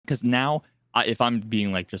because now, if I'm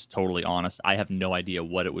being like just totally honest, I have no idea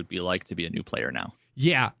what it would be like to be a new player now.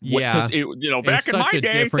 Yeah. Because back in my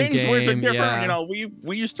day, things were different. Yeah.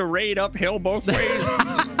 We used to raid uphill both ways.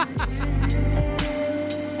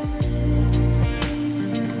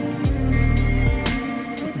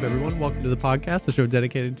 What's up, everyone? Welcome to the podcast, a show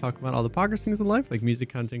dedicated to talking about all the progress things in life, like music,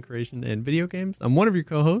 content creation, and video games. I'm one of your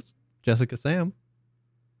co-hosts, Jessica Sam.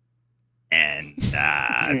 And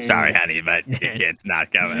sorry, honey, but the kid's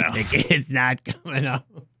not coming out. The kid's not coming out.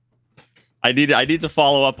 I need to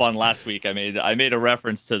follow up on last week. I made a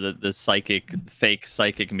reference to the fake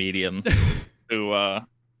psychic medium who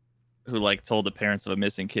like told the parents of a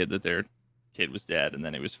missing kid that their kid was dead, and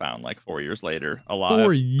then it was found like 4 years later.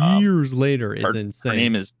 4 years later is insane. Her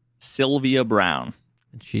name is Sylvia Brown.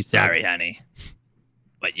 And she said, "Sorry, honey,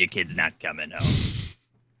 but your kid's not coming home."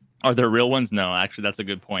 Are there real ones? No, actually, that's a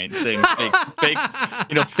good point. Saying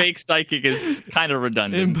fake psychic is kind of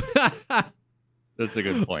redundant. That's a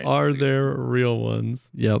good point. Are there real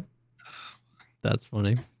ones? Yep. That's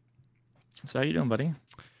funny. So how you doing, buddy?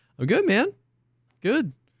 I'm good, man.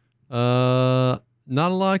 Good. Not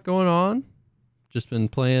a lot going on. Just been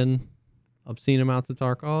playing obscene amounts of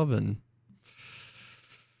Tarkov and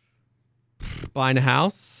buying a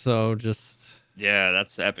house. So just... Yeah,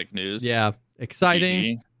 that's epic news. Yeah.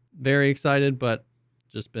 Exciting. GG. Very excited, but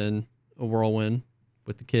just been a whirlwind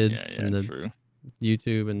with the kids and the true.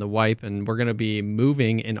 YouTube and the wipe. And we're going to be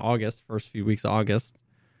moving in August, first few weeks of August.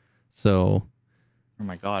 So... Oh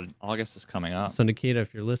my God, August is coming up. So Nikita,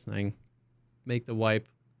 if you're listening, make the wipe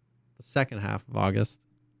the second half of August.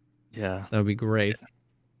 Yeah. That would be great.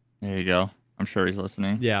 There you go. I'm sure he's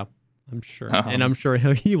listening. Yeah, I'm sure. And I'm sure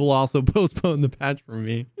he will also postpone the patch for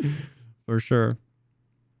me, for sure.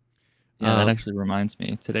 Yeah, that actually reminds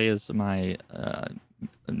me. Today is my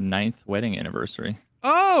 9th wedding anniversary.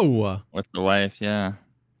 Oh! With the wife, yeah.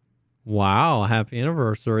 Wow, happy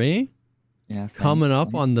anniversary. Yeah. Thanks. Coming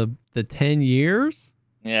up on the 10 years?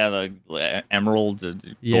 Yeah, the emerald,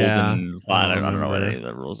 golden, I don't know what any of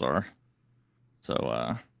the rules are.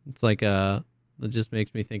 So, it's like, it just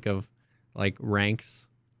makes me think of, like, ranks.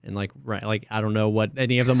 And like I don't know what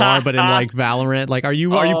any of them are, but in like Valorant, like are you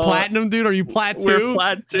platinum, dude? Are you plat 2? We're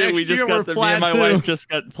plat 2. Next we just year, got me and my 2. wife just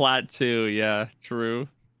got plat 2. Yeah, true.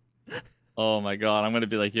 Oh my God, I'm gonna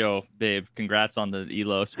be like, yo, babe, congrats on the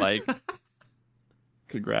elo spike.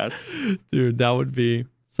 Congrats, dude. That would be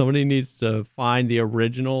somebody needs to find the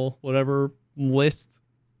original whatever list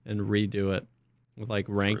and redo it with like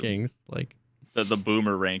rankings, like the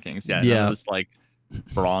boomer rankings. Yeah, yeah. This like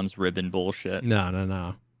bronze ribbon bullshit.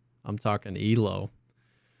 No. I'm talking elo.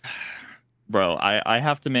 Bro, I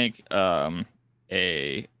have to make a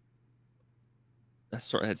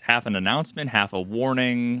sort of half an announcement, half a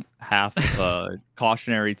warning, half a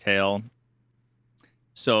cautionary tale.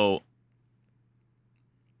 So,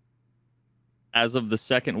 as of the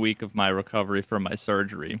second week of my recovery from my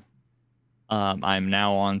surgery, I'm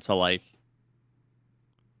now on to like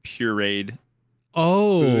pureed.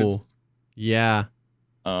 Oh, foods. Yeah.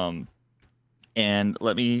 And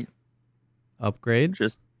let me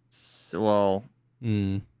upgrades.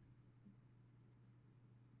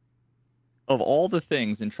 Of all the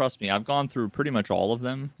things, and trust me, I've gone through pretty much all of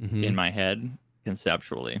them in my head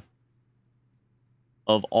conceptually.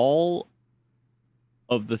 Of all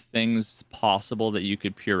of the things possible that you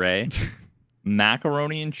could puree,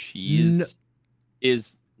 macaroni and cheese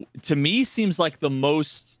is, to me, seems like the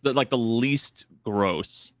least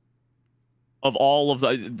gross. Of all of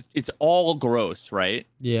it's all gross, right?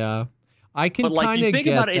 Yeah, I can. But like, you think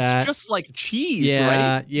about it, it's just like cheese,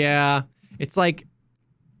 right? Yeah. It's like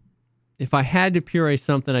if I had to puree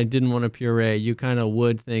something I didn't want to puree, you kind of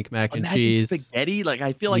would think mac and cheese. Spaghetti, like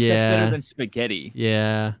I feel like that's better than spaghetti.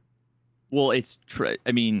 Yeah. Well, it's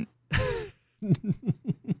I mean,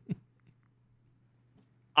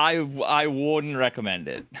 I wouldn't recommend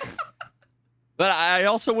it. But I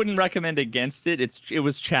also wouldn't recommend against it. It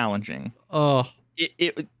was challenging. Oh,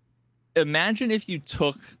 imagine if you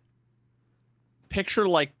took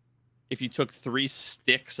 3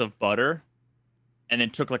 sticks of butter and then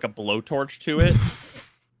took like a blowtorch to it.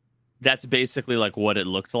 That's basically like what it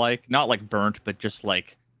looked like. Not like burnt, but just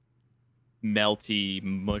like melty,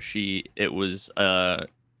 mushy. It was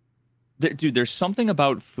dude, there's something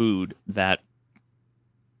about food that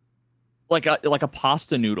like a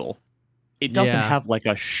pasta noodle. It doesn't have like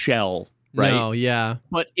a shell, right? No, yeah.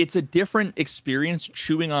 But it's a different experience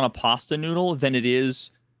chewing on a pasta noodle than it is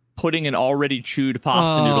putting an already chewed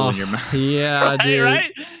pasta noodle in your mouth. Yeah, right, dude.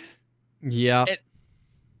 Right? Yeah.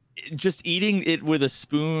 just eating it with a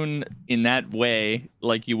spoon in that way,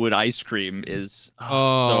 like you would ice cream, is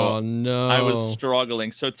Oh so. no! I was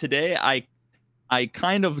struggling. So today I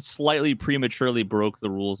kind of slightly prematurely broke the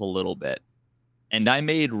rules a little bit, and I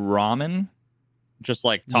made ramen, just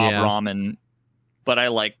like top ramen, but I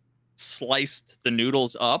like sliced the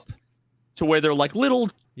noodles up to where they're like little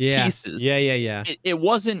pieces. Yeah. It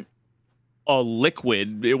wasn't a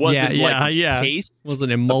liquid. It wasn't like paste. It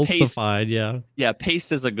wasn't emulsified. Yeah,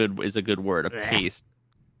 paste is a good word. A paste.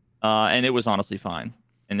 And it was honestly fine.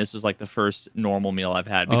 And this was like the first normal meal I've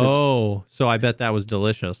had. Oh, so I bet that was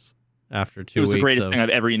delicious after 2 weeks. It was the greatest thing I've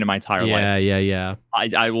ever eaten in my entire life. Yeah.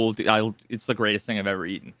 I will. It's the greatest thing I've ever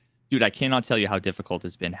eaten. Dude, I cannot tell you how difficult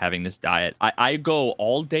it's been having this diet. I go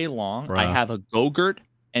all day long. Bruh. I have a Go-Gurt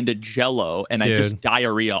and a Jello, and I just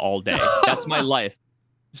diarrhea all day. That's my life.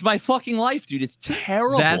 It's my fucking life, dude. It's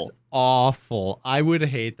terrible. That's awful. I would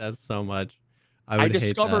hate that so much. I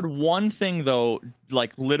discovered one thing, though,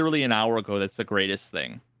 like literally an hour ago, that's the greatest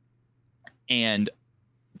thing. And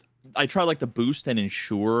I try like the Boost and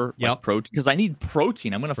Ensure protein, because I need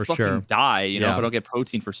protein. I'm going to fucking die, if I don't get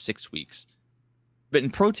protein for 6 weeks. But in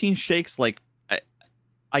protein shakes, like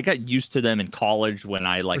I got used to them in college when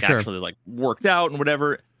I actually like worked out and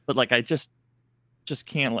whatever. But like I just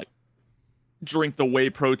can't like drink the whey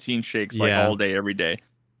protein shakes like all day every day.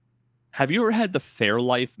 Have you ever had the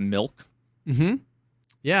Fairlife milk? Mm-hmm.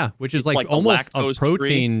 Yeah, which is like almost a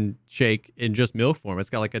protein shake in just milk form. It's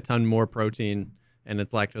got like a ton more protein and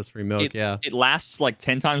it's lactose-free milk. It lasts like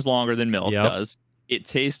 10 times longer than milk does. It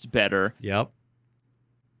tastes better. Yep.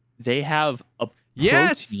 They have a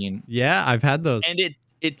protein. Yeah, I've had those. And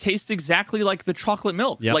it tastes exactly like the chocolate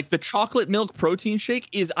milk. Yep. Like the chocolate milk protein shake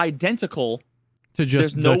is identical to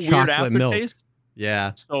just there's no the weird chocolate milk. Aftertaste.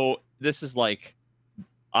 Yeah. So this is like,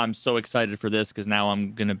 I'm so excited for this because now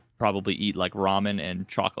I'm gonna probably eat like ramen and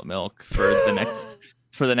chocolate milk for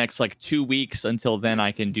the next like 2 weeks. Until then,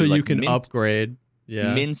 I can do. So you can upgrade.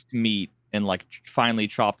 Yeah. Minced meat and like finely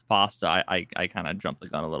chopped pasta. I kind of jumped the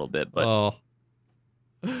gun a little bit, but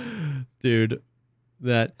dude,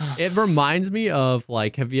 that it reminds me of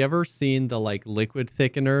like, have you ever seen the like liquid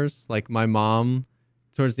thickeners? Like my mom,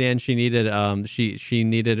 towards the end, she needed she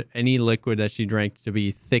needed any liquid that she drank to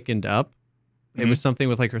be thickened up. It was something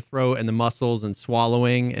with like her throat and the muscles and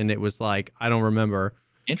swallowing, and it was like, I don't remember.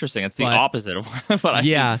 Interesting. It's the opposite of what I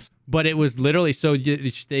think. But it was literally, so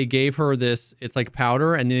they gave her this, it's like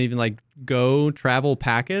powder, and then even like Go travel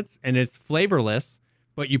packets, and it's flavorless,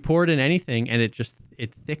 but you pour it in anything and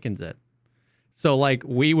it thickens it. So like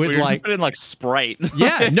we would like put in like Sprite.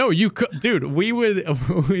 Yeah, no, you could, dude. We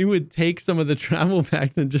would take some of the travel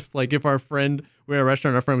packs and just like, if we're at a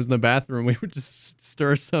restaurant, our friend was in the bathroom, we would just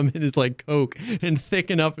stir some in his like Coke and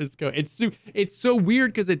thicken up his Coke. It's so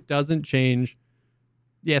weird because it doesn't change.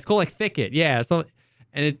 Yeah, it's called like Thicket. Yeah, so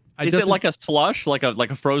is it like a slush, like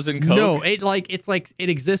a frozen Coke? No, it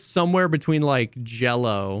exists somewhere between like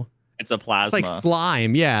Jello. It's a plasma. It's like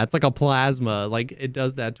slime. Yeah, it's like a plasma. Like it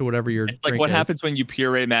does that to whatever your drink like what is. happens when you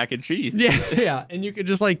puree mac and cheese. Yeah. And you could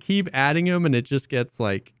just like keep adding them and it just gets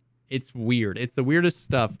like, it's weird. It's the weirdest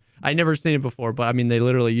stuff. I never seen it before, but I mean, they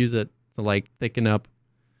literally use it to like thicken up.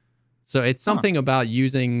 So it's something about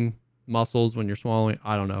using muscles when you're swallowing.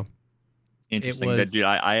 I don't know. Interesting. Dude,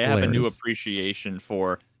 I have a new appreciation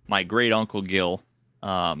for my great uncle Gil.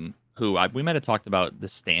 We might have talked about the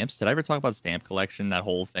stamps. Did I ever talk about stamp collection? That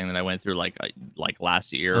whole thing that I went through like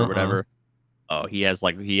last year or whatever. Oh, he had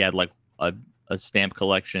a stamp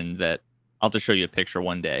collection that I'll have to show you a picture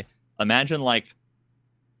one day. Imagine like,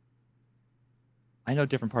 I know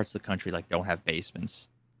different parts of the country like don't have basements.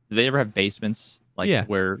 Do they ever have basements? Like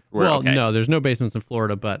where no, there's no basements in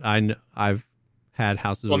Florida, but I've had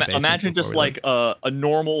houses with basements. Imagine just like a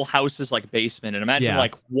normal house's like basement, and imagine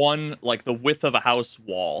like one, like the width of a house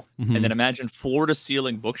wall, and then imagine floor to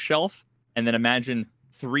ceiling bookshelf, and then imagine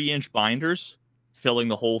 3-inch binders filling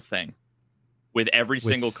the whole thing with every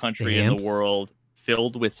single country in the world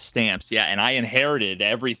filled with stamps. Yeah, and I inherited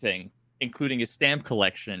everything, including a stamp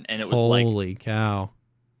collection, and it was holy cow,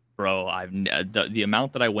 bro! The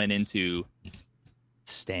amount that I went into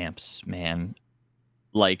stamps, man,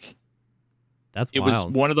 like. It was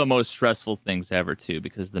one of the most stressful things ever, too,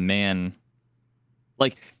 because the man,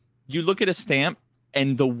 like, you look at a stamp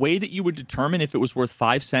and the way that you would determine if it was worth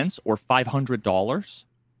 5 cents or $500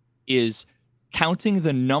 is counting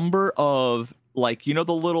the number of, like, the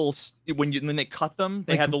little, when they cut them,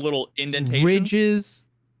 they had the little indentations. Ridges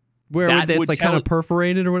where it's like kind of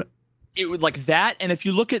perforated or what? It would like that. And if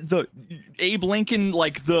you look at the Abe Lincoln,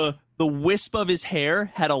 like the wisp of his hair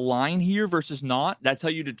had a line here versus not. That's how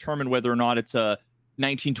you determine whether or not it's a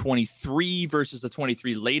 1923 versus a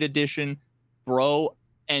 23 late edition, bro.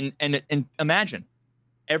 And imagine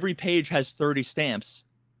every page has 30 stamps,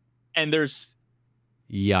 and there's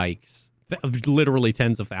yikes, literally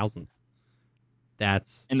tens of thousands.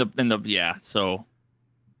 That's in the yeah. So,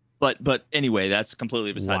 but anyway, that's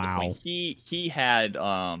completely beside the point. He had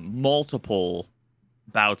multiple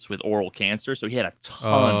bouts with oral cancer, so he had a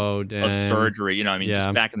ton of surgery. You know, I mean,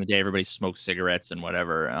 just back in the day, everybody smoked cigarettes and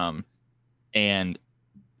whatever. And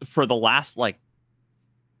for the last like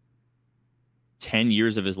 10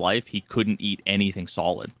 years of his life, he couldn't eat anything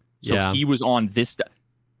solid. So he was on this stuff.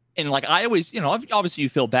 And like I always, obviously you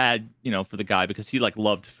feel bad, for the guy because he like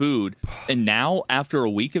loved food. And now after a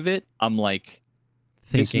week of it, I'm like,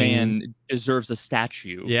 this man deserves a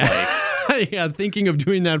statue. Yeah. Like, yeah. Thinking of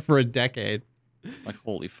doing that for a decade. Like,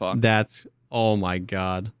 holy fuck. That's, oh my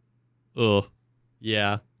God. Ugh.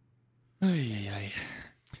 Yeah.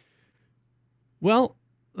 Well,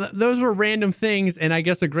 those were random things, and I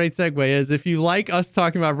guess a great segue is if you like us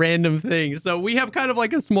talking about random things. So we have kind of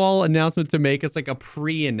like a small announcement to make. It's like a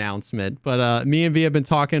pre-announcement, but me and V have been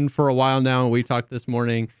talking for a while now, and we talked this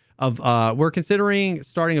morning of we're considering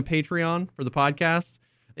starting a Patreon for the podcast.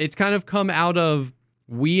 It's kind of come out of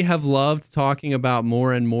we have loved talking about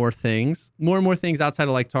more and more things outside of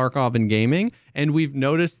like Tarkov and gaming. And we've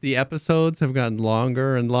noticed the episodes have gotten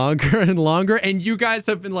longer and longer and longer. And you guys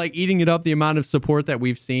have been like eating it up, the amount of support that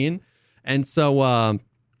we've seen. And so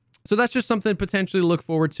that's just something potentially to look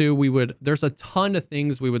forward to. There's a ton of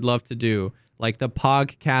things we would love to do. Like the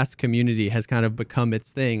podcast community has kind of become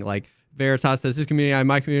its thing. Like Veritas has his community, I have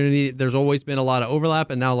my community. There's always been a lot of overlap.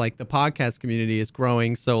 And now like the podcast community is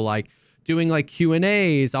growing. So like, doing like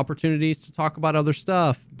Q&As, opportunities to talk about other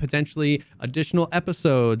stuff, potentially additional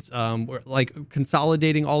episodes. We're like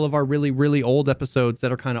consolidating all of our really, really old episodes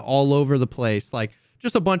that are kind of all over the place. Like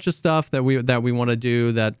just a bunch of stuff that we want to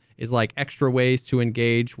do that is like extra ways to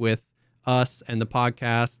engage with us and the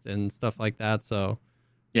podcast and stuff like that. So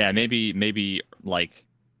yeah, maybe like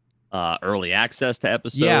early access to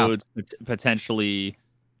episodes, potentially,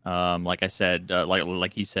 like I said,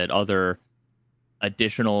 like he said, other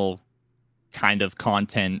additional kind of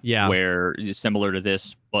content where similar to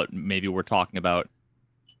this, but maybe we're talking about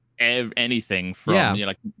anything from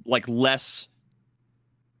like less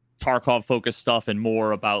Tarkov focused stuff and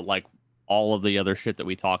more about like all of the other shit that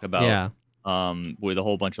we talk about with a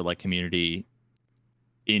whole bunch of like community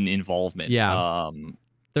involvement.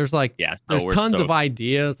 There's like there's tons of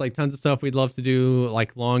ideas, like tons of stuff we'd love to do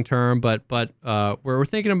like long term, but we're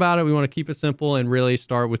thinking about it. We want to keep it simple and really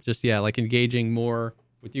start with just like engaging more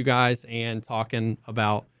with you guys and talking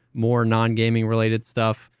about more non-gaming related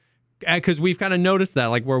stuff, because we've kind of noticed that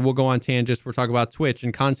like where we'll go on tangents. We'll talk about Twitch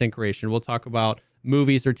and content creation. We'll talk about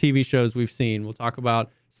movies or TV shows we've seen. We'll talk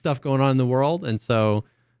about stuff going on in the world. And so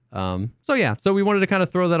we wanted to kind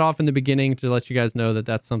of throw that off in the beginning to let you guys know that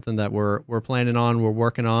that's something that we're planning on, we're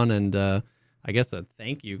working on. And I guess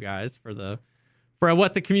thank you guys for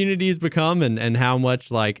what the community's become and how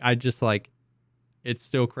much like I just like. It's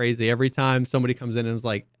still crazy. Every time somebody comes in and is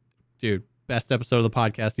like, dude, best episode of the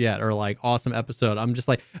podcast yet, or like awesome episode, I'm just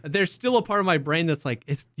like, there's still a part of my brain that's like,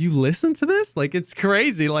 you listen to this? Like, it's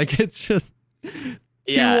crazy. Like, it's just two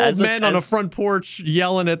old men on a front porch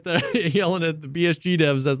yelling at the BSG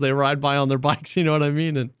devs as they ride by on their bikes. You know what I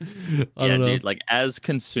mean? And I don't know. Dude, like as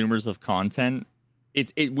consumers of content,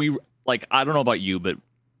 we like, I don't know about you, but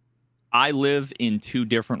I live in two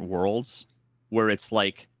different worlds where it's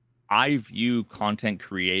like, I view content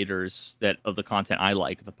creators of the content I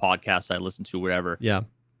like, the podcasts I listen to, whatever. Yeah.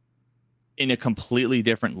 In a completely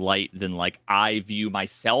different light than like I view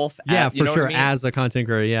myself. Yeah, for sure. As a content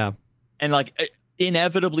creator. Yeah. And like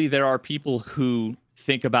inevitably there are people who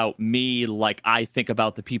think about me like I think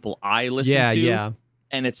about the people I listen to. Yeah.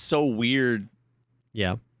 And it's so weird.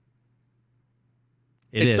 Yeah.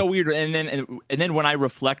 It's so weird. And then when I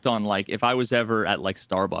reflect on like if I was ever at like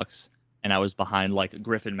Starbucks and I was behind like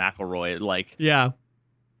Griffin McElroy, like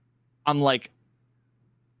I'm like,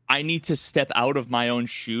 I need to step out of my own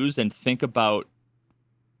shoes and think about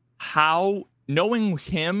how, knowing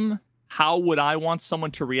him, how would I want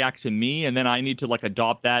someone to react to me? And then I need to like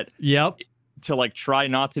adopt that to like try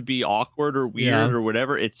not to be awkward or weird or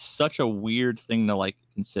whatever. It's such a weird thing to like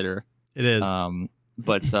consider. It is.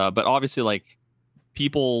 But obviously like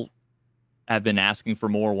people have been asking for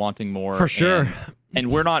more, wanting more. For sure. And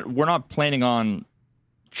we're not planning on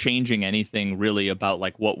changing anything really about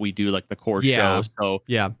like what we do, like the core show. So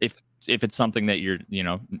if it's something that you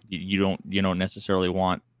don't necessarily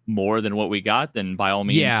want more than what we got, then by all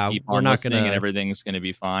means keep on listening and everything's going to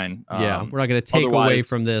be fine. We're not going to take away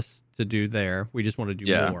from this to do there. We just want to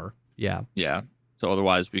do more. Yeah. So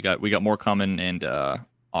otherwise, we got more coming, and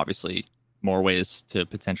obviously more ways to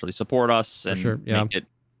potentially support us and sure. Yeah.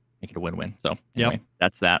 make it a win-win. So anyway,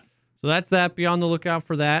 that's that. So that's that. Be on the lookout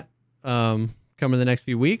for that coming the next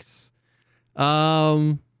few weeks.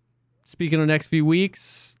 Speaking of next few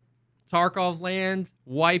weeks, Tarkov land,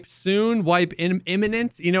 wipe soon, wipe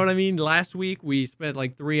imminent. You know what I mean? Last week, we spent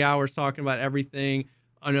like 3 hours talking about everything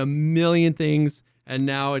on a million things. And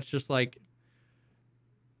now it's just like,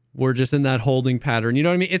 we're just in that holding pattern. You know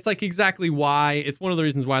what I mean? It's like exactly why. It's one of the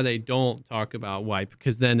reasons why they don't talk about wipe.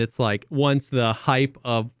 Because then it's like, once the hype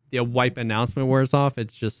of the wipe announcement wears off,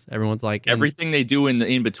 it's just, everyone's like, everything they do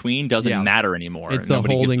in between doesn't matter anymore. It's the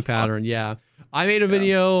holding pattern. Yeah. I made a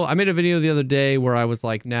video the other day where I was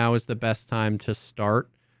like, now is the best time to start.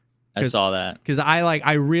 I saw that. Because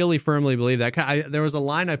I really firmly believe that. There was a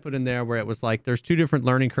line I put in there where it was like, there's two different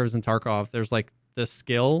learning curves in Tarkov. There's like the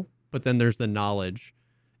skill, but then there's the knowledge.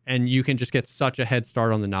 And you can just get such a head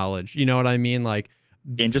start on the knowledge. You know what I mean? Like,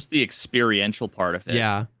 and just the experiential part of it.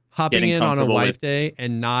 Yeah. Hopping in on a wipe day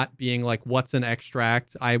and not being like, what's an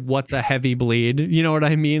extract? What's a heavy bleed? You know what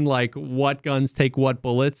I mean? Like, what guns take what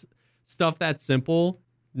bullets? Stuff that's simple,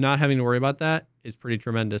 not having to worry about that is pretty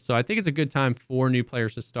tremendous. So I think it's a good time for new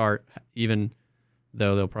players to start, even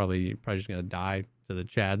though they'll probably just going to die to the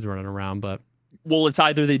Chads running around. But well, it's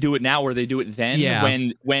either they do it now or they do it then. Yeah.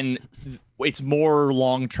 When it's more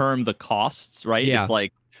long term, the costs, right? Yeah. It's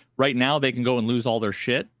like right now they can go and lose all their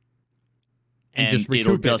shit and just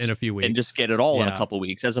recoup it in a few weeks and just get it all in a couple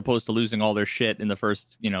weeks, as opposed to losing all their shit in the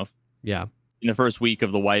first, in the first week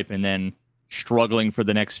of the wipe, and then struggling for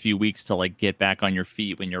the next few weeks to like get back on your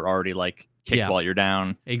feet when you're already like kicked while you're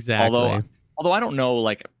down. Exactly. Although I don't know,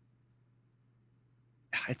 like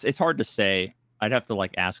it's hard to say. I'd have to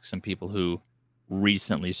like ask some people who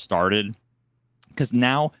recently started, because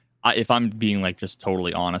now if I'm being like just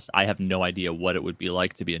totally honest, I have no idea what it would be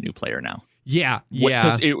like to be a new player now. Yeah.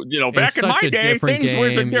 Because back in my day, things were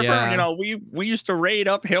different. Yeah. We used to raid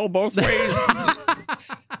uphill both ways.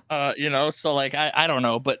 So like I don't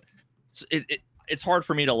know, but it's hard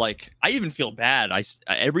for me to like. I even feel bad.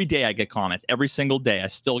 Every day I get comments. Every single day I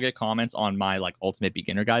still get comments on my like Ultimate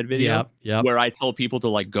Beginner Guide video, where I tell people to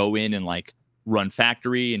like go in and like run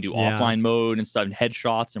factory and do offline mode and stuff and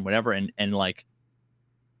headshots and whatever. And like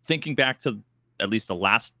thinking back to at least the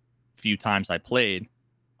last few times I played,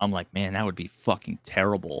 I'm like, man, that would be fucking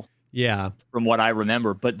terrible. Yeah. From what I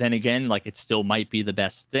remember. But then again, like it still might be the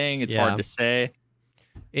best thing. It's hard to say.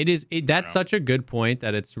 It is. That's such a good point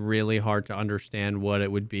that it's really hard to understand what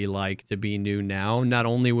it would be like to be new now, not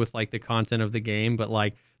only with like the content of the game, but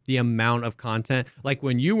like the amount of content. Like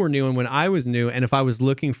when you were new and when I was new, and if I was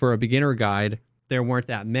looking for a beginner guide, there weren't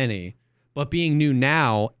that many. But being new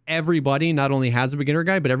now, everybody not only has a beginner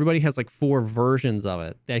guide, but everybody has like 4 versions of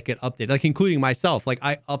it that get updated, like including myself. Like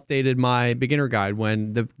I updated my beginner guide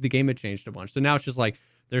when the game had changed a bunch. So now it's just like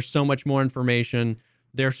there's so much more information.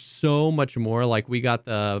 There's so much more. Like we got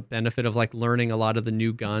the benefit of like learning a lot of the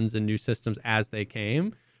new guns and new systems as they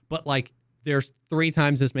came. But like there's 3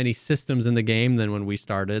 times as many systems in the game than when we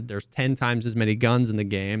started. There's 10 times as many guns in the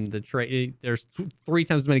game. There's 3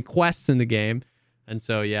 times as many quests in the game. And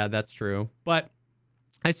so, yeah, that's true. But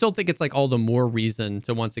I still think it's like all the more reason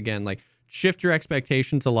to once again, like shift your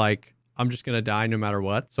expectation to like, I'm just going to die no matter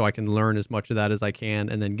what. So I can learn as much of that as I can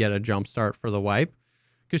and then get a jump start for the wipe.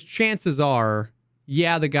 Because chances are,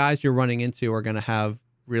 the guys you're running into are going to have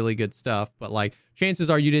really good stuff. But like chances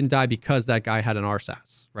are you didn't die because that guy had an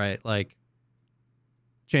RSAS, right? Like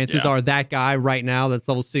chances are that guy right now that's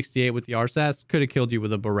level 68 with the RSAS could have killed you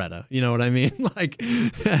with a Beretta. You know what I mean? Like,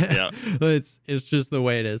 it's just the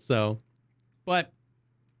way it is. So, but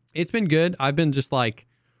it's been good. I've been just like,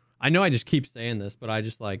 I know I just keep saying this, but I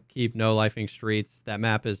just like keep no-lifing streets. That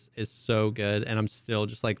map is so good, and I'm still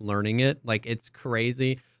just like learning it. Like it's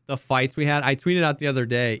crazy. The fights we had, I tweeted out the other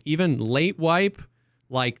day, even late wipe,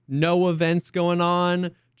 like no events going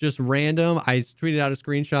on, just random. I tweeted out a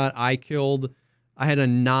screenshot. I had a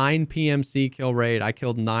 9 PMC kill raid. I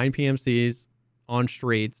killed 9 PMCs on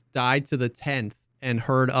streets, died to the 10th, and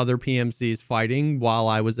heard other PMCs fighting while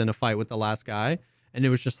I was in a fight with the last guy. And it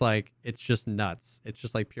was just like, it's just nuts. It's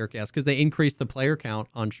just like pure chaos because they increased the player count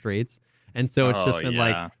on streets. And so it's just been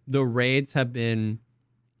like, the raids have been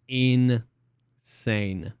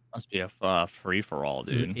insane. Must be a free-for-all,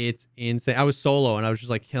 dude. It's insane. I was solo, and I was just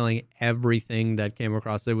like killing everything that came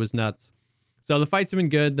across. It was nuts. So the fights have been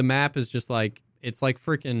good. The map is just like, it's like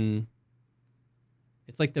freaking,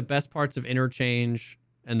 it's like the best parts of Interchange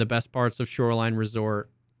and the best parts of Shoreline Resort.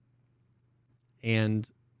 And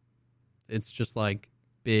it's just like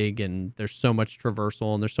big and there's so much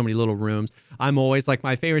traversal and there's so many little rooms. I'm always like,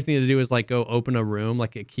 my favorite thing to do is like go open a room,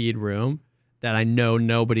 like a keyed room that I know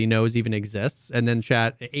nobody knows even exists, and then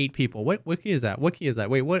chat 8 people. What key is that? What key is that?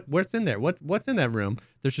 Wait, what's in there? What's in that room?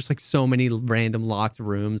 There's just like so many random locked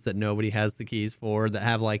rooms that nobody has the keys for that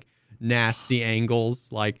have like nasty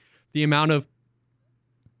angles. Like the amount of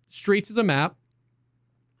Streets is a map.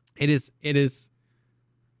 It is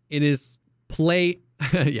play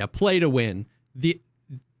play to win.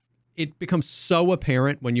 It becomes so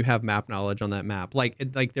apparent when you have map knowledge on that map. Like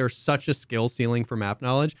there's such a skill ceiling for map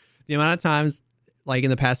knowledge. The amount of times, like in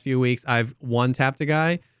the past few weeks, I've one tapped a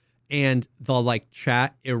guy and the like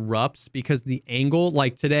chat erupts because the angle,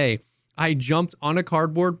 like today, I jumped on a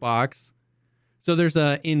cardboard box. So there's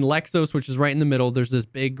in Lexos, which is right in the middle, there's this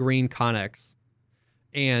big green Connex.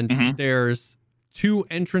 And there's 2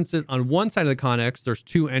 entrances. On one side of the Connex, there's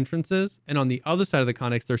 2 entrances. And on the other side of the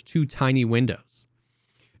Connex, there's 2 tiny windows.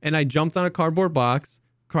 And I jumped on a cardboard box,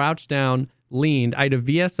 crouched down, leaned. I had a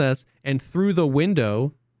VSS, and through the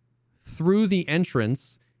window, through the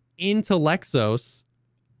entrance, into Lexos,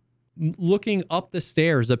 looking up the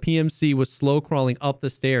stairs. A PMC was slow crawling up the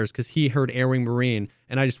stairs because he heard Airwing Marine,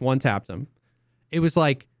 and I just one-tapped him. It was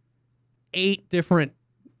like 8 different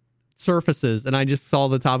surfaces, and I just saw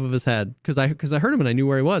the top of his head because I heard him and I knew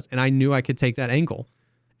where he was, and I knew I could take that angle.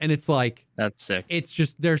 And it's like, that's sick. It's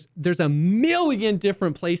just there's a million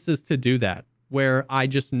different places to do that where I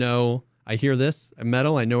just know I hear this a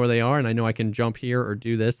metal, I know where they are, and I know I can jump here or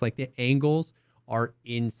do this. Like the angles are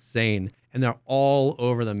insane, and they're all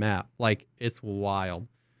over the map. Like it's wild.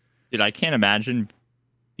 Dude, I can't imagine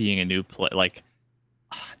being a new player. Like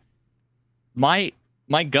my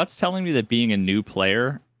gut's telling me that being a new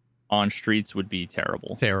player on Streets would be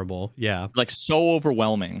terrible. Terrible, yeah. Like so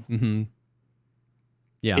overwhelming. Mm-hmm.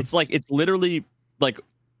 Yeah. It's like, it's literally like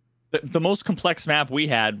the most complex map we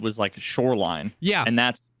had was like Shoreline. Yeah. And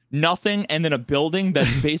that's nothing, and then a building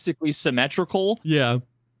that's basically symmetrical. Yeah.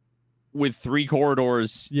 With 3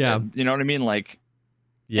 corridors. Yeah. You know what I mean? Like,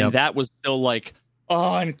 yeah. And that was still like,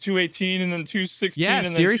 and 218 and then 216. Yeah, and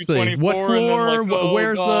then seriously. What floor? Like,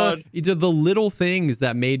 where's God. the little things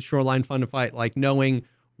that made Shoreline fun to fight? Like knowing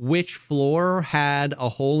which floor had a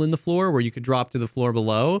hole in the floor where you could drop to the floor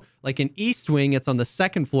below. Like in East Wing, it's on the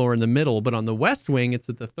 2nd floor in the middle, but on the West Wing, it's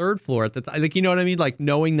at the 3rd floor. Like, you know what I mean? Like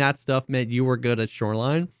knowing that stuff meant you were good at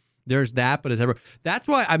Shoreline. There's that, but that's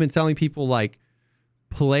why I've been telling people like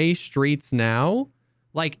play Streets now.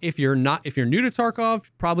 Like if you're new to Tarkov,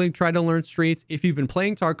 probably try to learn Streets. If you've been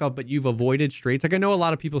playing Tarkov but you've avoided Streets, like I know a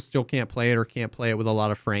lot of people still can't play it or can't play it with a lot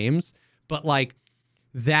of frames, but like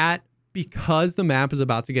that, because the map is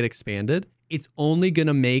about to get expanded, it's only going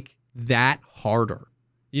to make that harder.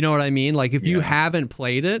 You know what I mean? Like if you haven't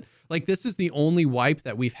played it, like this is the only wipe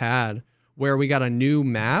that we've had where we got a new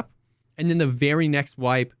map, and then the very next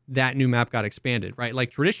wipe, that new map got expanded, right?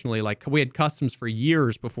 Like traditionally, like we had customs for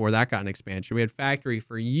years before that got an expansion. We had factory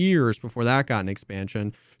for years before that got an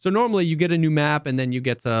expansion. So normally you get a new map and then you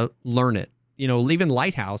get to learn it. You know, even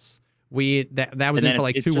Lighthouse, that was in for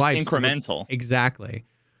like 2 wipes. Incremental. Exactly.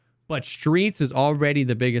 But Streets is already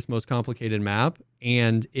the biggest, most complicated map.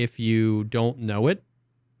 And if you don't know it,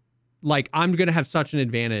 like I'm going to have such an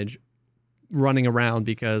advantage running around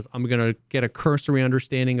because I'm going to get a cursory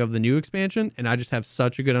understanding of the new expansion. And I just have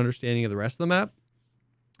such a good understanding of the rest of the map.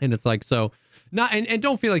 And it's like, so not, and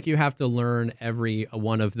don't feel like you have to learn every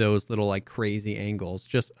one of those little like crazy angles.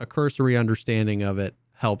 Just a cursory understanding of it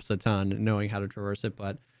helps a ton, knowing how to traverse it.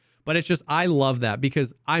 But it's just, I love that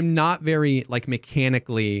because I'm not very like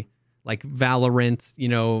mechanically like Valorant, you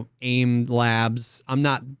know, aim labs.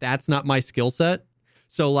 That's not my skill set.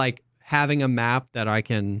 So like having a map that I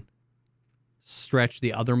can stretch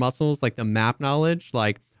the other muscles, like the map knowledge,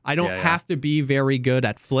 like I don't have to be very good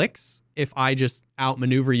at flicks if I just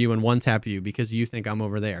outmaneuver you and one tap you because you think I'm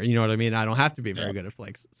over there. You know what I mean? I don't have to be very good at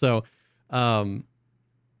flicks. So, yeah,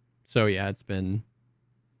 it's been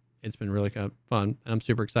really kind of fun and I'm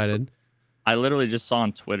super excited. I literally just saw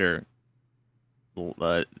on Twitter,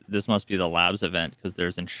 this must be the labs event because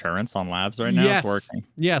there's insurance on labs right now. Yes. It's working.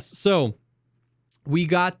 Yes. So we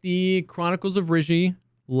got the Chronicles of Ryzhy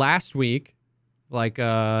last week. Like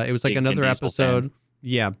it was like another episode. Fan.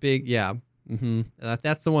 Yeah, big. Yeah. Mm-hmm.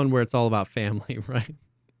 That's the one where it's all about family, right?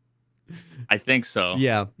 I think so.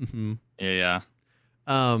 Yeah. Mm-hmm. Yeah.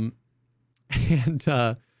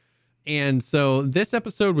 And so this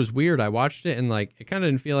episode was weird. I watched it and like it kind of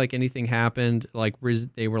didn't feel like anything happened. Like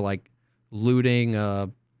they were like looting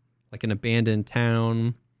like an abandoned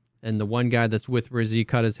town, and the one guy that's with Ryzhy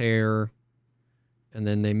cut his hair, and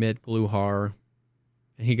then they met Gluhar,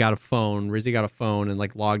 and he got a phone. Ryzhy got a phone and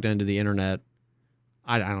like logged into the internet.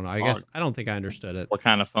 I don't know. I guess I don't think I understood it. What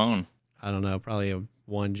kind of phone? I don't know. Probably a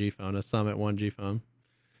 1G phone, a Summit 1G phone.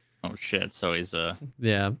 Oh shit! So he's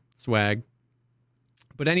yeah, swag.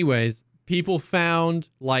 But anyways, people found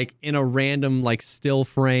like in a random like still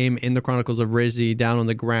frame in the Chronicles of Ryzhy down on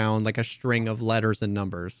the ground like a string of letters and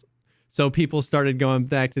numbers. So people started going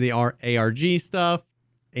back to the ARG stuff,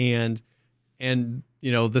 and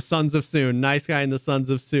you know the Sons of Soon, Nice Guy and the Sons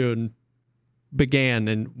of Soon began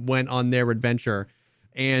and went on their adventure,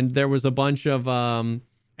 and there was a bunch of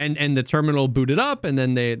and the terminal booted up, and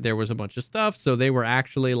then there was a bunch of stuff, so they were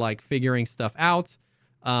actually like figuring stuff out,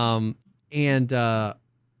 and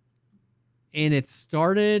it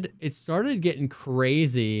started getting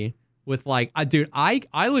crazy with like, dude, I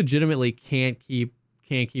legitimately can't keep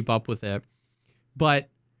up with it, but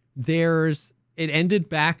it ended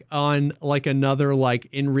back on like another like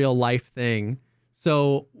in real life thing.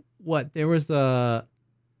 So what, there was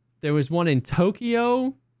one in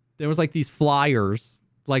Tokyo. There was like these flyers,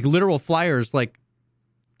 like literal flyers, like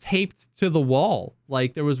taped to the wall.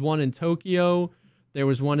 Like there was one in Tokyo, there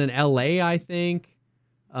was one in LA, I think.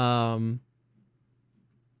 There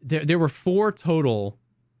were 4 total.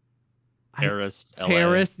 Paris, LA.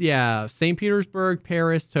 Paris, yeah, St. Petersburg,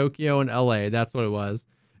 Paris, Tokyo, and LA. That's what it was.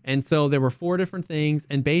 And so there were 4 different things,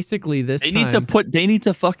 and basically they need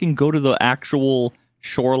to fucking go to the actual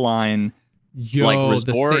shoreline, like resort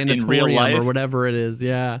the sanatorium in real life, or whatever it is,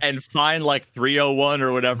 yeah, and find like 301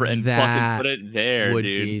 or whatever, and fucking put it there. Would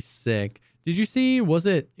dude. Be sick. Did you see? It was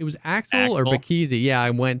Axel or Bakizi? Yeah, I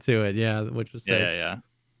went to it. Yeah, which was sick. Yeah.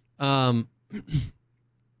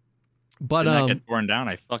 But didn't that get torn down?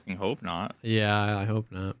 I fucking hope not. Yeah, I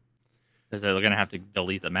hope not. Because they're gonna have to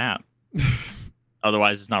delete the map.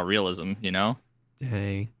 Otherwise, it's not realism, you know.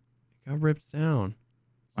 Dang, it got ripped down.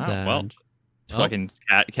 Wow. Sad. Well, fucking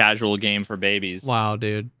casual game for babies. Wow,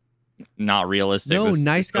 dude. Not realistic. No,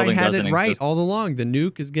 Nice Guy had it right all along. The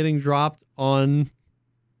nuke is getting dropped on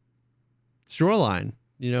shoreline.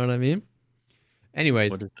 You know what I mean?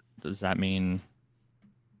 Anyways, does that mean?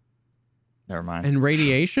 Never mind. And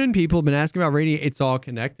radiation, people have been asking about radiation. It's all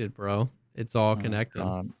connected, bro. It's all connected.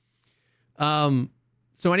 God.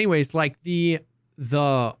 So anyways, like the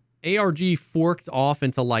ARG forked off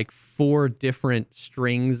into like 4 different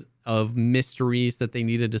strings of mysteries that they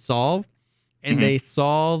needed to solve. And they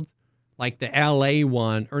solved like the LA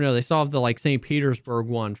one, or no, they solved the like St. Petersburg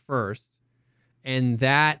one first. And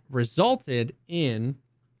that resulted in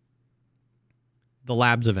the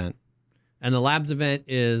Labs event. And the Labs event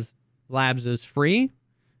is Labs is free,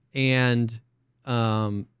 and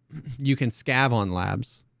you can scav on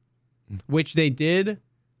Labs, which they did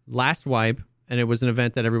last wipe, and it was an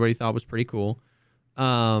event that everybody thought was pretty cool.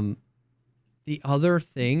 The other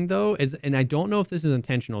thing, though, is, and I don't know if this is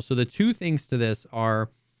intentional, so the 2 things to this are,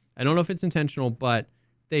 I don't know if it's intentional, but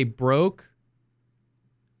they broke,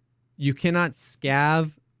 you cannot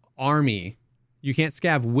scav army. You can't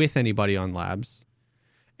scav with anybody on Labs.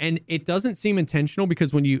 And it doesn't seem intentional,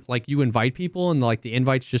 because when you invite people and like the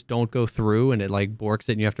invites just don't go through and it like borks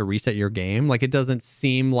it and you have to reset your game. Like it doesn't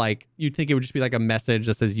seem like, you'd think it would just be like a message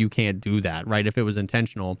that says you can't do that, right? If it was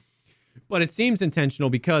intentional. But it seems intentional,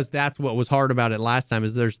 because that's what was hard about it last time,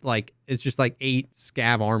 is there's like, it's just like 8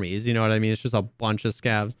 scav armies. You know what I mean? It's just a bunch of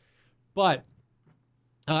scavs. But,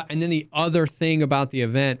 and then the other thing about the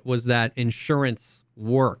event was that insurance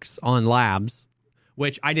works on Labs,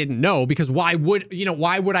 which I didn't know, because why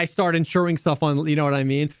would I start insuring stuff on, you know what I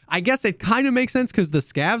mean? I guess it kind of makes sense, because the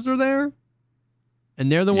scavs are there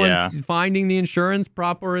and they're the ones finding the insurance.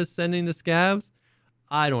 Proper is sending the scavs.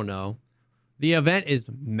 I don't know. The event is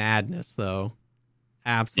madness, though.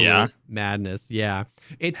 Absolute madness. Yeah.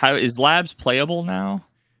 How is Labs playable now?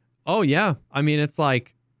 Oh yeah. I mean, it's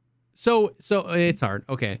like, so it's hard.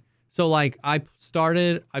 Okay. So like I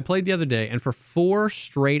played the other day, and for 4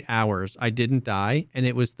 straight hours I didn't die, and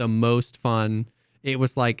it was the most fun. It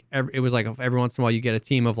was like every once in a while you get a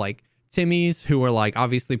team of like Timmies who are like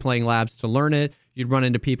obviously playing Labs to learn it. You'd run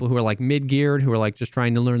into people who are like mid-geared, who are like just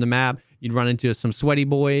trying to learn the map. You'd run into some sweaty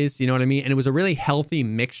boys, you know what I mean? And it was a really healthy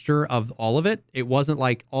mixture of all of it. It wasn't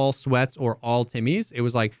like all sweats or all Timmies. It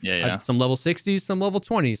was like some level 60s, some level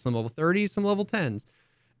 20s, some level 30s, some level 10s.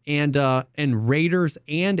 And raiders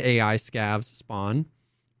and AI scavs spawn,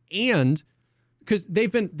 and because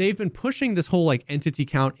they've been pushing this whole like entity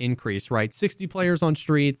count increase, right? 60 players on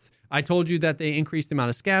streets. I told you that they increased the amount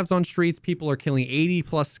of scavs on streets. People are killing 80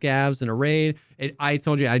 plus scavs in a raid. I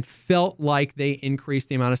told you I felt like they increased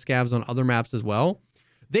the amount of scavs on other maps as well.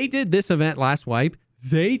 They did this event last wipe.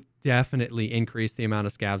 They definitely increased the amount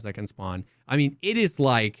of scavs that can spawn. I mean, it is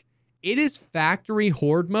like it is factory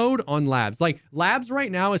horde mode on labs. Like labs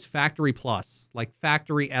right now is factory plus, like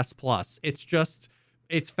factory S plus.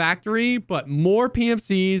 It's factory, but more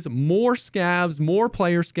PMCs, more scavs, more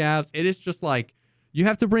player scavs. It is just like you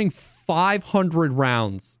have to bring 500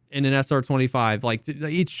 rounds in an SR25. Like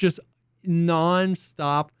it's just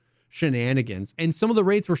nonstop shenanigans. And some of the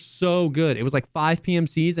raids were so good. It was like 5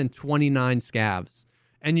 PMCs and 29 scavs.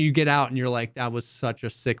 And you get out and you're like, that was such a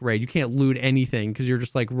sick raid. You can't loot anything because you're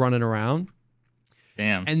just like running around.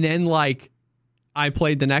 Damn. And then like I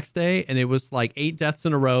played the next day and it was like 8 deaths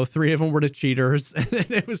in a row. 3 of them were to cheaters. And then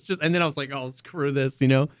it was just, and then I was like, oh, screw this, you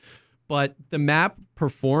know? But the map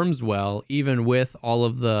performs well, even with all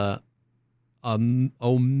of the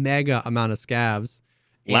omega amount of scavs.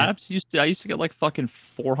 Labs I used to get like fucking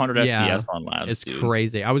 400 FPS on labs. It's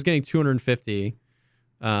crazy. I was getting 250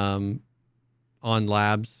 on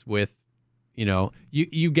labs with, you know,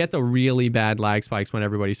 you get the really bad lag spikes when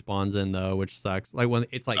everybody spawns in though, which sucks. Like when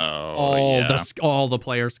it's like all the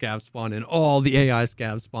player scavs spawn in, all the AI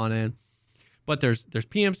scavs spawn in. But there's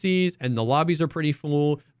PMCs and the lobbies are pretty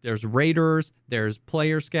full. There's raiders, there's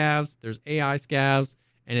player scavs, there's AI scavs,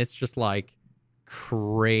 and it's just like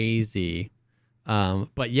crazy.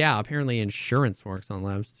 But yeah, apparently insurance works on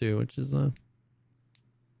labs too, which is I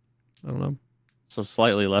don't know. So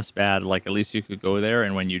slightly less bad. Like at least you could go there,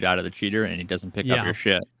 and when you die to the cheater, and he doesn't pick up your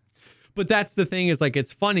shit. But that's the thing is like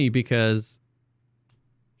it's funny because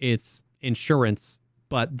it's insurance,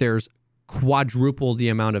 but there's quadruple the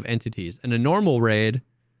amount of entities. In a normal raid,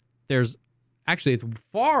 it's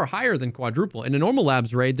far higher than quadruple. In a normal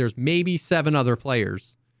labs raid, there's maybe 7 other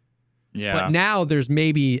players. Yeah. But now there's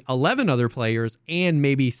maybe 11 other players and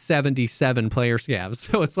maybe 77 player scavs.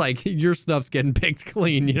 So it's like your stuff's getting picked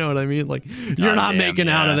clean. You know what I mean? Like you're not making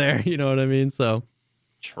out of there. You know what I mean? So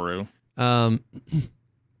true. But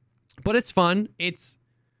it's fun.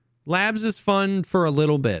 Labs is fun for a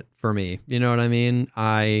little bit for me. You know what I mean?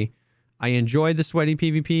 I enjoy the sweaty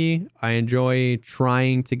PvP. I enjoy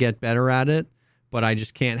trying to get better at it, but I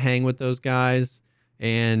just can't hang with those guys.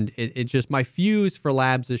 And it just, my fuse for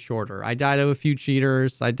labs is shorter. I die to a few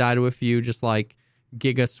cheaters. I die to a few just like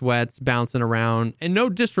giga sweats bouncing around. And no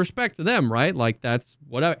disrespect to them, right? Like that's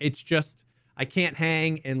whatever. It's just, I can't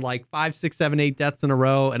hang in like 5, 6, 7, 8 deaths in a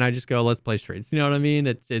row. And I just go, let's play streets. You know what I mean?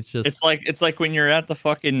 It's just. It's like when you're at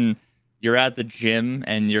the gym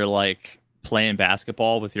and you're like playing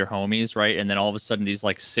basketball with your homies, right? And then all of a sudden these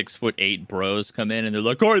like 6'8" bros come in and they're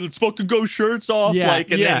like, all right, let's fucking go shirts off. Then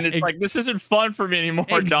it's like, this isn't fun for me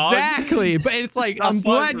anymore, dog. Exactly. But it's like, I'm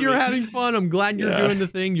glad you're having fun. I'm glad you're doing the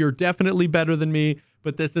thing. You're definitely better than me,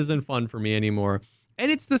 but this isn't fun for me anymore.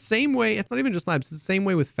 And it's the same way. It's not even just labs. It's the same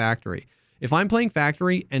way with factory. If I'm playing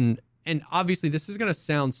factory and obviously this is going to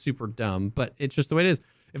sound super dumb, but it's just the way it is.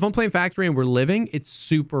 If I'm playing factory and we're living, it's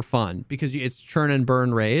super fun because it's churn and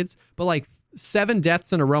burn raids. But like 7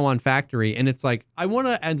 deaths in a row on factory, and it's like I want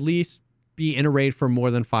to at least be in a raid for more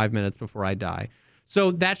than 5 minutes before I die.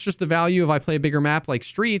 So that's just the value of I play a bigger map like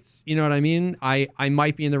streets. You know what I mean? I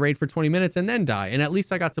might be in the raid for 20 minutes and then die, and at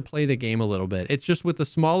least I got to play the game a little bit. It's just with the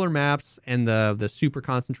smaller maps and the super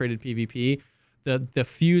concentrated PvP, the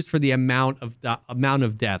fuse for the amount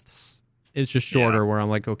of deaths. It's just shorter where I'm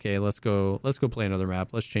like, okay, let's go play another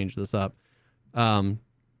map. Let's change this up.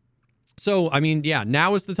 So, I mean, yeah,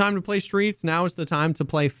 now is the time to play streets. Now is the time to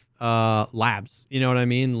play labs. You know what I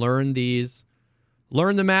mean? Learn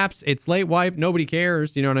the maps. It's late wipe. Nobody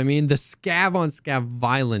cares. You know what I mean? The scav on scav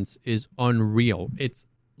violence is unreal. It's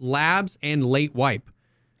labs and late wipe.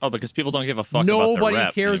 Oh, because people don't give a fuck Nobody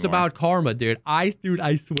about cares about karma, dude. I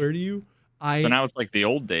swear to you. So now it's like the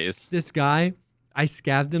old days. This guy, I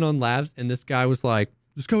scavved in on labs, and this guy was like,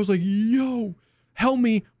 yo, help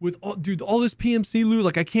me with all this PMC loot.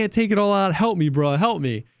 Like, I can't take it all out. Help me, bro. Help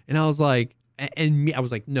me. And I was like, I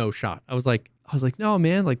was like, no shot. I was like, no,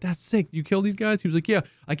 man, like, that's sick. You kill these guys? He was like, yeah,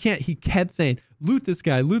 I can't. He kept saying, loot this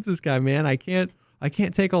guy, man. I can't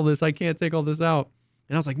take all this. I can't take all this out.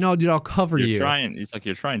 And I was like, no, dude, I'll cover you. He's like,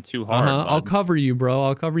 you're trying too hard. I'll cover you, bro.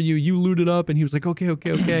 I'll cover you. You loot it up. And he was like,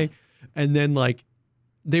 okay. And then like,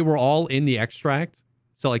 they were all in the extract.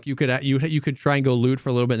 So like you could try and go loot for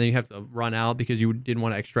a little bit, and then you have to run out because you didn't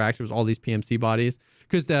want to extract. It was all these PMC bodies.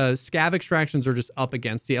 Because the scav extractions are just up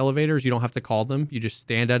against the elevators. You don't have to call them. You just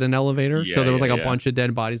stand at an elevator. So there was like a bunch of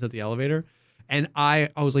dead bodies at the elevator. And I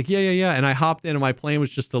was like, yeah. And I hopped in, and my plan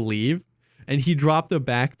was just to leave. And he dropped the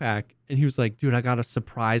backpack, and he was like, dude, I got a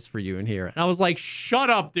surprise for you in here. And I was like, shut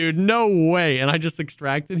up, dude. No way. And I just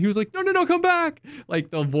extracted. He was like, no, come back. Like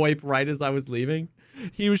the VoIP right as I was leaving.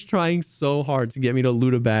 He was trying so hard to get me to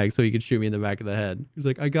loot a bag so he could shoot me in the back of the head. He's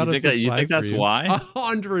like, I got a surprise you think for that's you. why?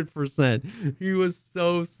 100%. He was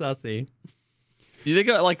so sussy. You think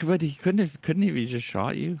like, but he couldn't he just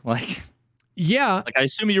shot you? Like, yeah. Like, I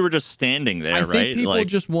assume you were just standing there, right?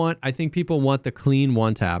 I think people want the clean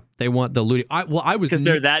one tap. They want the looting. I was because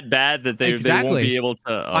they're that bad that they won't be able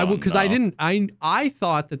to. I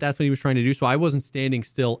thought that's what he was trying to do. So I wasn't standing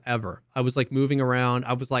still ever. I was like moving around.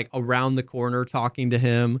 I was like around the corner talking to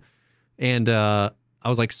him, and I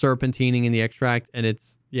was like serpentining in the extract. And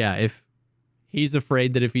if he's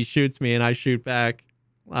afraid that if he shoots me and I shoot back,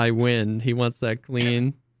 I win. He wants that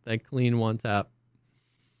clean one tap.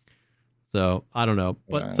 So I don't know,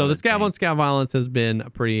 but so the scav on scav violence has been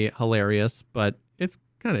pretty hilarious, but it's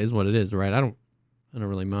kind of is what it is, right? I don't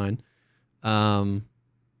really mind. But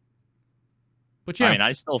yeah, I mean,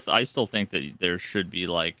 I still think that there should be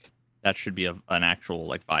that should be an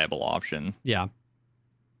actual viable option. Yeah.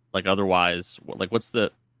 Like otherwise, what's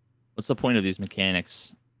the point of these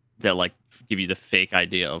mechanics that give you the fake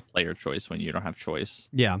idea of player choice when you don't have choice?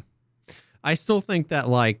 Yeah, I still think that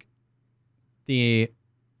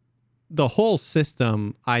the whole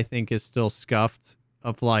system, I think, is still scuffed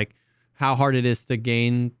of how hard it is to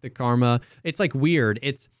gain the karma. It's weird.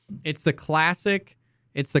 It's the classic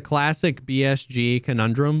BSG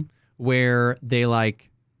conundrum where they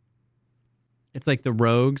it's the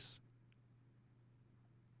rogues.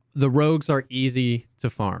 The rogues are easy to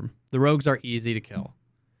farm. The rogues are easy to kill.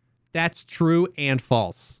 That's true and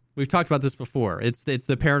false. We've talked about this before. It's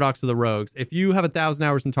the paradox of the rogues. If you have 1,000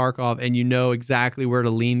 hours in Tarkov and you know exactly where to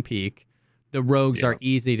lean peek, the rogues are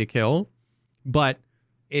easy to kill. But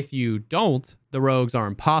if you don't, the rogues are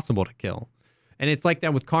impossible to kill. And it's like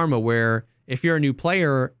that with karma, where if you're a new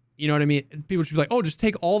player, you know what I mean? People should be like, oh, just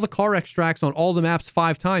take all the car extracts on all the maps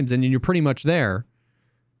 5 times and you're pretty much there.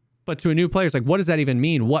 But to a new player, it's what does that even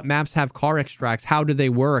mean? What maps have car extracts? How do they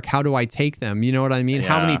work? How do I take them? You know what I mean? Yeah.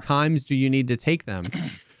 How many times do you need to take them?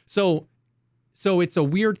 So it's a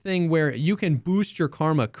weird thing where you can boost your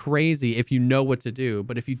karma crazy if you know what to do.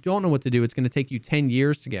 But if you don't know what to do, it's going to take you 10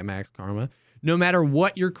 years to get max karma. No matter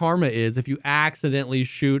what your karma is, if you accidentally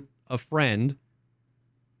shoot a friend,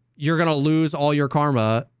 you're going to lose all your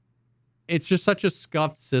karma. It's just such a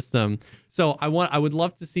scuffed system. So I would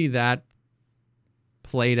love to see that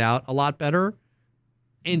played out a lot better.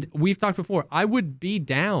 And we've talked before, I would be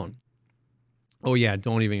down. Oh yeah,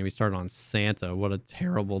 don't even get me started on Santa. What a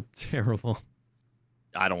terrible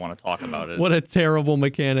I don't want to talk about it. What a terrible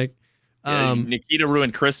mechanic. Yeah, Nikita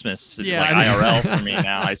ruined Christmas. Yeah, IRL for me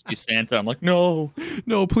now. I see Santa. I'm like, no,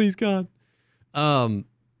 please God. I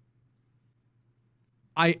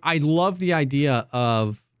love the idea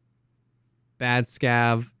of bad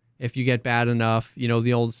scav. If you get bad enough,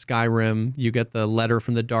 the old Skyrim, you get the letter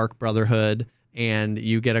from the Dark Brotherhood and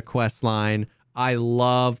you get a quest line. I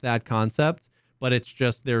love that concept, but it's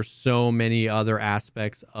just there's so many other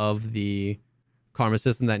aspects of the karma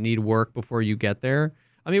system that need work before you get there.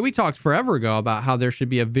 I mean, we talked forever ago about how there should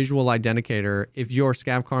be a visual identifier. If your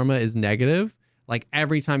scav karma is negative,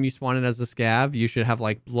 every time you spawn in as a scav, you should have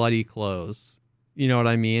bloody clothes. You know what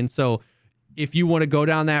I mean? So if you want to go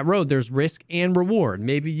down that road, there's risk and reward.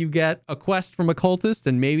 Maybe you get a quest from a cultist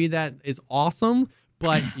and maybe that is awesome,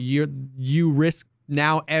 but you risk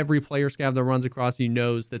now every player scav that runs across you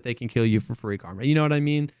knows that they can kill you for free karma. You know what I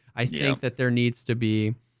mean? I think that there needs to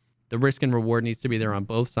be, the risk and reward needs to be there on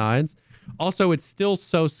both sides. Also, it's still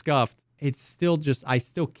so scuffed. It's still just, I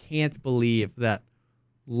still can't believe that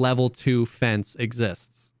level 2 fence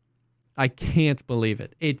exists. I can't believe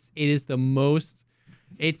it. It is the most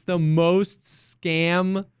scam. It's the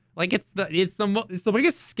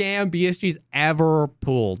biggest scam BSG's ever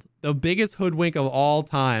pulled. The biggest hoodwink of all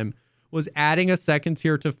time was adding a second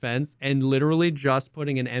tier to fence and literally just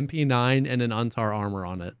putting an MP9 and an Untar armor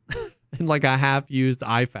on it. And a half-used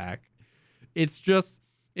IFAK. It's just,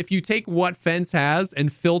 if you take what fence has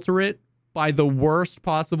and filter it by the worst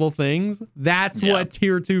possible things, that's what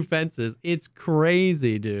tier 2 fence is. It's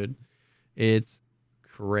crazy, dude. It's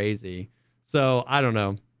crazy. So I don't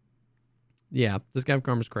know. Yeah, this guy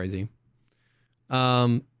karma's crazy.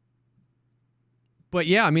 But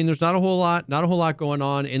yeah, I mean, there's not a whole lot going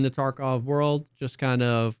on in the Tarkov world. Just kind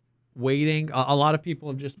of waiting. A lot of people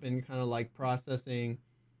have just been kind of processing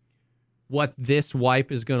what this wipe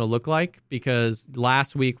is going to look like, because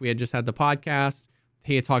last week we had just had the podcast.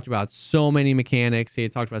 He had talked about so many mechanics. He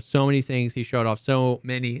had talked about so many things. He showed off so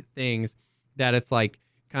many things that it's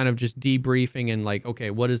kind of just debriefing and okay,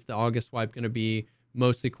 what is the August wipe going to be?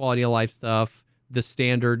 Mostly quality of life stuff. the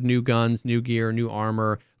standard new guns, new gear, new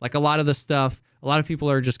armor. Like a lot of the stuff, a lot of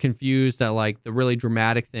people are just confused that like the really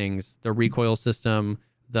dramatic things, the recoil system,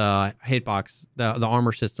 the hitbox, the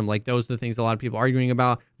armor system, like those are the things a lot of people are arguing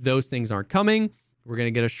about. Those things aren't coming. We're going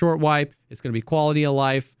to get a short wipe. It's going to be quality of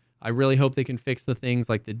life. I really hope they can fix the things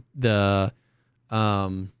like the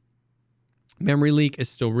memory leak is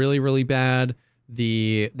still really, really bad.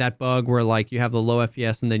 That bug where like you have the low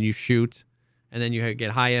FPS and then you shoot and then you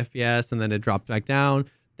get high FPS and then it drops back down.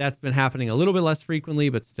 That's been happening a little bit less frequently,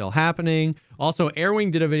 but still happening. Also,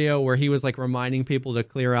 Airwing did a video where he was like reminding people to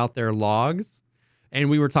clear out their logs. And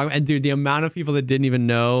we were talking, and dude, the amount of people that didn't even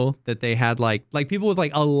know that they had like people with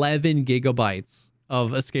like 11 gigabytes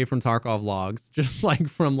of Escape from Tarkov logs, just like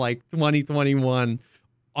from like 2021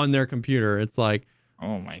 on their computer. It's like,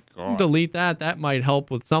 oh my God. Delete that. That might help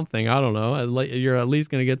with something. I don't know. You're at least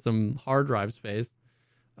going to get some hard drive space.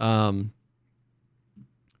 But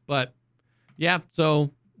yeah,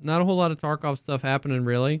 so not a whole lot of Tarkov stuff happening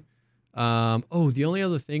really. The only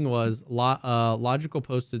other thing was Logical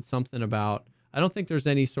posted something about, I don't think there's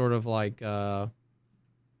any sort of like, I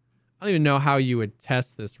don't even know how you would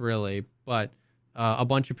test this really, but a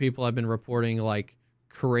bunch of people have been reporting like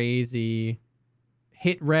crazy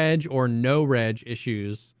hit reg or no reg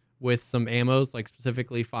issues with some ammos, like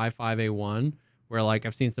specifically 5.5A1, where like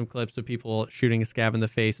I've seen some clips of people shooting a scav in the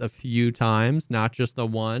face a few times, not just the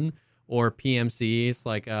one, or PMCs.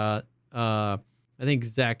 Like I think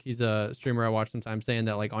Zek, he's a streamer I watch sometimes, saying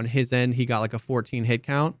that like on his end he got like a 14 hit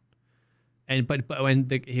count. And but when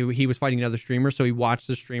he was fighting another streamer, so he watched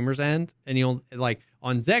the streamer's end, and he only, like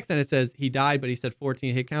on Zek's end it says he died, but he said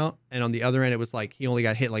 14 hit count, and on the other end it was like he only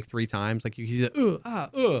got hit like 3 times, like he said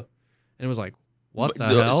and it was like what the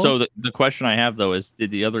hell? So the question I have though is,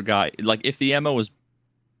 did the other guy, like if the ammo was,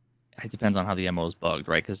 it depends on how the ammo is bugged,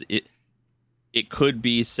 right? Because it could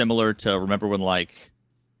be similar to, remember when like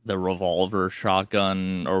the revolver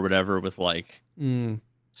shotgun or whatever with like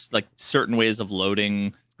like certain ways of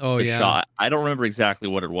loading. Oh yeah. Shot. I don't remember exactly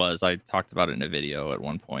what it was. I talked about it in a video at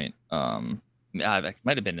one point. It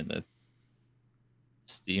might have been in the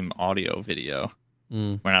Steam audio video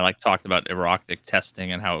when I like talked about eroctic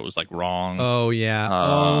testing and how it was like wrong. Oh yeah.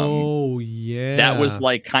 That was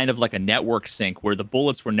like kind of like a network sync where the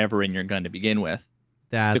bullets were never in your gun to begin with.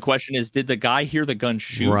 The question is, did the guy hear the gun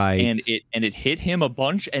shoot and it hit him a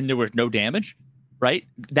bunch and there was no damage? Right?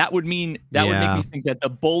 That would mean would make me think that the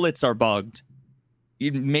bullets are bugged.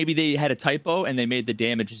 Maybe they had a typo and they made the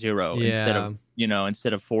damage 0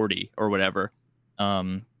 instead of 40 or whatever.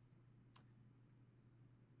 That's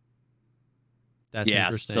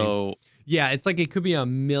interesting. So it's like it could be a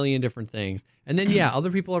million different things. And then other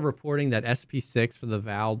people are reporting that SP6 for the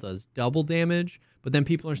Val does double damage, but then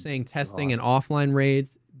people are saying testing and offline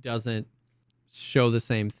raids doesn't show the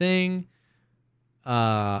same thing.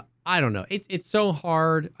 I don't know. It's so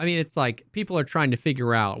hard. I mean, it's like people are trying to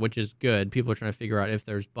figure out, which is good. People are trying to figure out if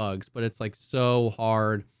there's bugs, but it's like so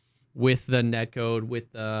hard with the netcode,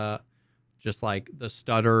 with the just like the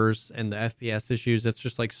stutters and the FPS issues. It's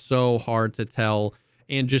just like so hard to tell.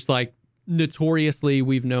 And just like notoriously,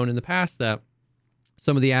 we've known in the past that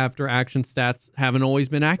some of the after action stats haven't always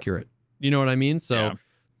been accurate. You know what I mean? So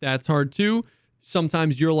that's hard too.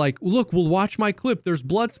 Sometimes you're like, look, we'll watch my clip. There's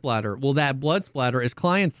blood splatter. Well, that blood splatter is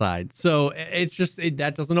client side. So it's just,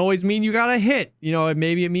 that doesn't always mean you got a hit. You know,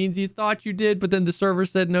 maybe it means you thought you did, but then the server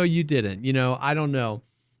said, no, you didn't. You know, I don't know.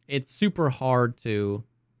 It's super hard to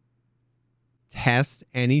test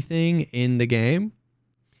anything in the game.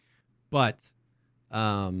 But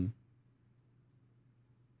that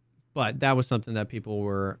was something that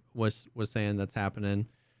people was saying that's happening.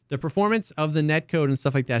 The performance of the netcode and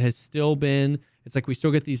stuff like that has still been, it's like we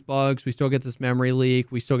still get these bugs, we still get this memory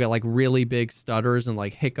leak, we still get like really big stutters and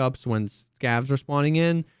like hiccups when scavs are spawning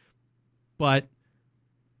in. But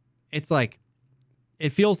it's like, it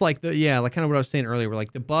feels like like kind of what I was saying earlier, where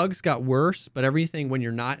like the bugs got worse, but everything when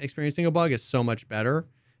you're not experiencing a bug is so much better.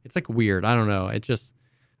 It's like weird. I don't know. It just,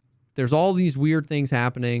 there's all these weird things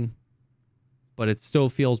happening, but it still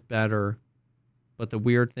feels better. But the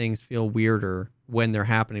weird things feel weirder when they're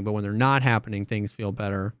happening, but when they're not happening, things feel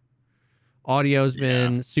better. Audio's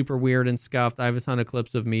been super weird and scuffed. I have a ton of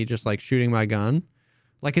clips of me just like shooting my gun.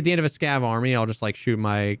 Like at the end of a scav army, I'll just like shoot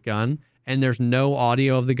my gun and there's no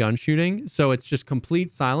audio of the gun shooting. So it's just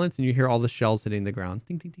complete silence and you hear all the shells hitting the ground.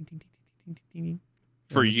 Ding, ding, ding, ding, ding, ding, ding.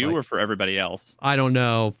 For you or for everybody else? I don't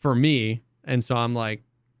know. For me. And so I'm like,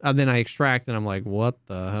 and then I extract and I'm like, what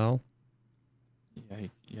the hell?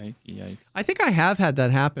 Yikes. I think I have had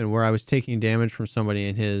that happen where I was taking damage from somebody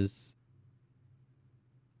and his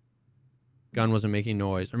gun wasn't making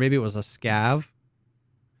noise. Or maybe it was a scav.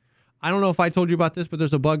 I don't know if I told you about this, but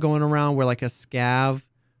there's a bug going around where like a scav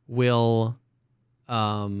will,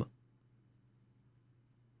 yeah,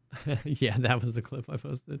 that was the clip I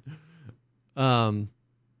posted. What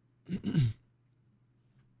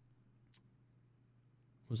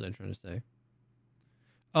was I trying to say?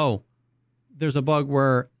 Oh, there's a bug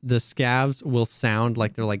where the scavs will sound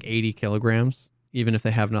like they're like 80 kilograms, even if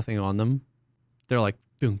they have nothing on them. They're like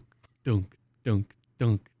dunk, dunk, dunk,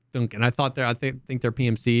 dunk, dunk. And I think they're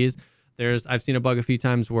PMCs. I've seen a bug a few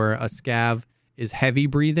times where a scav is heavy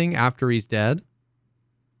breathing after he's dead,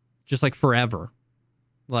 just like forever.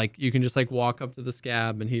 Like you can just like walk up to the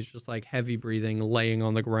scab and he's just like heavy breathing, laying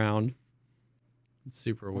on the ground. It's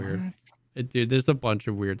super weird. Dude, there's a bunch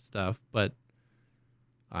of weird stuff, but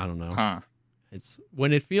I don't know. Huh. It's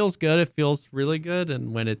when it feels good, it feels really good,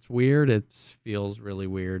 and when it's weird, it feels really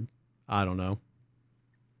weird. I don't know.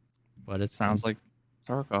 But it sounds like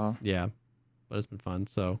Tarkov. Yeah. But it's been fun.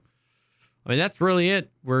 So I mean that's really it.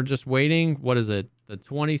 We're just waiting. What is it? The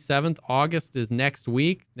 27th August is next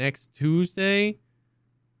week, next Tuesday.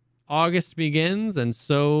 August begins, and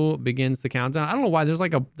so begins the countdown. I don't know why there's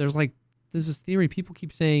this theory. People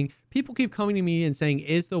keep coming to me and saying,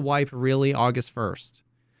 is the wipe really August 1st?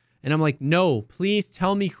 And I'm like, no, please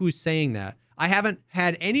tell me who's saying that. I haven't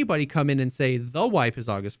had anybody come in and say the wipe is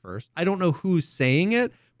August 1st. I don't know who's saying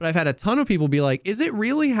it, but I've had a ton of people be like, is it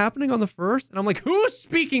really happening on the 1st? And I'm like, who's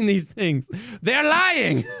speaking these things? They're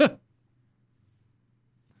lying. So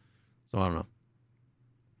I don't know.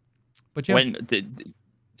 But yeah.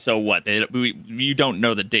 So what? You don't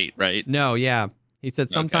know the date, right? No, yeah. He said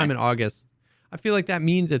sometime in August. I feel like that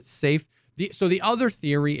means it's safe. So the other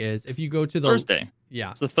theory is if you go to the Thursday. Yeah.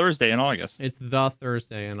 It's the Thursday in August. It's the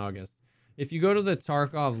Thursday in August. If you go to the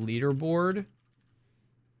Tarkov leaderboard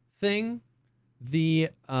thing, the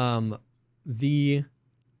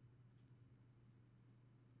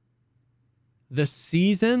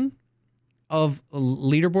season of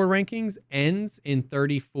leaderboard rankings ends in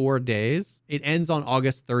 34 days. It ends on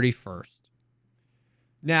August 31st.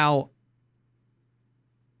 Now,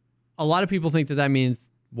 a lot of people think that means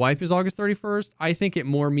wipe is August 31st. I think it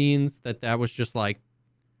more means that was just like,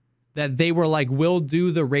 that they were like, we'll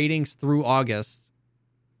do the ratings through August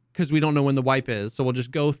because we don't know when the wipe is. So we'll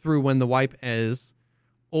just go through when the wipe is.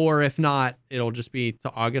 Or if not, it'll just be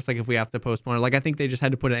to August. Like if we have to postpone it. Like I think they just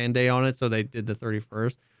had to put an end date on it. So they did the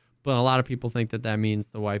 31st. But a lot of people think that means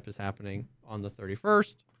the wipe is happening on the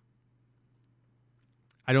 31st.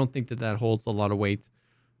 I don't think that holds a lot of weight.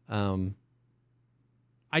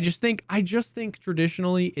 I just think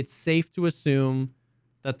traditionally it's safe to assume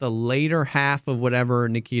that the later half of whatever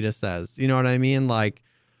Nikita says, you know what I mean? Like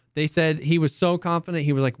they said he was so confident.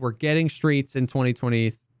 He was like, we're getting streets in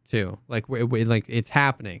 2022. Like it's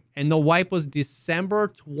happening. And the wipe was December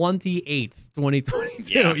 28th,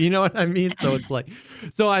 2022. Yeah. You know what I mean? So it's like,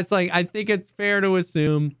 I think it's fair to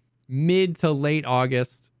assume mid to late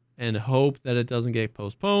August and hope that it doesn't get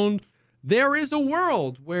postponed. There is a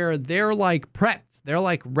world where they're like prepped. They're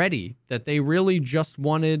like ready, that they really just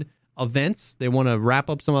wanted events. They want to wrap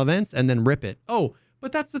up some events and then rip it. Oh,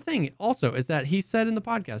 but that's the thing also is that he said in the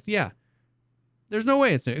podcast, yeah, there's no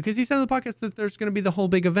way it's new, because he said in the podcast that there's going to be the whole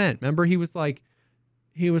big event. Remember, he was like,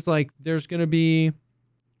 there's going to be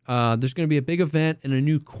a big event and a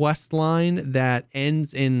new quest line that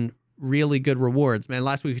ends in really good rewards. Man,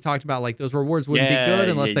 last week we talked about like those rewards wouldn't be good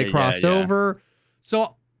unless they crossed over.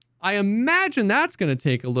 So I imagine that's going to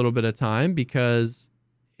take a little bit of time, because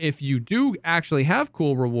if you do actually have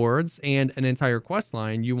cool rewards and an entire quest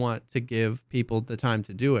line, you want to give people the time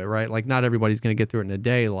to do it, right? Like not everybody's going to get through it in a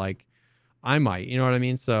day. Like I might, you know what I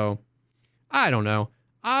mean? So I don't know.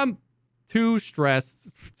 I'm too stressed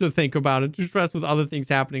to think about it, too stressed with other things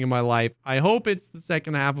happening in my life. I hope it's the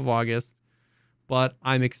second half of August, but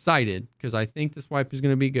I'm excited because I think this wipe is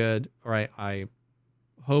going to be good. All right. I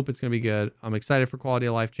hope it's going to be good. I'm excited for quality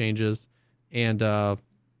of life changes. And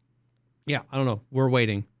yeah, I don't know. We're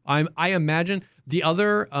waiting. I imagine the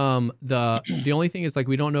other, the only thing is like,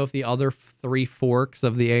 we don't know if the other 3 forks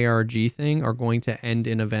of the ARG thing are going to end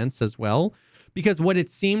in events as well. Because what it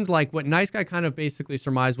seemed like, what Nice Guy kind of basically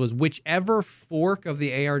surmised was whichever fork of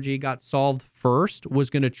the ARG got solved first was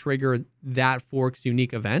going to trigger that fork's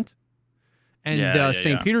unique event. And the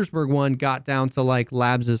St. Petersburg one got down to like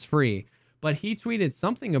labs is free. But he tweeted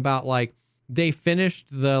something about like they finished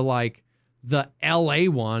the LA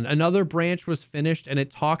one. Another branch was finished, and it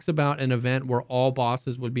talks about an event where all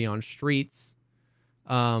bosses would be on streets.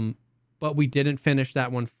 But we didn't finish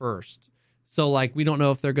that one first. So like we don't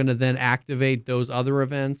know if they're going to then activate those other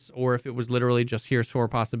events or if it was literally just here's 4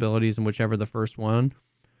 possibilities and whichever the first one.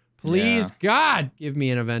 Please, God, give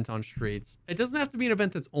me an event on Streets. It doesn't have to be an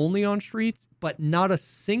event that's only on Streets, but not a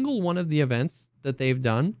single one of the events that they've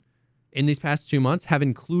done in these past 2 months have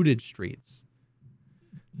included Streets,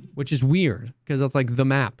 which is weird because that's like the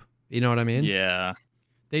map. You know what I mean? Yeah.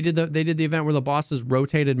 They did the event where the bosses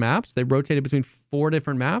rotated maps. They rotated between 4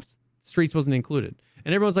 different maps. Streets wasn't included.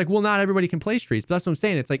 And everyone's like, well, not everybody can play Streets. But that's what I'm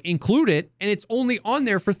saying. It's like, include it, and it's only on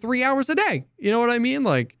there for 3 hours a day. You know what I mean?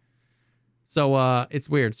 Like, so it's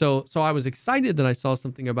weird. So I was excited that I saw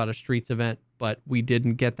something about a Streets event, but we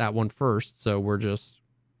didn't get that one first. So we're just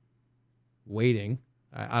waiting.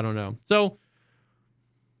 I don't know. So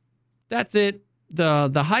that's it.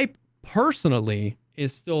 The hype personally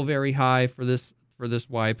is still very high for this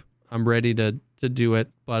wipe. I'm ready to do it,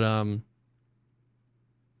 but we're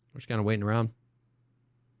just kind of waiting around.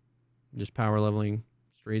 Just power leveling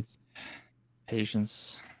Streets.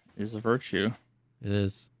 Patience is a virtue. It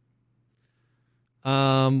is.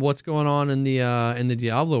 What's going on in the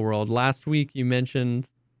Diablo world? Last week you mentioned,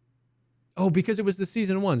 because it was the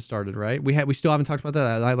season 1 started, right? We still haven't talked about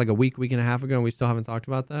that. Like a week and a half ago, and we still haven't talked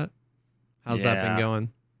about that. How's that been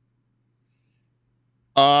going?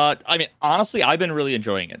 I mean, honestly, I've been really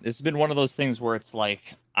enjoying it. It's been one of those things where it's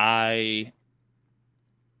like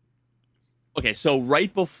okay, so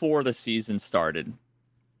right before the season started,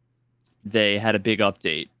 they had a big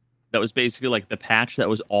update that was basically like the patch that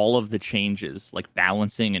was all of the changes, like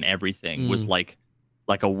balancing and everything, was like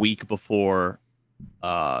a week before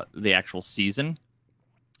the actual season.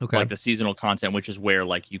 Okay. Like the seasonal content, which is where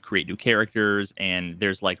like you create new characters and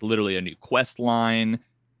there's like literally a new quest line,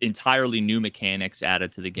 entirely new mechanics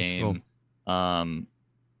added to the game. Cool.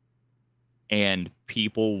 And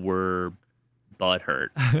people were butthurt.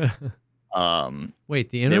 Wait,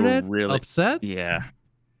 the internet really upset? Yeah.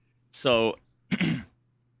 So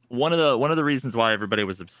one of the reasons why everybody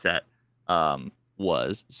was upset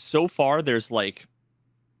was so far there's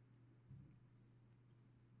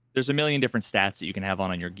a million different stats that you can have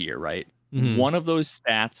on your gear, right? Mm-hmm. One of those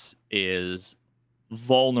stats is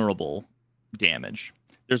vulnerable damage.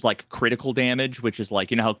 There's like critical damage, which is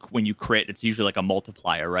like, you know how when you crit, it's usually like a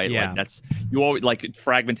multiplier, right? Yeah. Like that's, you always, like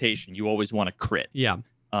fragmentation, you always want to crit. Yeah.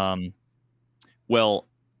 Well,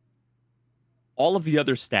 all of the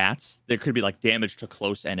other stats, there could be like damage to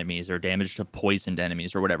close enemies or damage to poisoned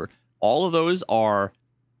enemies or whatever. All of those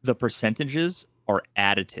the percentages are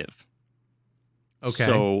additive. Okay.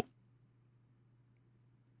 So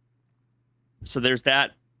there's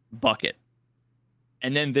that bucket.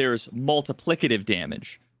 And then there's multiplicative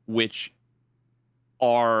damage, which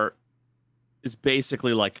is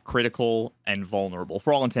basically like critical and vulnerable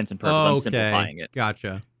for all intents and purposes. I'm simplifying it.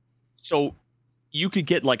 Gotcha. So you could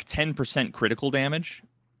get like 10% critical damage,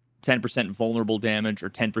 10% vulnerable damage, or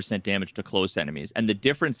 10% damage to close enemies. And the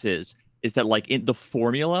difference is that like in the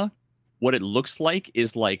formula, what it looks like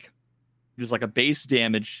is like there's like a base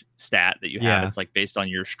damage stat that you have. Yeah. It's like based on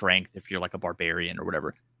your strength if you're like a barbarian or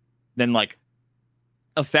whatever. Then like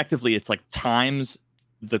effectively it's like times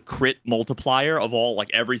the crit multiplier of all like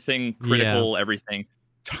everything critical, everything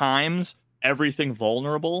times everything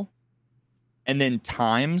vulnerable, and then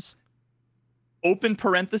times open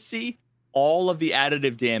parenthesis all of the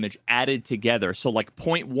additive damage added together. So like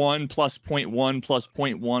 0.1 plus 0.1 plus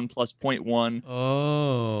 0.1 plus 0.1.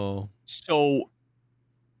 Oh. So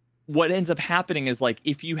what ends up happening is like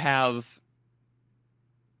if you have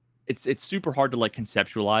it's super hard to like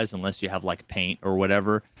conceptualize unless you have like paint or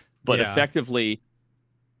whatever, but effectively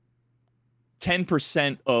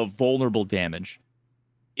 10% of vulnerable damage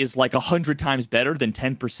is like 100 times better than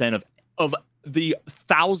 10% of the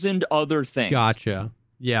 1,000 other things. Gotcha.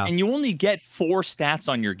 Yeah. And you only get 4 stats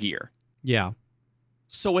on your gear. Yeah.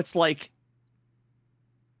 So it's like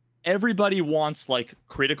everybody wants like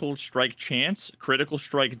critical strike chance, critical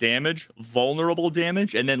strike damage, vulnerable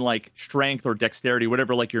damage, and then like strength or dexterity,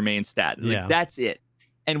 whatever like your main stat. Like, that's it.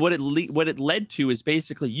 And what it led to is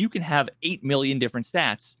basically you can have 8 million different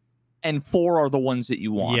stats, and 4 are the ones that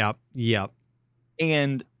you want. Yep.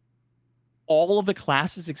 And all of the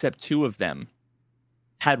classes except 2 of them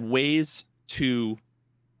had ways to.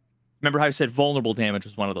 Remember how I said vulnerable damage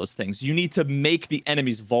was one of those things? You need to make the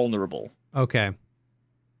enemies vulnerable. Okay.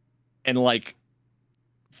 And like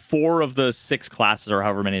 4 of the 6 classes or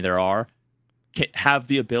however many there are have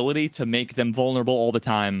the ability to make them vulnerable all the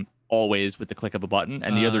time, always with the click of a button.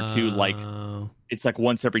 And the other 2, like it's like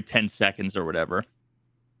once every 10 seconds or whatever.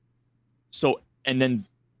 So, and then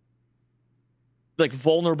like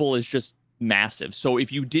vulnerable is just massive. So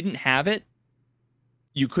if you didn't have it,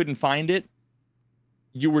 you couldn't find it,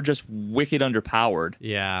 you were just wicked underpowered.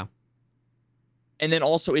 Yeah. And then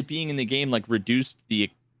also it being in the game like reduced the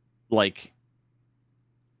like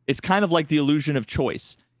It's kind of like the illusion of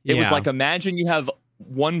choice. It was like, imagine you have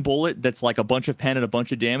one bullet that's like a bunch of pen and a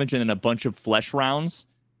bunch of damage and then a bunch of flesh rounds.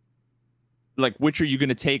 Like, which are you going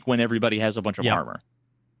to take when everybody has a bunch of armor?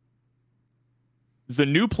 The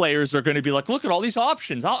new players are going to be like, look at all these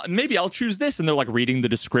options. Maybe I'll choose this. And they're like reading the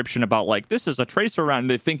description about like, this is a tracer round. And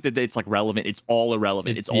they think that it's like relevant. It's all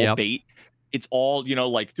irrelevant. It's all bait. It's all, you know,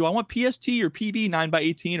 like, do I want PST or PB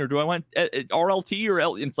 9x18 or do I want RLT or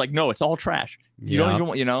L? It's like, no, it's all trash. You don't even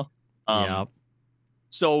want, you know?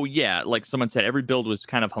 So yeah, like someone said, every build was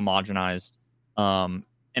kind of homogenized.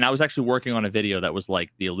 And I was actually working on a video that was like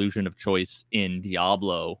the illusion of choice in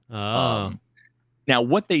Diablo. Now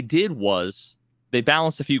what they did was they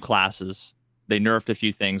balanced a few classes. They nerfed a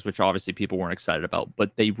few things, which obviously people weren't excited about,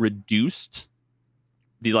 but they reduced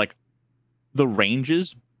the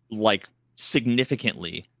ranges like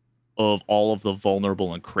significantly of all of the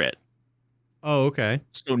vulnerable and crit. Oh, okay.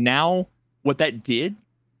 So now what that did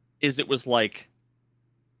is it was like,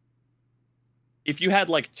 if you had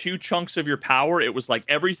like 2 chunks of your power, it was like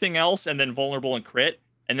everything else and then vulnerable and crit.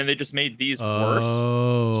 And then they just made these worse.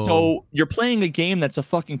 So you're playing a game that's a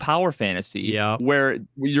fucking power fantasy where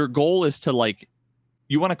your goal is to like,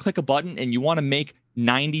 you want to click a button and you want to make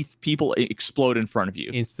 90 people explode in front of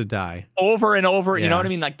you. Insta die. Over and over. You know what I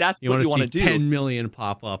mean? Like that's what you want to do. 10 million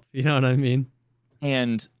pop up. You know what I mean?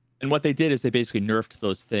 And what they did is they basically nerfed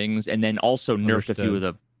those things and then also nerfed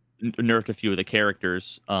a few of the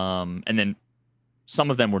characters. And then some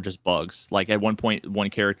of them were just bugs. Like at one point, one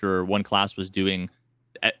character or one class was doing,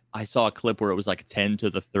 I saw a clip where it was like 10 to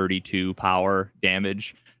the 32 power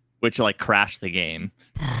damage, which like crashed the game.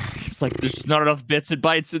 It's like there's just not enough bits and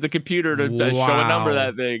bytes in the computer to show a number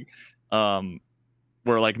that big.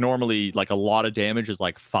 Where like normally like a lot of damage is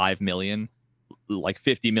like 5 million, like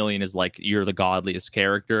 50 million is like you're the godliest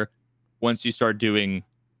character. Once you start doing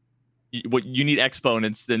what you need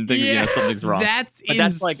exponents, then you know something's wrong. That's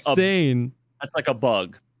insane. That's like a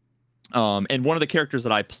bug. And one of the characters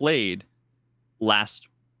that I played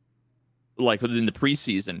like within the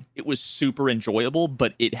preseason, it was super enjoyable,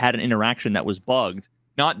 but it had an interaction that was bugged.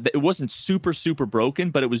 It wasn't super broken,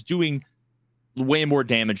 but it was doing way more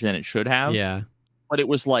damage than it should have. Yeah. But it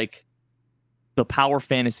was like the power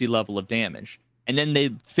fantasy level of damage. And then they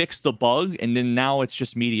fixed the bug, and then now it's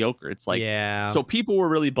just mediocre. It's like, so people were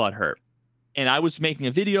really butthurt. And I was making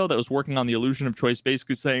a video that was working on the illusion of choice,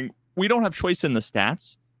 basically saying, we don't have choice in the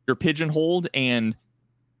stats. You're pigeonholed, and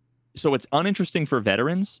so it's uninteresting for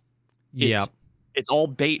veterans. It's all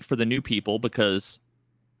bait for the new people because,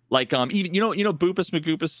 like, even you know Boopus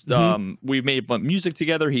McGoopus. We've made music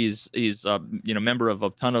together. He's member of a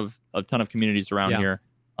ton of communities around here.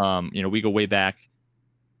 We go way back.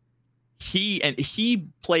 He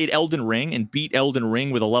played Elden Ring and beat Elden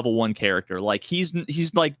Ring with a level 1 character. Like he's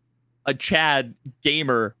like a Chad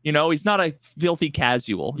gamer. You know, he's not a filthy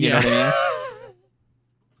casual. You know what I mean?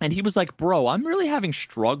 And he was like, bro, I'm really having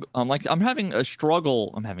struggle. I'm having a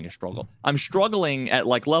struggle. I'm struggling at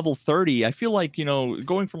like level 30. I feel like,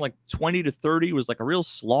 going from like 20 to 30 was like a real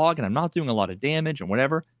slog and I'm not doing a lot of damage and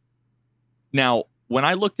whatever. Now, when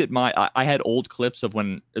I looked at I had old clips of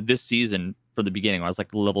when this season for the beginning, when I was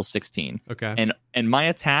like level 16. Okay. And my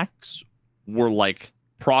attacks were like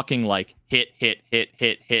proccing like hit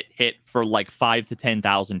for like 5 to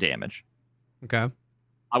 10,000 damage. Okay.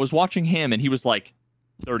 I was watching him and he was like,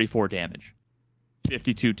 34 damage,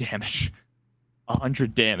 52 damage,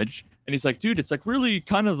 100 damage. And he's like, dude, it's like really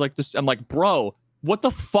kind of like this. I'm like, bro, what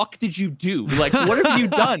the fuck did you do? Like, what have you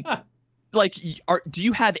done? Like, do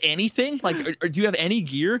you have anything? Like, or do you have any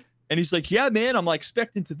gear? And he's like, yeah, man, I'm like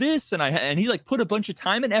expecting to this. And he like put a bunch of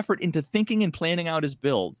time and effort into thinking and planning out his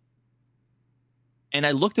build. And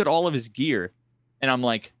I looked at all of his gear and I'm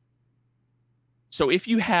like, so if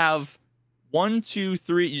you have 1, 2,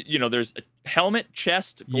 3, there's a helmet,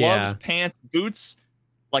 chest, gloves, pants, boots,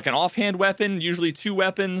 like an offhand weapon, usually 2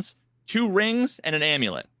 weapons, 2 rings, and an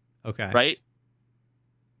amulet. Okay. Right?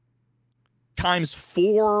 Times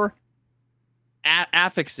 4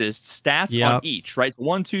 affixes, stats on each, right?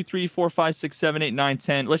 1, 2, 3, 4, 5, 6, 7, 8, 9,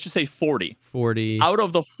 10. Let's just say 40. 40. Out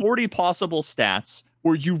of the 40 possible stats,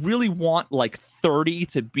 where you really want like 30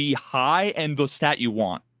 to be high and the stat you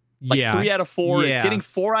want. Like 3 out of 4 is getting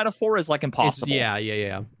 4 out of 4 is like impossible.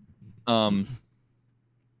 And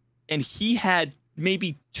he had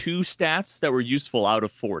maybe 2 stats that were useful out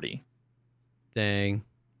of 40. Dang.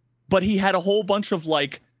 But he had a whole bunch of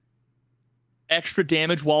like extra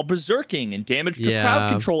damage while berserking and damage to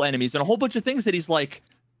crowd control enemies and a whole bunch of things that he's like,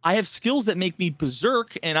 I have skills that make me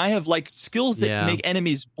berserk and I have like skills that make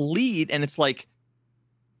enemies bleed. And it's like,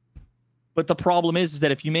 but the problem is that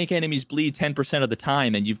if you make enemies bleed 10% of the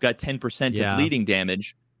time and you've got 10% of bleeding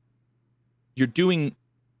damage, you're doing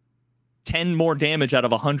 10 more damage out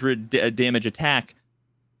of 100 damage attack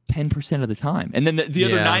 10% of the time. And then the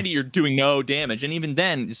other 90, you're doing no damage. And even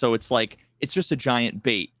then, so it's like, it's just a giant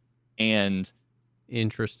bait. And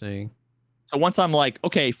interesting. So once I'm like,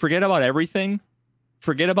 okay, forget about everything.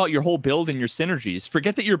 Forget about your whole build and your synergies.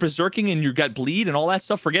 Forget that you're berserking and you got bleed and all that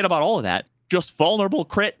stuff. Forget about all of that. Just vulnerable,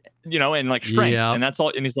 crit, and like strength. Yep. And that's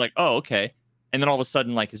all. And he's like, oh, okay. And then all of a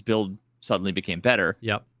sudden, like his build suddenly became better.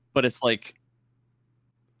 Yep. But it's like,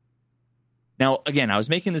 now, again, I was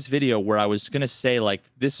making this video where I was going to say, like,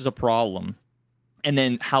 this is a problem, and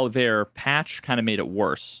then how their patch kind of made it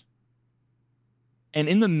worse. And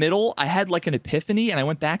in the middle, I had, like, an epiphany, and I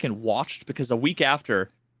went back and watched, because a week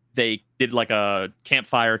after, they did, like, a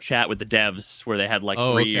campfire chat with the devs, where they had, like,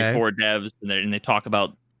 3 or 4 devs, and they talk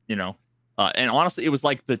about, and honestly, it was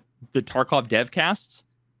like the Tarkov dev casts,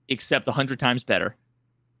 except 100 times better.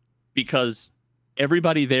 Because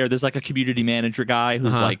everybody there's, like, a community manager guy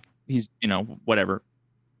who's, like, he's, whatever,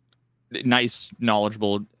 nice,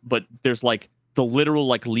 knowledgeable, but there's like the literal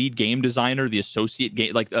like lead game designer, the associate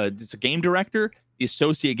game, like it's a game director, the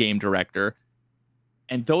associate game director,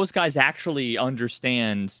 and those guys actually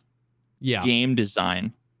understand game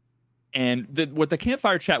design. And what the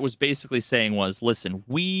campfire chat was basically saying was, listen,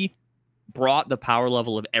 we brought the power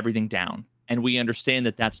level of everything down, and we understand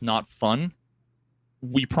that that's not fun.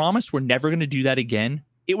 We promise we're never going to do that again.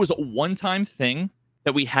 It was a one-time thing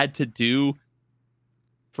that we had to do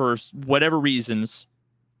for whatever reasons.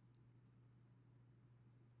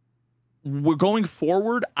 We're going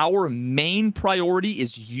forward. Our main priority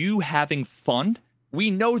is you having fun. We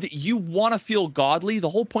know that you want to feel godly. The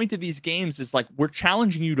whole point of these games is like, we're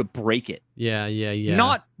challenging you to break it. Yeah.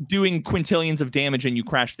 Not doing quintillions of damage and you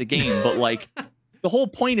crash the game, but like the whole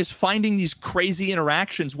point is finding these crazy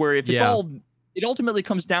interactions where if it's all, it ultimately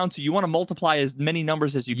comes down to you want to multiply as many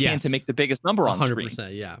numbers as you can to make the biggest number on 100%,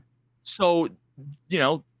 screen. Yeah. So,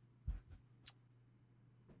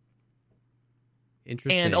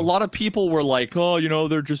 interesting. And a lot of people were like, oh,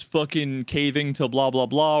 they're just fucking caving to blah, blah,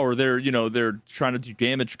 blah, or they're trying to do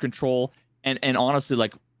damage control. And honestly,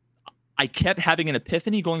 like, I kept having an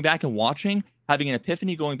epiphany going back and watching,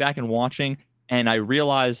 and I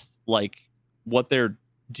realized, like, what they're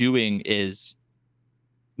doing is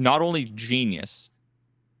not only genius,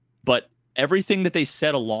 but everything that they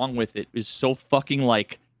said along with it is so fucking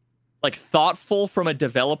like thoughtful from a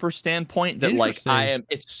developer standpoint that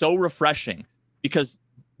it's so refreshing, because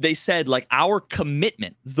they said, like, our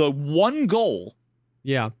commitment, the one goal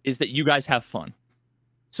is that you guys have fun.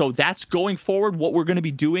 So that's going forward what we're going to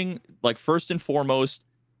be doing. Like, first and foremost,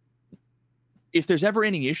 if there's ever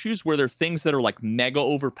any issues where there are things that are like mega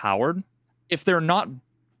overpowered, if they're not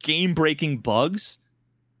game-breaking bugs,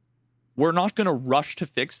 we're not going to rush to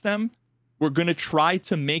fix them. We're going to try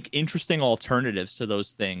to make interesting alternatives to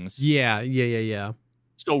those things. Yeah.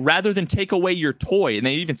 So rather than take away your toy, and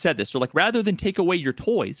they even said this, they're like, rather than take away your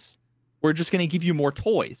toys, we're just going to give you more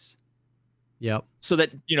toys. Yep. So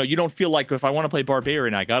that, you don't feel like, if I want to play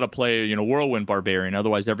Barbarian, I got to play, Whirlwind Barbarian.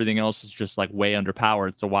 Otherwise, everything else is just like way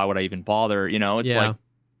underpowered. So why would I even bother? It's like,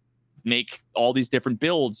 make all these different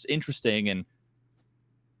builds interesting.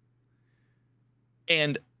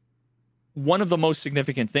 And one of the most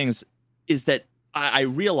significant things is that I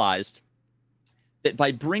realized that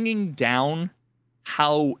by bringing down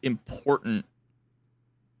how important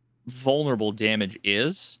vulnerable damage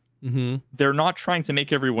is, they're not trying to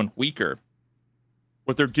make everyone weaker.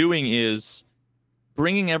 What they're doing is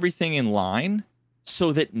bringing everything in line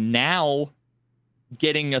so that now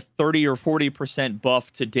getting a 30 or 40%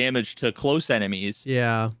 buff to damage to close enemies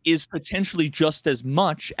is potentially just as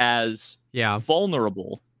much as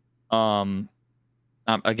vulnerable.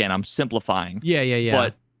 Again, I'm simplifying. Yeah.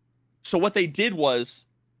 But so what they did was,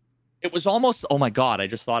 it was almost, oh my God, I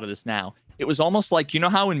just thought of this now. It was almost like,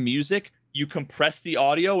 how in music, you compress the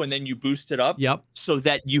audio and then you boost it up. Yep. So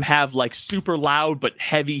that you have like super loud but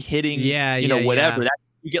heavy hitting, whatever. That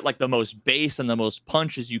you get like the most bass and the most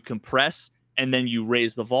punch as you compress, and then you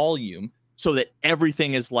raise the volume so that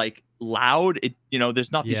everything is like loud.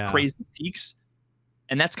 There's not these crazy peaks.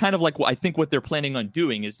 And that's kind of like what I think what they're planning on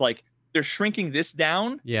doing is like they're shrinking this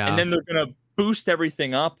down, and then they're going to boost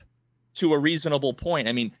everything up to a reasonable point.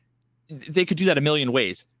 I mean, they could do that a million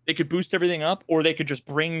ways. They could boost everything up, or they could just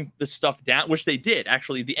bring the stuff down, which they did.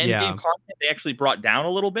 Actually, the end game content they actually brought down a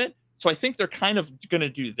little bit. So I think they're kind of going to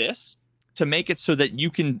do this to make it so that you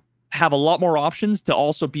can have a lot more options to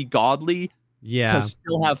also be godly Yeah. to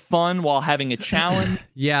still have fun while having a challenge.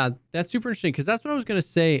 Yeah, that's super interesting because that's what I was gonna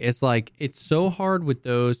say. It's like it's so hard with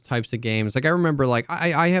those types of games. Like I remember, like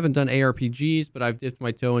I haven't done ARPGs, but I've dipped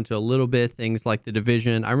my toe into a little bit things like The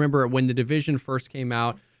Division. I remember when The Division first came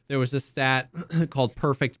out, there was this stat called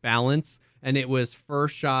perfect balance, and it was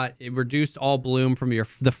first shot. It reduced all bloom from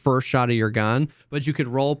the first shot of your gun, but you could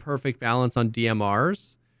roll perfect balance on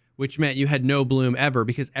DMRs, which meant you had no bloom ever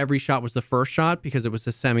because every shot was the first shot because it was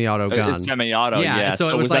a semi-auto gun. It's semi-auto, yeah. So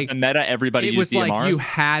it was like that the meta. Everybody it used was DMRs? like you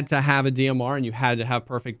had to have a DMR and you had to have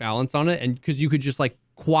perfect balance on it, and because you could just like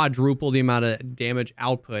quadruple the amount of damage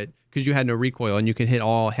output because you had no recoil and you can hit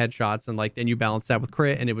all headshots, and like then you balance that with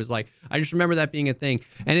crit, and it was like I just remember that being a thing.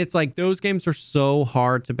 And it's like those games are so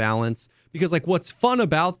hard to balance because like what's fun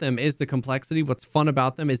about them is the complexity. What's fun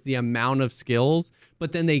about them is the amount of skills,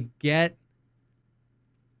 but then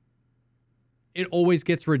it always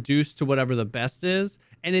gets reduced to whatever the best is.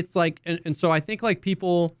 And it's like, and so I think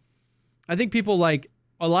people like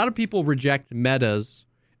a lot of people reject metas.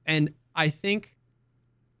 And I think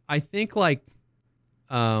like,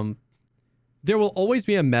 there will always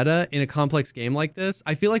be a meta in a complex game like this.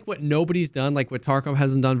 I feel like what nobody's done, like what Tarkov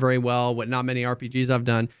hasn't done very well, what not many RPGs have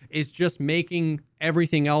done, is just making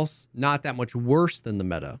everything else not that much worse than the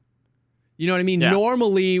meta. You know what I mean? Yeah.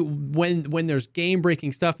 Normally, when there's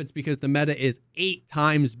game-breaking stuff, it's because the meta is 8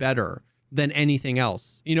 times better than anything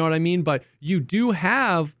else. You know what I mean? But you do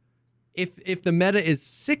have, if the meta is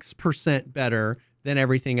 6% better than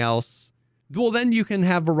everything else, well, then you can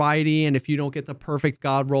have variety. And if you don't get the perfect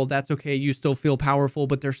god roll, that's okay. You still feel powerful,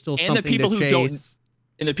 but there's still something to chase.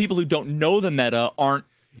 And the people who don't know the meta aren't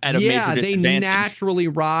at a major disadvantage. Yeah, they naturally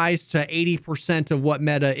rise to 80% of what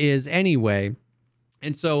meta is anyway.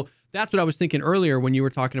 And so that's what I was thinking earlier when you were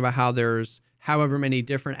talking about how there's however many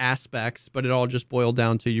different aspects, but it all just boiled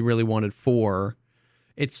down to you really wanted 4.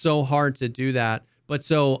 It's so hard to do that. But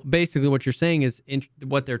so basically what you're saying is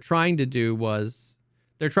what they're trying to do was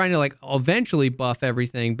they're trying to like eventually buff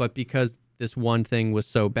everything, but because this one thing was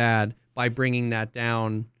so bad, by bringing that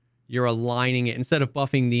down, you're aligning it instead of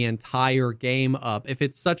buffing the entire game up. If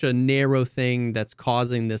it's such a narrow thing that's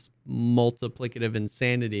causing this multiplicative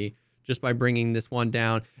insanity, just by bringing this one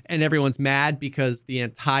down, and everyone's mad because the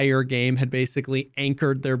entire game had basically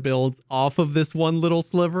anchored their builds off of this one little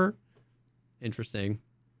sliver. Interesting.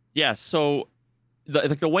 Yeah, so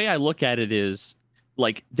the way I look at it is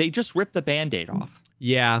like they just ripped the Band-Aid off.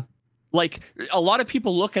 Yeah. Like a lot of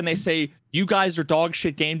people look and they say, you guys are dog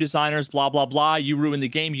shit game designers, blah, blah, blah. You ruined the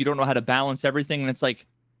game. You don't know how to balance everything. And it's like,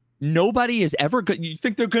 nobody is ever good. You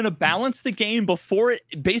think they're going to balance the game before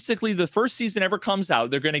basically the first season ever comes out?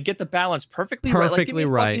 They're going to get the balance perfectly right.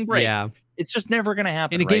 Like, right. Yeah. It's just never going to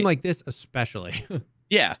happen. In a game like this, especially.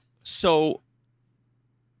 Yeah. So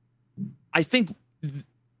I think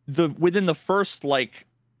within the first like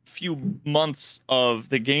few months of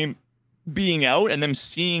the game being out and them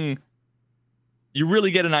seeing, you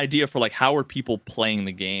really get an idea for like how are people playing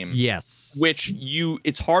the game. Yes. Which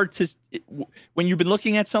it's hard to when you've been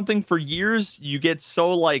looking at something for years, you get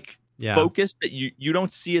so like focused that you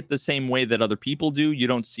don't see it the same way that other people do. You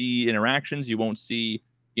don't see interactions. You won't see,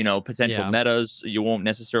 potential metas. You won't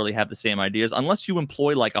necessarily have the same ideas unless you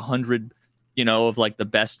employ like 100, of like the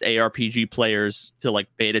best ARPG players to like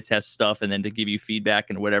beta test stuff and then to give you feedback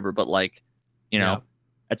and whatever. But like,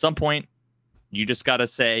 at some point you just got to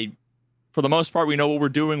say, for the most part, we know what we're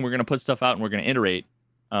doing. We're going to put stuff out and we're going to iterate.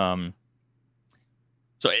 So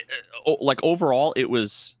like overall, it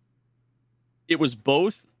was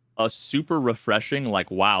both a super refreshing, like,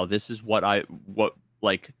 wow, this is what I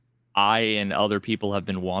and other people have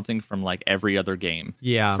been wanting from like every other game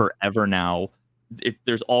forever now.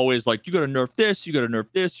 There's always like, you got to nerf this, you got to nerf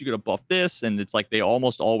this, you got to buff this. And it's like, they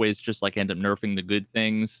almost always just like end up nerfing the good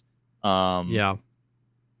things. And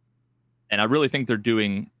I really think they're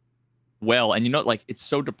doing well. And like, it's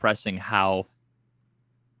so depressing how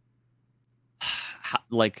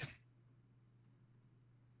like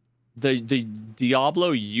the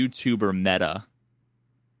Diablo YouTuber meta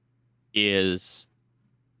is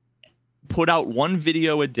put out one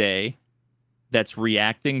video a day that's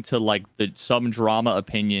reacting to like some drama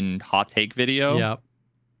opinion hot take video,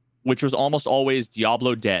 which was almost always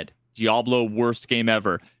Diablo dead, Diablo worst game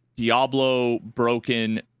ever, Diablo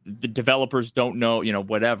broken, the developers don't know,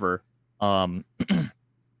 whatever. And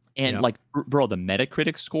like, bro, the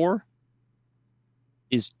Metacritic score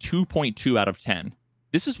is 2.2 out of 10.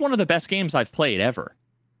 This is one of the best games I've played ever.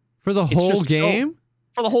 For the whole game?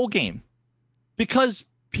 For the whole game. Because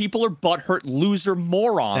people are butthurt loser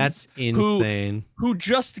morons. That's insane. Who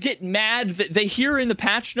just get mad that they hear in the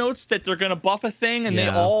patch notes that they're going to buff a thing and they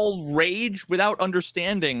all rage without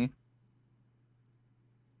understanding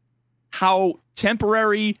how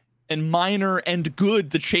temporary and minor and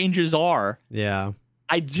good the changes are. Yeah.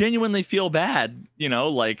 I genuinely feel bad,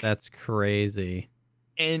 like that's crazy.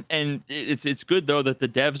 And it's good though that the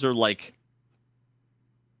devs are like,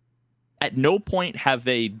 at no point have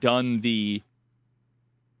they done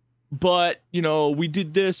but we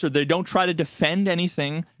did this, or they don't try to defend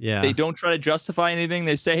anything. Yeah. They don't try to justify anything.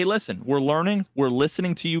 They say, hey, listen, we're learning, we're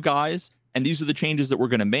listening to you guys, and these are the changes that we're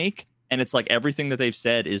going to make. And it's like everything that they've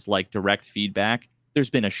said is like direct feedback. There's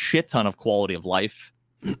been a shit ton of quality of life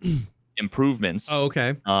improvements. Oh,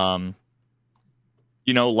 okay.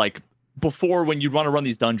 Like before, when you'd want to run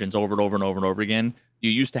these dungeons over and over and over and over again, you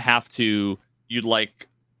used to have to, you'd like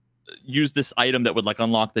use this item that would like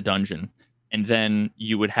unlock the dungeon. And then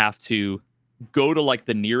you would have to go to like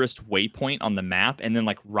the nearest waypoint on the map and then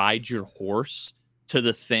like ride your horse to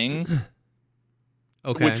the thing.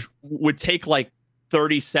 Okay. Which would take like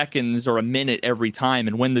 30 seconds or a minute every time.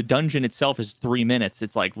 And when the dungeon itself is 3 minutes,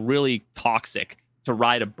 it's like really toxic to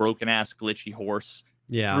ride a broken ass glitchy horse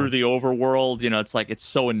through the overworld. It's like, it's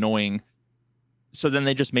so annoying. So then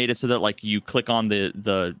they just made it so that like you click on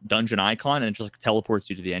the dungeon icon and it just like teleports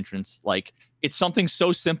you to the entrance. Like it's something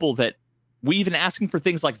so simple that we've been asking for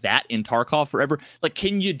things like that in Tarkov forever. Like,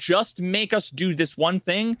 can you just make us do this one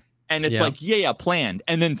thing? And it's like, yeah, planned.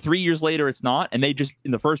 And then 3 years later, it's not. And they just,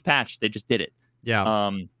 in the first patch, they just did it.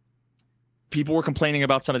 Yeah. People were complaining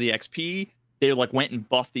about some of the XP. They like went and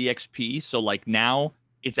buffed the XP. So like now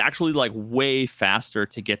it's actually like way faster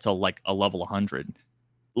to get to like a level 100.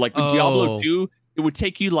 Like with Diablo 2, it would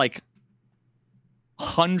take you like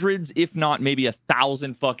hundreds, if not maybe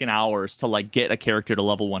 1,000 fucking hours to like get a character to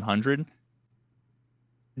level 100.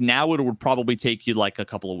 Now it would probably take you like a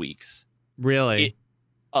couple of weeks. Really?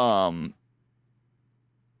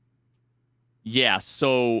 Yeah,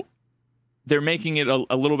 so they're making it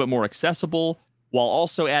a little bit more accessible while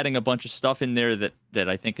also adding a bunch of stuff in there that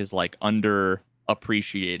I think is like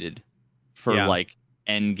underappreciated for like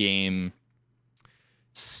end game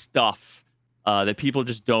stuff that people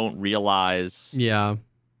just don't realize. Yeah.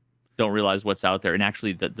 Don't realize what's out there. And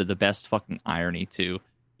actually the best fucking irony too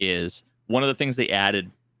is one of the things they added,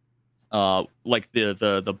 like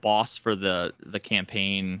the boss for the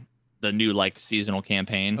campaign, the new like seasonal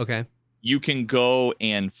campaign. Okay. You can go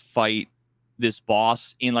and fight this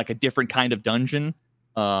boss in like a different kind of dungeon.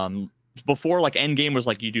 Before, like endgame was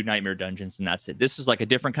like you do nightmare dungeons and that's it. This is like a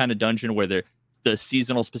different kind of dungeon where the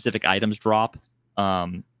seasonal specific items drop.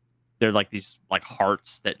 They're like these like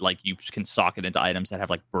hearts that like you can socket into items that have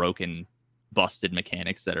like broken, busted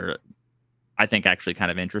mechanics that are, I think, actually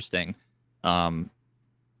kind of interesting.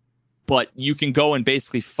 But you can go and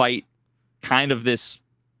basically fight kind of this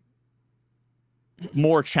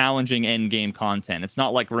more challenging end game content. It's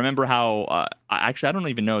not like, remember how I don't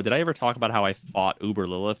even know, did I ever talk about how I fought Uber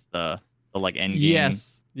Lilith, the like end game?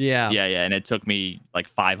 Yes. Yeah, and it took me like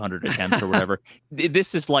 500 attempts or whatever.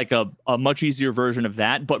 This is like a much easier version of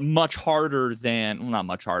that, but much harder than, well, not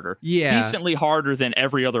much harder, decently harder than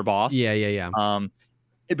every other boss. But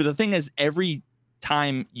the thing is, every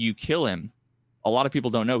time you kill him, a lot of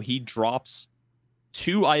people don't know, he drops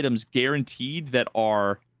 2 items guaranteed that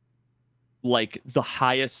are like the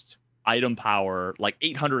highest item power, like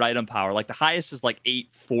 800 item power. Like the highest is like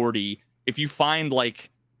 840. If you find like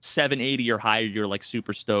 780 or higher, you're like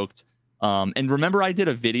super stoked. And remember, I did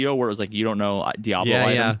a video where it was like, you don't know Diablo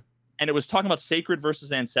items, and it was talking about sacred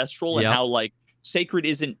versus ancestral and how like sacred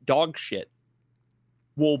isn't dog shit.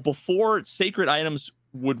 Well, before, sacred items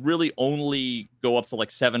would really only go up to like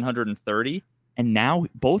 730, and now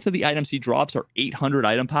both of the items he drops are 800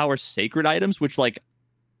 item power sacred items, which like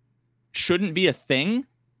shouldn't be a thing.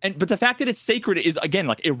 But the fact that it's sacred is, again,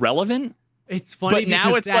 like irrelevant. It's funny, but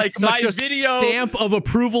now it's like such my a video stamp of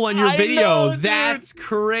approval on your video. Know, that's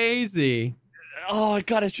crazy. Oh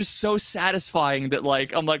god, it's just so satisfying that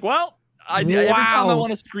like I'm like, well, every time I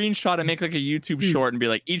want to screenshot and make like a YouTube short and be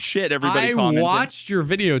like, eat shit, everybody commented. I watched your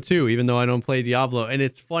video too, even though I don't play Diablo, and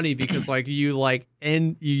it's funny because like you like,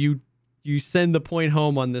 and you send the point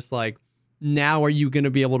home on this, like, now are you going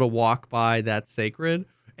to be able to walk by that sacred?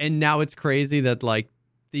 And now it's crazy that like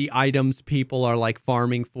the items people are like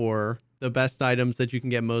farming for, the best items that you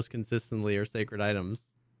can get most consistently are sacred items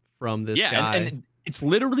from this guy. And it's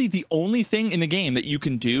literally the only thing in the game that you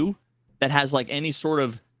can do that has like any sort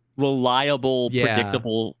of reliable,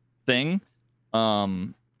 predictable thing.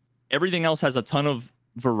 Everything else has a ton of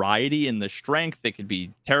variety in the strength. It could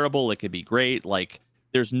be terrible, it could be great. Like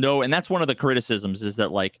there's no, and that's one of the criticisms, is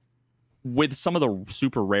that like with some of the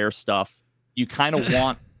super rare stuff, you kind of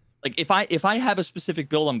want, like if I have a specific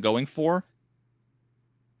build I'm going for,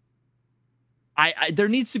 I there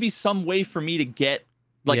needs to be some way for me to get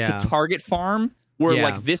Yeah. to target farm, where Yeah.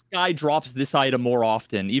 like this guy drops this item more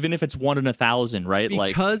often, even if it's 1 in 1,000, right?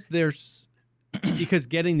 Because because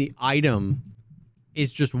getting the item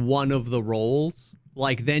is just one of the roles.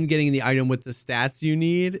 Like then getting the item with the stats you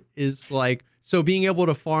need is like, so being able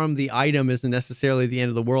to farm the item isn't necessarily the end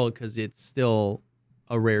of the world because it's still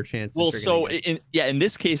a rare chance. Well, so in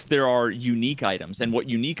this case, there are unique items, and what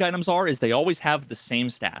unique items are is they always have the same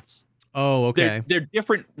stats. Oh, okay. They're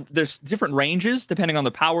different. There's different ranges depending on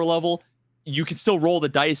the power level. You can still roll the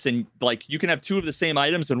dice, and like you can have 2 of the same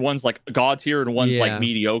items, and one's like god tier and one's like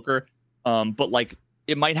mediocre. But like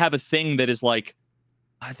it might have a thing that is like,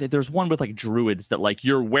 there's one with like druids that like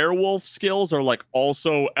your werewolf skills are like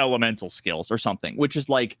also elemental skills or something, which is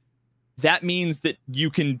like, that means that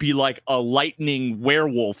you can be like a lightning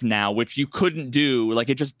werewolf now, which you couldn't do. Like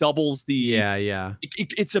it just doubles the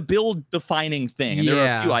it's a build defining thing. And there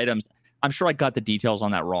are a few items. I'm sure I got the details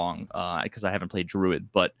on that wrong because I haven't played druid,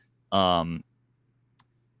 but and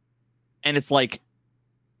it's like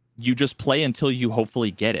you just play until you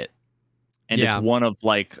hopefully get it. And it's one of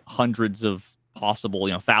like hundreds of possible,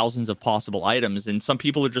 thousands of possible items. And some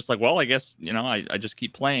people are just like, well, I guess, I just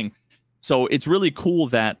keep playing. So it's really cool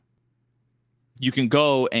that you can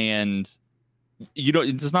go and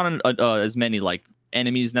there's not as many like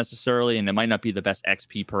enemies necessarily, and it might not be the best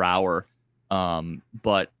XP per hour.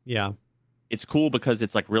 But it's cool because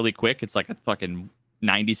it's like really quick. It's like a fucking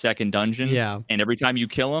 90-second dungeon. Yeah. And every time you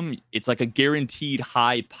kill them, it's like a guaranteed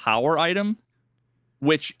high power item,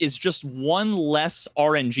 which is just one less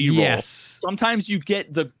RNG roll. Yes. Sometimes you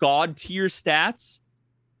get the god tier stats,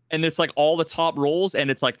 and it's like all the top rolls, and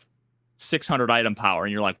it's like 600 item power,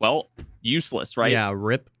 and you're like, well, useless, right? Yeah,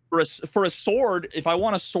 rip. For a sword, if I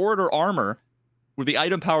want a sword or armor, where the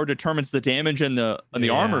item power determines the damage and the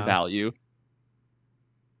armor value,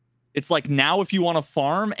 it's like now if you want to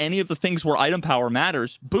farm any of the things where item power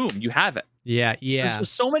matters, boom, you have it. Yeah. There's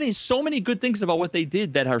so many good things about what they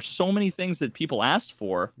did that are so many things that people asked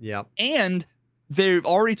for. Yeah. And they've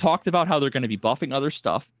already talked about how they're going to be buffing other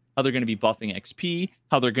stuff, how they're going to be buffing XP,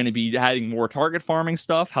 how they're going to be having more target farming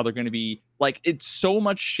stuff, how they're going to be like, it's so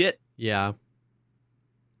much shit. Yeah.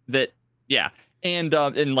 And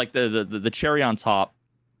like the cherry on top,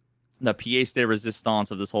 the pièce de résistance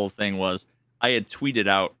of this whole thing was I had tweeted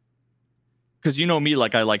out, because me,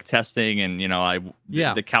 like I like testing, and I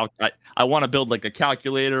want to build like a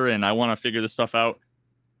calculator, and I want to figure this stuff out.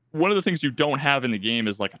 One of the things you don't have in the game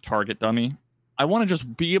is like a target dummy. I want to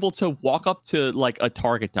just be able to walk up to like a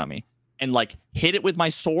target dummy and like hit it with my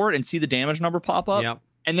sword and see the damage number pop up,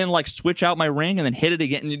 and then like switch out my ring and then hit it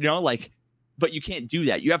again. But you can't do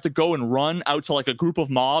that. You have to go and run out to like a group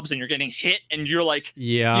of mobs, and you're getting hit, and you're like,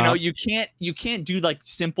 you can't do like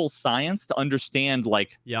simple science to understand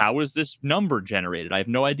like how is this number generated? I have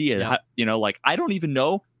no idea. Like I don't even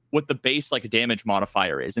know what the base like damage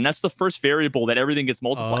modifier is, and that's the first variable that everything gets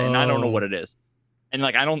multiplied, and I don't know what it is. And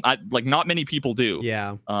like I not many people do.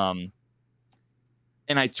 Yeah. And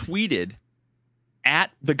I tweeted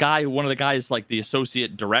at one of the guys, like the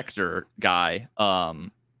associate director guy,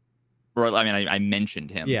 I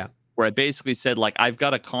mentioned him. Yeah. Where I basically said, like, I've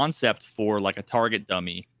got a concept for like a target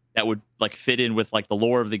dummy that would like fit in with like the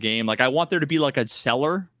lore of the game. Like I want there to be like a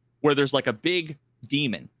cellar where there's like a big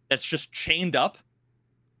demon that's just chained up,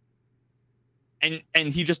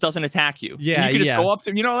 and he just doesn't attack you. Yeah. And you can just go up to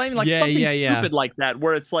him, what I mean? Like something stupid like that,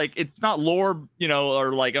 where it's like it's not lore,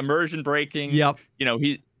 or like immersion breaking. Yep.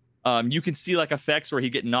 You can see like effects where he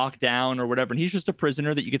get knocked down or whatever, and he's just a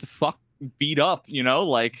prisoner that you get to beat up,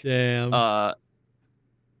 like damn.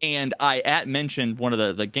 And I mentioned one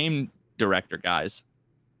of the game director guys.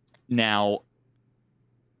 Now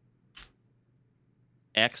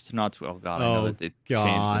oh god, I know that it changed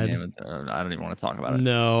the name. I don't even want to talk about it.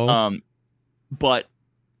 No. But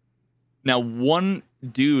now one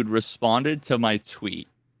dude responded to my tweet.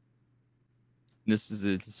 This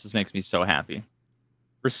just makes me so happy.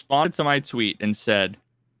 Responded to my tweet and said,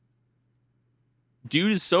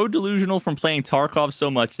 dude is so delusional from playing Tarkov so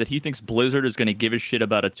much that he thinks Blizzard is going to give a shit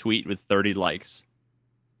about a tweet with 30 likes.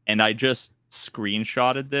 And I just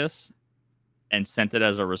screenshotted this and sent it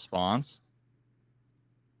as a response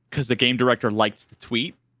because the game director liked the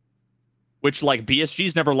tweet, which like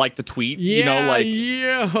BSG's never liked the tweet. The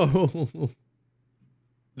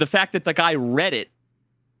fact that the guy read it,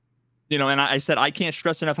 and I said, I can't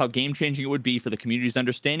stress enough how game-changing it would be for the community's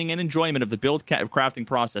understanding and enjoyment of the build crafting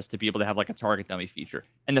process to be able to have like a target dummy feature.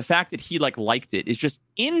 And the fact that he like liked it is just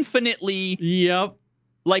infinitely... Yep.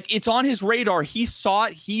 Like it's on his radar. He saw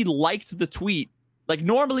it. He liked the tweet. Like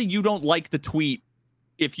normally you don't like the tweet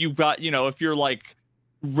if you've got, if you're like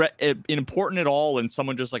important at all and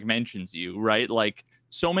someone just like mentions you, right? Like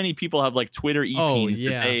so many people have like Twitter e-peens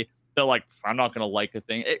that they're like, I'm not gonna like a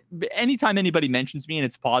thing. Anytime anybody mentions me and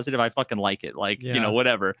it's positive, I fucking like it. Like,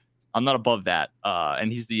 whatever. I'm not above that.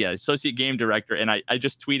 And he's the associate game director. And I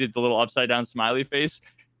just tweeted the little upside down smiley face.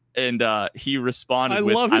 And he responded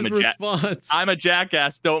with, love his response. I'm a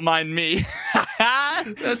jackass. Don't mind me.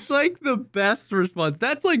 That's like the best response.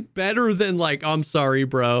 That's like better than like, I'm sorry,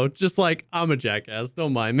 bro. Just like, I'm a jackass.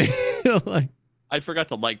 Don't mind me. Like, I forgot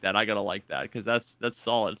to like that. I gotta like that because that's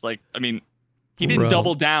solid. It's like, I mean, he didn't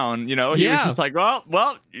double down. He was just like,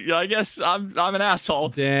 well, I guess I'm an asshole.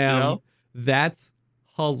 Damn, that's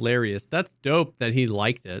hilarious. That's dope that he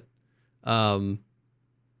liked it.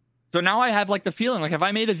 So now I have like the feeling like if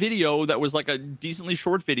I made a video that was like a decently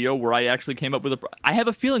short video where I actually came up with I have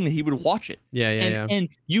a feeling that he would watch it. Yeah. And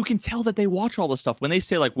you can tell that they watch all the stuff when they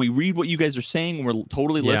say like, we read what you guys are saying and we're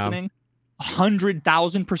totally listening.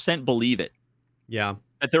 100,000% believe it. Yeah.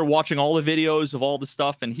 That they're watching all the videos of all the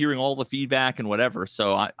stuff and hearing all the feedback and whatever.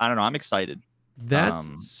 So I don't know. I'm excited. That's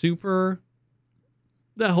super.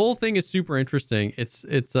 The whole thing is super interesting. It's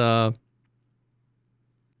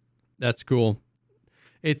that's cool.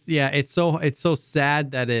 It's so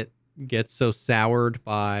sad that it gets so soured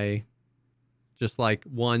by just like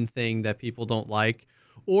one thing that people don't like,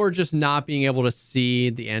 or just not being able to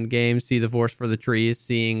see the end game, see the forest for the trees,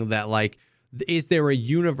 seeing that like, is there a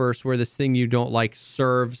universe where this thing you don't like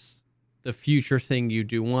serves the future thing you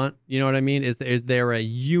do want? You know what I mean? Is there a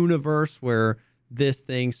universe where this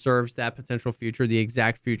thing serves that potential future, the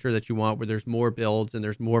exact future that you want, where there's more builds and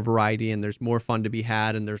there's more variety and there's more fun to be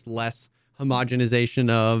had and there's less homogenization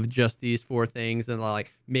of just these four things, and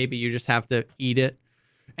like maybe you just have to eat it.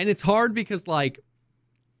 And it's hard because like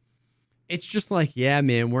it's just like, yeah,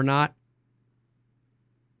 man, we're not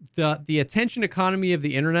the attention economy of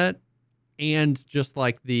the internet, and just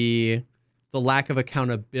like the lack of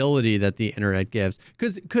accountability that the internet gives.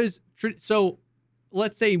 Because so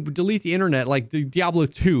let's say delete the internet, like the Diablo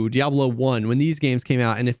 2, Diablo 1, when these games came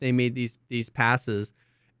out, and if they made these passes,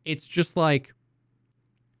 it's just like,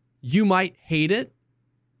 you might hate it.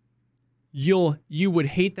 You would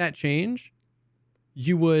hate that change.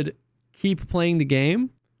 You would keep playing the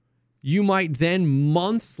game. You might then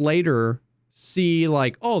months later see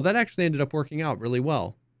like, oh, that actually ended up working out really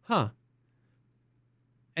well. Huh.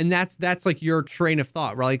 And that's like your train of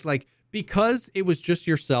thought, right? Like because it was just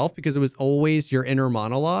yourself, because it was always your inner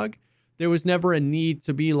monologue, there was never a need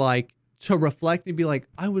to be like, to reflect and be like,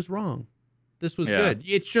 I was wrong. This was good.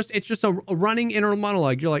 It's just a running inner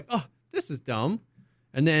monologue. You're like, oh, this is dumb.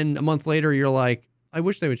 And then a month later, you're like, I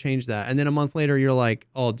wish they would change that. And then a month later, you're like,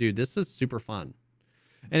 oh, dude, this is super fun.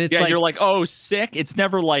 And it's like, you're like, oh, sick. It's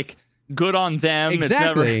never like good on them.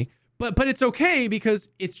 Exactly. It's never... But it's okay because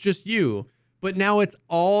it's just you. But now it's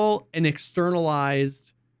all an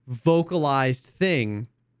externalized, vocalized thing.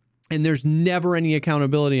 And there's never any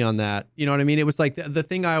accountability on that. You know what I mean? It was like the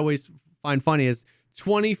thing I always find funny is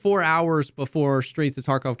 24 hours before Streets of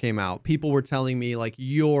Tarkov came out, people were telling me like,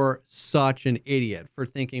 you're such an idiot for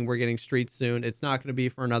thinking we're getting Streets soon. It's not going to be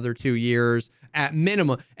for another 2 years at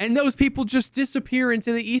minimum. And those people just disappear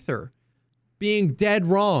into the ether, being dead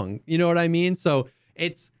wrong. You know what I mean? So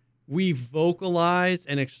we vocalize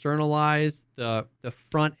and externalize the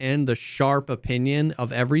front end, the sharp opinion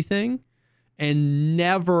of everything, and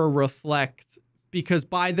never reflect, because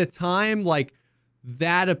by the time like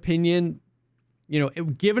that opinion,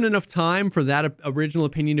 given enough time for that original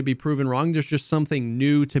opinion to be proven wrong, there's just something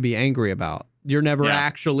new to be angry about. You're never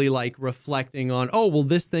actually like reflecting on, oh, well,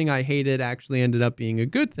 this thing I hated actually ended up being a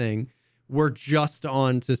good thing. We're just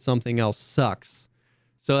on to something else sucks.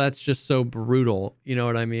 So that's just so brutal. You know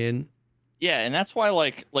what I mean? Yeah. And that's why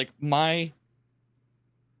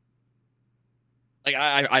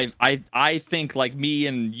I think like me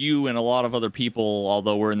and you and a lot of other people,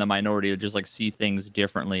 although we're in the minority, just like see things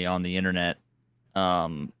differently on the internet.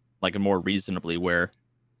 Like more reasonably, where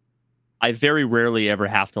I very rarely ever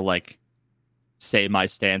have to like say my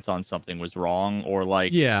stance on something was wrong, or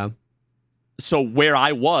like, so where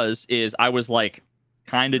I was like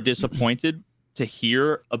kind of disappointed to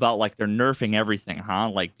hear about like they're nerfing everything, huh?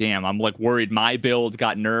 Like, damn, I'm like worried my build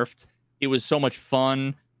got nerfed. It was so much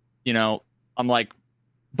fun, I'm like,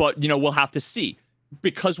 but we'll have to see,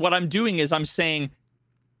 because what I'm doing is I'm saying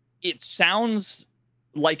it sounds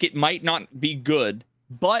like it might not be good,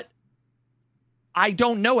 but I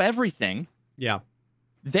don't know everything. Yeah.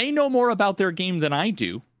 They know more about their game than I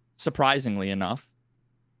do, surprisingly enough.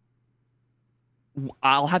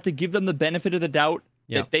 I'll have to give them the benefit of the doubt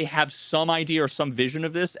if they have some idea or some vision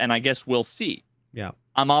of this, and I guess we'll see. Yeah.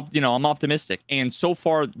 I'm optimistic. And so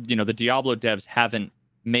far, the Diablo devs haven't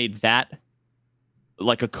made that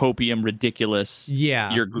like a copium ridiculous.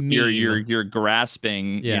 Yeah, you're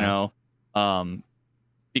grasping. Yeah. You know,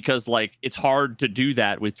 because like it's hard to do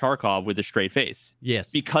that with Tarkov with a straight face.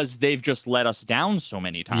 Yes, because they've just let us down so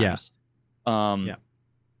many times. Yeah.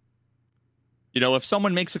 You know, if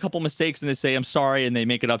someone makes a couple mistakes and they say I'm sorry and they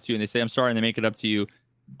make it up to you, and they say I'm sorry and they make it up to you,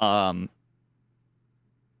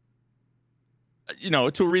 you know,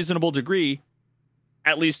 to a reasonable degree,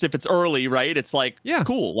 at least if it's early, right? It's like, yeah,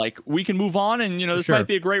 cool. Like we can move on, and you know, this might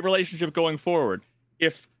be a great relationship going forward.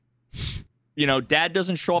 If you know, dad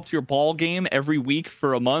doesn't show up to your ball game every week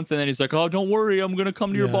for a month, and then he's like, oh, don't worry, I'm gonna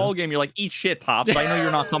come to your ball game. You're like, eat shit, Pops. I know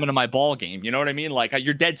you're not coming to my ball game. You know what I mean? Like,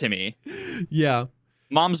 you're dead to me. Yeah.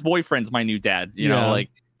 Mom's boyfriend's my new dad. You know, like.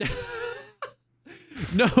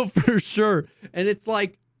 No, for sure. And it's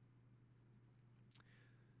like,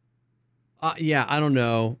 yeah, I don't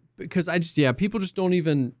know. Because people just don't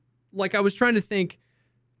even, like, I was trying to think.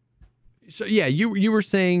 So yeah, you were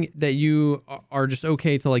saying that you are just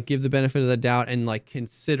okay to like give the benefit of the doubt and like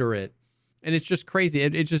consider it, and it's just crazy.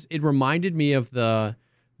 It reminded me of the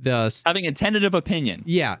having a tentative opinion.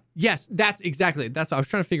 Yeah, yes, that's what I was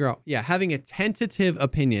trying to figure out. Yeah, having a tentative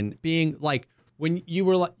opinion, being like when you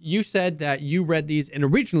were like, you said that you read these and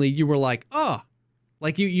originally you were like, oh,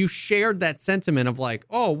 like you shared that sentiment of like,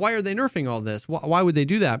 oh, why are they nerfing all this? Why would they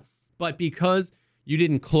do that? But because you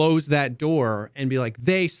didn't close that door and be like,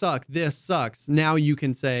 they suck, this sucks. Now you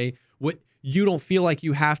can say what you don't feel like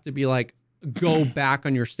you have to be like, go back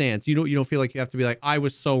on your stance. You don't feel like you have to be like, I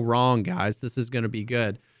was so wrong, guys. This is going to be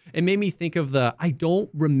good. It made me think of I don't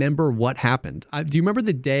remember what happened. Do you remember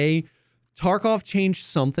the day Tarkov changed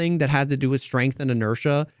something that had to do with strength and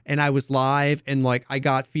inertia? And I was live and like I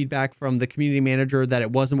got feedback from the community manager that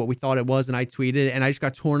it wasn't what we thought it was. And I tweeted and I just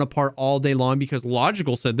got torn apart all day long because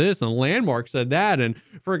Logical said this and Landmark said that and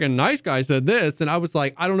friggin' Nice Guy said this. And I was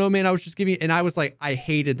like, I don't know, man. I was just giving, and I was like, I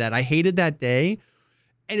hated that. I hated that day.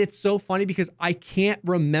 And it's so funny because I can't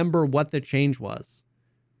remember what the change was.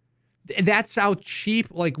 That's how cheap,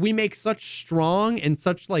 like we make such strong and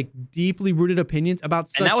such like deeply rooted opinions about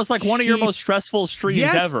such. And that was like one of your most stressful streams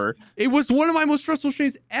ever. It was one of my most stressful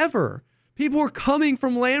streams ever. People were coming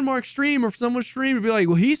from Landmark stream or someone's stream to be like,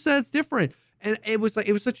 well, he says different. And it was just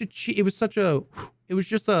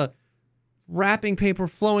a wrapping paper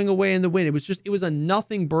flowing away in the wind. It was a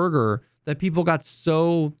nothing burger that people got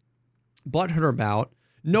so butthurt about.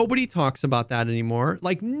 Nobody talks about that anymore.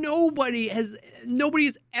 Like nobody has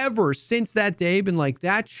ever since that day been like,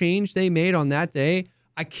 that change they made on that day,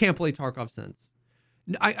 I can't play Tarkov since.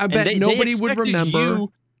 I bet nobody would remember.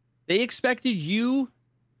 They expected you.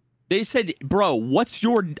 They said, bro, what's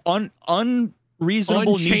your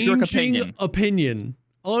unreasonable knee-jerk opinion?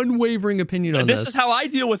 Unwavering opinion on this. This is how I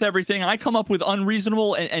deal with everything. I come up with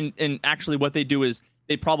unreasonable and actually what they do is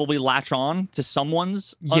they probably latch on to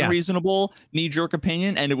someone's unreasonable knee-jerk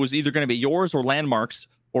opinion, and it was either going to be yours or Landmark's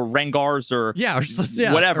or Rengar's or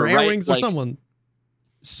whatever, or right? Airwings or someone.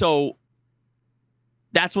 So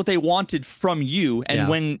that's what they wanted from you, and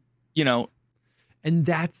when you know, and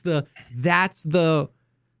that's the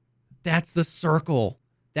circle.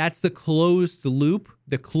 That's the closed loop,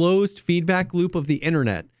 the closed feedback loop of the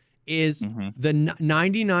internet. Is the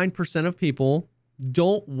 99% of people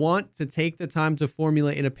don't want to take the time to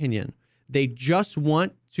formulate an opinion. They just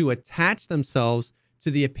want to attach themselves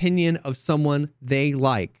to the opinion of someone they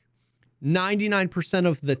like. 99%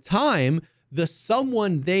 of the time, the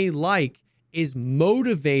someone they like is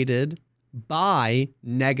motivated by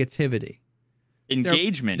negativity.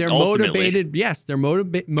 Engagement. They're motivated. Yes, they're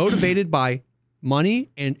motivated by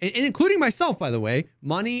money and including myself, by the way,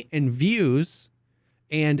 money and views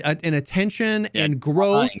and attention and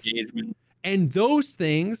growth. Engagement. And those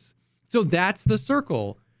things, so that's the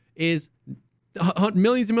circle, is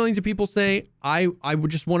millions and millions of people say, I would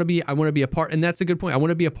just want to be a part, and that's a good point. I want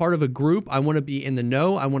to be a part of a group. I want to be in the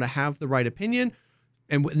know. I want to have the right opinion.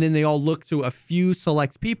 And then they all look to a few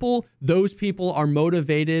select people. Those people are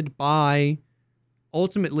motivated by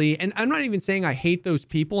ultimately, and I'm not even saying I hate those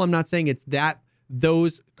people. I'm not saying it's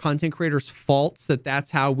those content creators' faults that's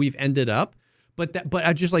how we've ended up. But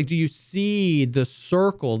I just like, do you see the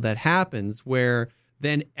circle that happens where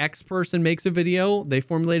then X person makes a video, they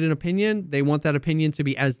formulate an opinion, they want that opinion to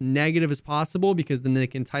be as negative as possible because then they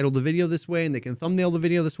can title the video this way and they can thumbnail the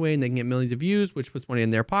video this way and they can get millions of views, which puts money in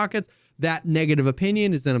their pockets. That negative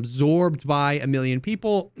opinion is then absorbed by a million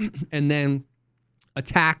people and then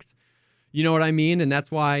attacked. You know what I mean? And that's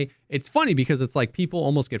why it's funny because it's like people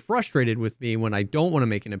almost get frustrated with me when I don't want to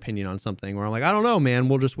make an opinion on something where I'm like, I don't know, man,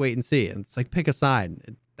 we'll just wait and see. And it's like, pick a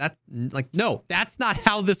side. That's like, no, that's not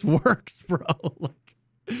how this works, bro.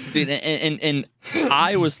 Dude, and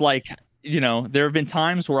I was like, there have been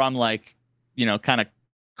times where I'm like, kind of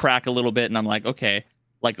crack a little bit, and I'm like, okay,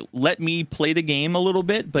 like let me play the game a little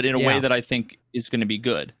bit, but in a way that I think is going to be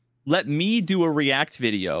good. Let me do a react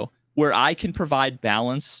video where I can provide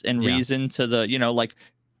balance and reason to the, like,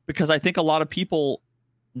 because I think a lot of people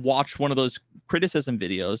watch one of those criticism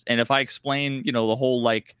videos, and if I explain, the whole,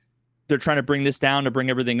 like, they're trying to bring this down to bring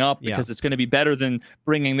everything up because it's going to be better than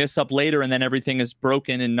bringing this up later, and then everything is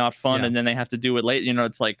broken and not fun, and then they have to do it late.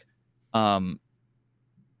 It's like,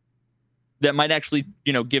 that might actually,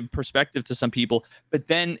 give perspective to some people. But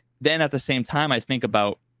then at the same time, I think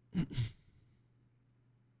about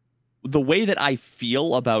the way that I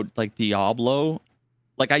feel about, like, Diablo.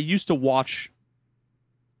 Like, I used to watch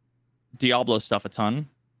Diablo stuff a ton.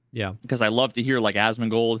 Yeah. Because I love to hear, like,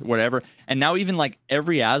 Asmongold, whatever. And now even, like,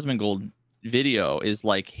 every Asmongold video is,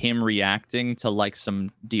 like, him reacting to, like,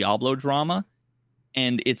 some Diablo drama.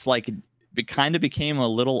 And it's, like, it kind of became a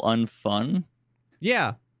little unfun.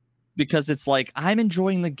 Yeah. Because it's, like, I'm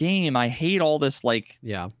enjoying the game. I hate all this, like,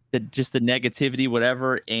 just the negativity,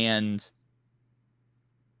 whatever. And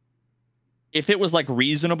if it was, like,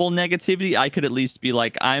 reasonable negativity, I could at least be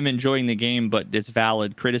like, I'm enjoying the game, but it's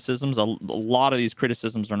valid criticisms. A lot of these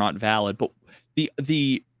criticisms are not valid. But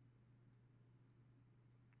the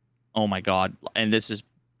oh my God. And this is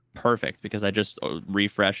perfect because I just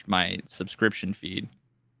refreshed my subscription feed.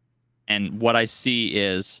 And what I see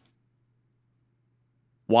is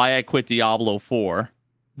why I quit Diablo 4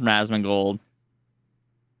 from Asmongold,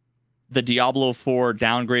 the Diablo 4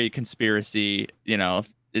 downgrade conspiracy.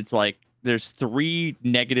 It's like, there's 3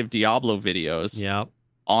 negative Diablo videos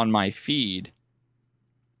on my feed.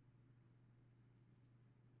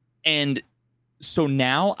 And so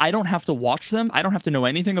now I don't have to watch them. I don't have to know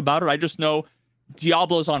anything about it. I just know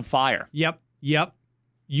Diablo's on fire. Yep.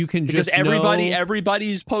 You can because just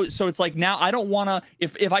everybody's post. So it's like, now I don't want to,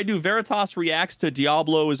 if I do Veritas reacts to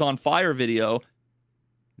Diablo is on fire video.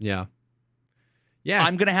 Yeah.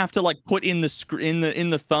 I'm going to have to, like, put in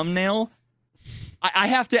the thumbnail. I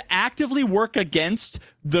have to actively work against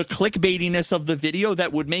the clickbaitiness of the video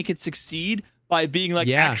that would make it succeed by being like,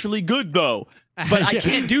 actually good though. But I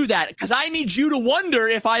can't do that because I need you to wonder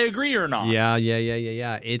if I agree or not. Yeah.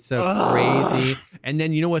 It's crazy. And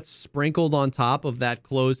then you know what's sprinkled on top of that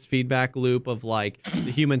closed feedback loop of, like,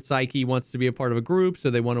 the human psyche wants to be a part of a group, so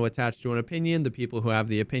they want to attach to an opinion. The people who have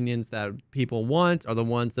the opinions that people want are the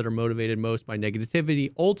ones that are motivated most by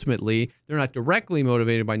negativity. Ultimately, they're not directly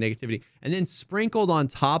motivated by negativity. And then sprinkled on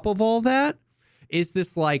top of all that is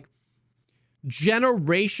this, like,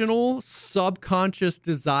 generational subconscious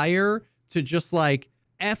desire to just, like,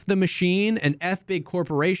 F the machine and F big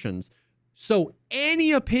corporations. So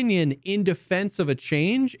any opinion in defense of a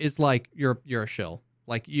change is like, you're a shill.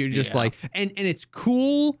 Like, you're just like, and it's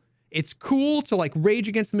cool. It's cool to, like, rage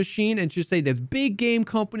against the machine and just say that big game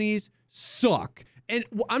companies suck. And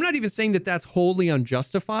I'm not even saying that that's wholly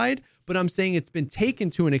unjustified, but I'm saying it's been taken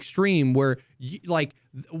to an extreme where, like,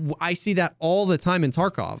 I see that all the time in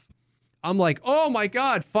Tarkov. I'm like, oh my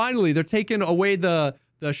God, finally they're taking away the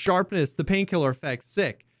sharpness, the painkiller effect.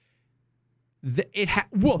 Sick.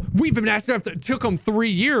 We've been asked if it took them 3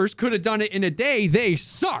 years, could have done it in a day. They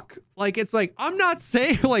suck. Like, it's like, I'm not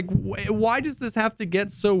saying, like, why does this have to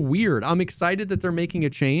get so weird? I'm excited that they're making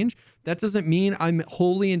a change. That doesn't mean I'm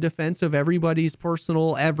wholly in defense of everybody's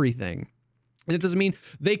personal everything. And it doesn't mean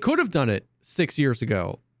they could have done it 6 years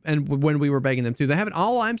ago and when we were begging them to. They haven't.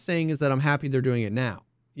 All I'm saying is that I'm happy they're doing it now.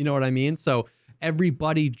 You know what I mean? So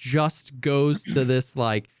everybody just goes to this,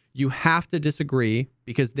 like, you have to disagree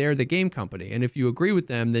because they're the game company. And if you agree with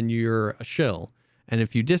them, then you're a shill. And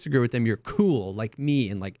if you disagree with them, you're cool, like me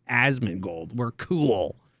and, like, Asmongold. We're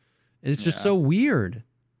cool. And it's just so weird.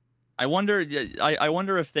 I wonder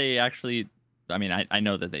if they actually, I mean, I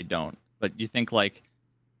know that they don't, but you think, like,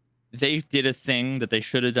 they did a thing that they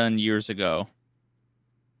should have done years ago.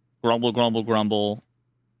 Grumble, grumble, grumble.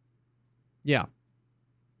 Yeah.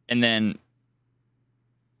 And then,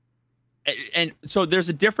 and so there's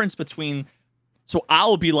a difference between, so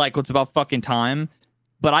I'll be like, it's about fucking time,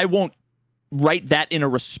 but I won't write that in a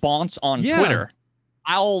response on Twitter.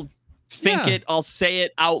 I'll think it, I'll say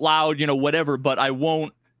it out loud, whatever, but I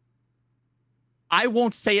won't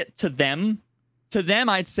say it to them. To them,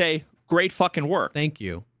 I'd say, great fucking work. Thank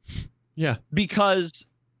you. Yeah. Because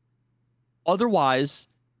otherwise,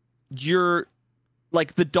 you're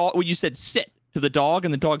like the dog, when you said sit to the dog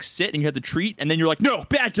and the dog sit and you have the treat and then you're like, no,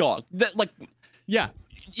 bad dog. That, like,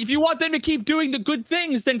 if you want them to keep doing the good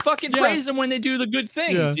things, then fucking praise them when they do the good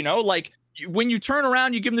things. Like, when you turn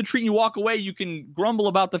around, you give them the treat and you walk away, you can grumble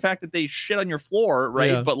about the fact that they shit on your floor,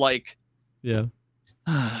 right? But, like, oh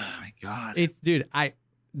my God, it's, dude,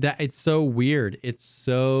 That it's so weird. It's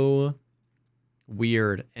so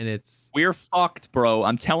weird, and we're fucked, bro.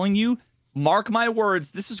 I'm telling you, mark my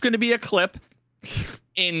words, this is going to be a clip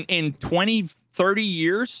in 20, 30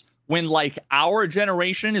 years when like our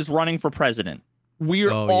generation is running for president.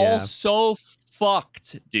 We're all so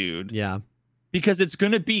fucked, dude. Yeah. Because it's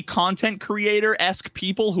going to be content creator-esque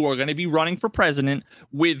people who are going to be running for president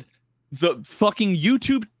with the fucking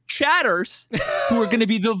YouTube chatters who are going to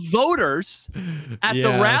be the voters at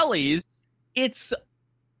the rallies. It's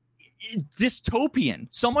dystopian.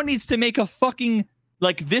 Someone needs to make a fucking,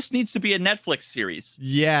 like, this needs to be a Netflix series.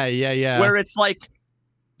 Yeah. Where it's like,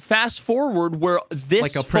 fast forward, where this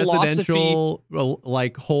like a presidential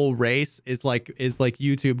like whole race is like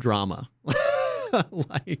YouTube drama.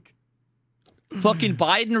 Like fucking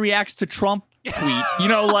Biden reacts to Trump tweet. You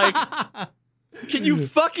know, like, can you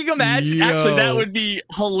fucking imagine? Yo. Actually, that would be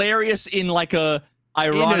hilarious in like a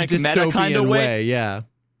ironic meta kind of way. Yeah.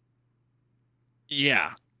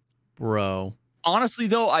 Yeah. Bro. Honestly,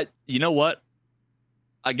 though, you know what?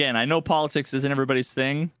 Again, I know politics isn't everybody's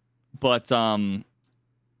thing, but oh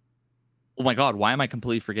my God, why am I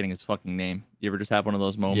completely forgetting his fucking name? You ever just have one of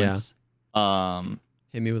those moments? Yeah.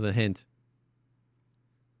 Hit me with a hint.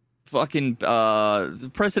 Fucking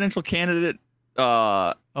the presidential candidate.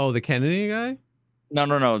 The Kennedy guy? No.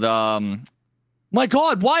 My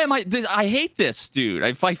God, why am I hate this dude.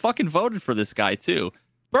 I fucking voted for this guy too.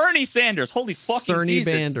 Bernie Sanders. Holy fucking Cerny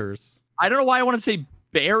Jesus. Sanders. I don't know why I want to say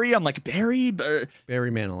Barry. I'm like Barry.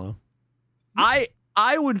 Barry Manilow. I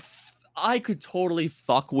could totally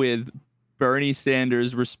fuck with Bernie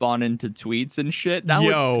Sanders responding to tweets and shit.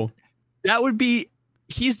 That would be.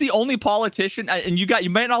 He's the only politician, and you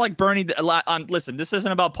might not like Bernie. Listen, this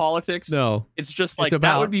isn't about politics. No, it's just like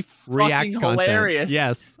that would be fucking hilarious.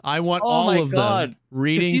 Yes, I want all of them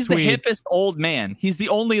reading. He's tweets. The hippest old man. He's the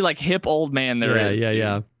only like hip old man there is.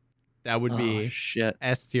 Yeah. That would be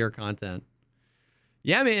S tier content.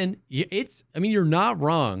 Yeah, man. It's. I mean, you're not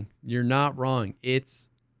wrong. It's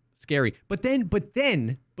scary. But then,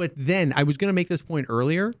 I was gonna make this point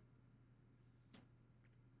earlier.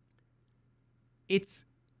 It's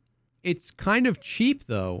kind of cheap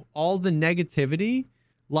though. All the negativity,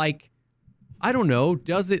 like, I don't know,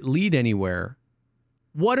 does it lead anywhere?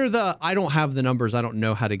 What are I don't have the numbers. I don't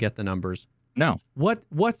know how to get the numbers. No.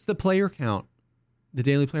 What's the player count? The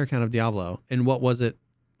daily player count of Diablo, and what was it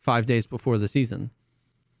 5 days before the season?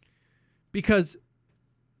 Because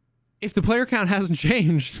if the player count hasn't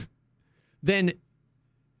changed, then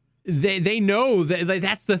they know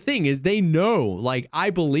that's the thing, is they know. Like,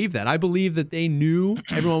 I believe that they knew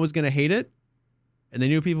everyone was going to hate it, and they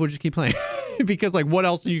knew people would just keep playing because, like, what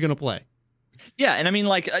else are you going to play? Yeah, and I mean,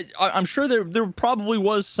 like, I'm sure there probably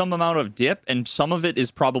was some amount of dip, and some of it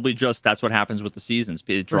is probably just that's what happens with the seasons.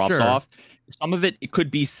 It drops off. Some of it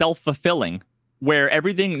could be self-fulfilling, where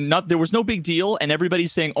there was no big deal, and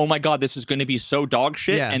everybody's saying, "Oh my God, this is going to be so dog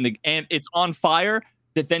shit," and it's on fire.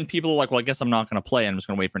 That then people are like, well, I guess I'm not going to play. I'm just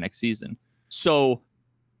going to wait for next season. So,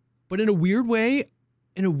 but in a weird way,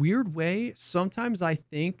 sometimes I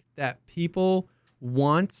think that people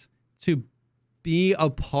want to be a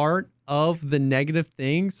part of the negative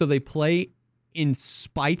thing, so they play in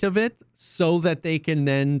spite of it, so that they can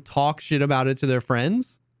then talk shit about it to their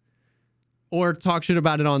friends or talk shit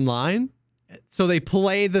about it online. So they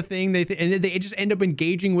play the thing and they just end up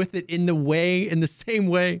engaging with it in the same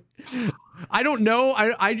way. I don't know.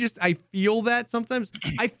 I feel that sometimes.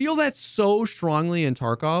 I feel that so strongly in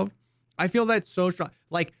Tarkov. I feel that so strong.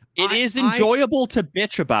 Like, it is enjoyable to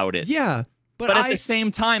bitch about it. Yeah, but at the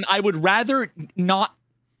same time, I would rather not.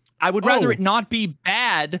 I would rather it not be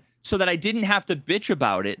bad, so that I didn't have to bitch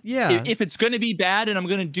about it. Yeah. If it's going to be bad and I'm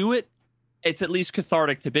going to do it, it's at least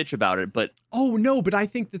cathartic to bitch about it. But but I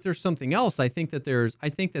think that there's something else. I think that there's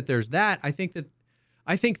that.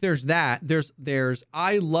 There's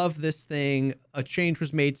I love this thing. A change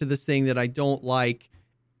was made to this thing that I don't like,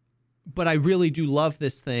 but I really do love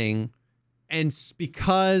this thing. And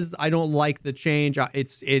because I don't like the change,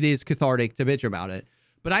 it is cathartic to bitch about it.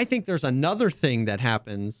 But I think there's another thing that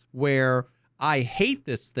happens where I hate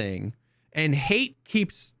this thing, and hate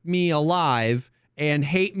keeps me alive, and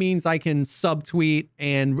hate means I can subtweet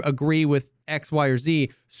and agree with X, Y, or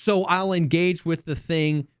Z. So I'll engage with the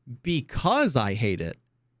thing because I hate it,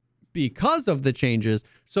 because of the changes,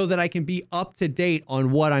 so that I can be up to date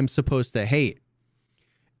on what I'm supposed to hate.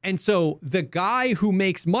 And so the guy who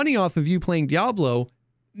makes money off of you playing Diablo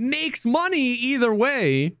makes money either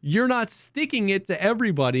way. You're not sticking it to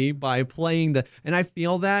everybody by playing and I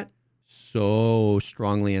feel that so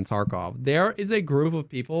strongly in Tarkov. There is a group of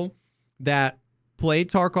people that played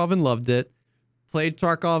Tarkov and loved it,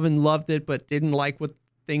 but didn't like what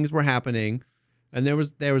things were happening. And there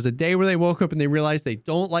was a day where they woke up and they realized they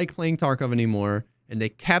don't like playing Tarkov anymore, and they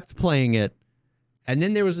kept playing it. And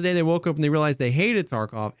then there was a day they woke up and they realized they hated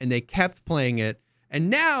Tarkov, and they kept playing it. And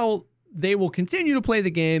now they will continue to play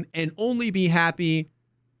the game and only be happy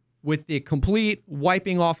with the complete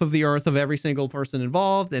wiping off of the earth of every single person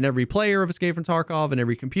involved and every player of Escape from Tarkov and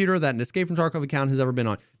every computer that an Escape from Tarkov account has ever been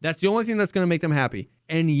on. That's the only thing that's going to make them happy.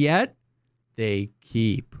 And yet they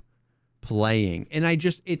keep playing. And I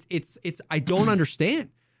just, I don't understand.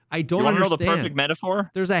 I don't understand. You want to know the perfect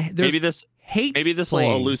metaphor? There's maybe this hate. Maybe this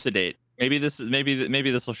playing. will elucidate. Maybe this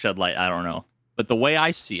will shed light. I don't know. But the way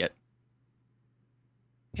I see it,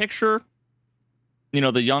 picture,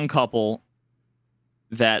 the young couple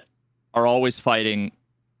that are always fighting,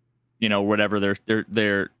 whatever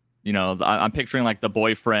they're I'm picturing like the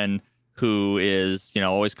boyfriend who is,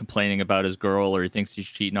 always complaining about his girl, or he thinks he's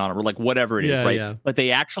cheating on her, or like whatever it is, right? Yeah. But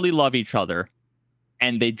they actually love each other,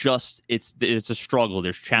 and they just, it's a struggle.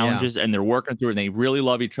 There's challenges, and they're working through it, and they really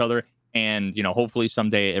love each other, and, hopefully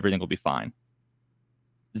someday everything will be fine.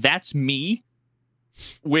 That's me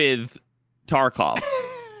with Tarkov.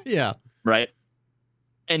 Yeah. Right?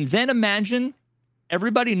 And then imagine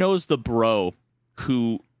everybody knows the bro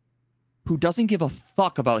who doesn't give a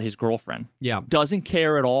fuck about his girlfriend. Yeah. Doesn't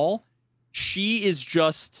care at all. She's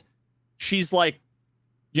like,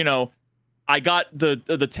 I got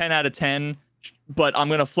the 10 out of 10, but I'm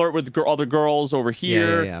going to flirt with other girls over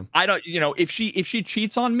here. Yeah. I don't, if she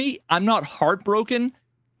cheats on me, I'm not heartbroken.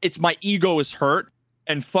 It's my ego is hurt.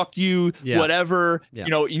 And fuck you, whatever,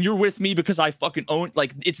 and you're with me because I fucking own,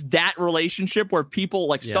 like, it's that relationship where people,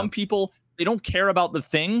 like, some people, they don't care about the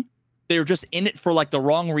thing. They're just in it for, like, the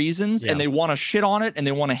wrong reasons, and they want to shit on it, and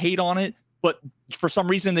they want to hate on it, but for some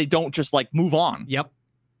reason, they don't just, like, move on. Yep.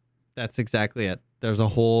 That's exactly it. There's a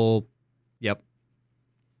whole,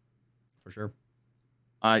 for sure.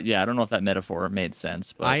 I don't know if that metaphor made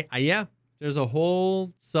sense, but there's a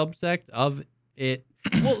whole subsect of it.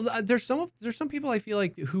 Well, there's some people I feel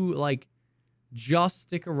like who like just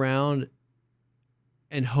stick around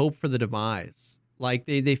and hope for the demise. Like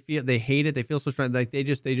they feel they hate it. They feel so strong. Like they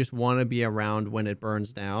just want to be around when it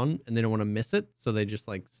burns down, and they don't want to miss it. So they just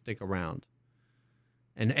like stick around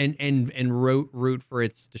and root for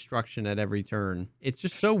its destruction at every turn. It's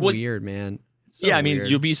just so weird, man. So I mean,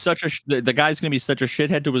 you'll be the guy's going to be such a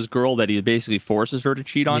shithead to his girl that he basically forces her to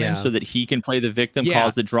cheat on him so that he can play the victim,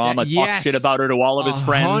 cause the drama, talk shit about her to all of his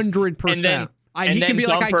friends. 100%. He can be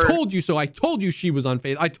like, I told you so. I told you she was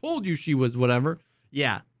unfaithful. I told you she was whatever.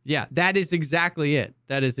 Yeah. That is exactly it.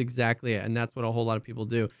 And that's what a whole lot of people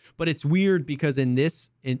do. But it's weird because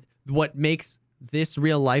what makes this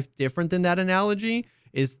real life different than that analogy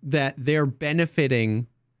is that they're benefiting.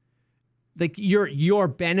 Like you're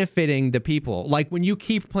benefiting the people. Like when you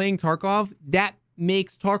keep playing Tarkov, that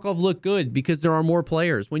makes Tarkov look good because there are more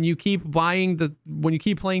players. When you keep playing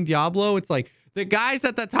Diablo, it's like the guys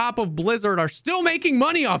at the top of Blizzard are still making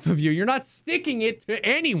money off of you. You're not sticking it to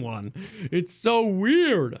anyone. It's so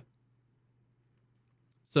weird.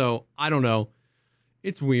 So I don't know.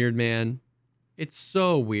 It's weird, man. It's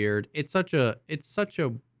so weird. It's such a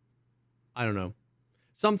I don't know.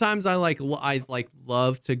 Sometimes I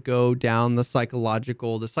love to go down the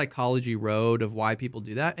psychology road of why people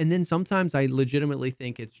do that. And then sometimes I legitimately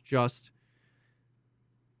think it's just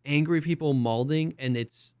angry people molding, and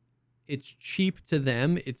it's cheap to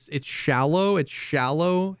them. It's shallow. It's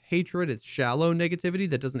shallow hatred. It's shallow negativity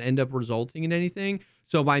that doesn't end up resulting in anything.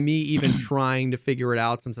 So by me even trying to figure it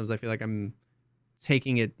out, sometimes I feel like I'm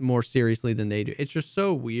taking it more seriously than they do. It's just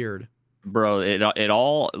so weird. Bro, it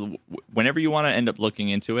all, whenever you want to end up looking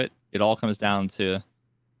into it, it all comes down to,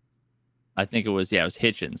 I think it was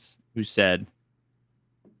Hitchens who said,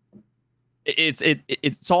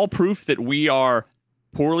 it's all proof that we are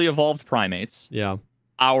poorly evolved primates. Yeah.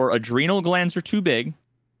 Our adrenal glands are too big.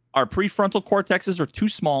 Our prefrontal cortexes are too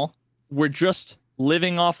small. We're just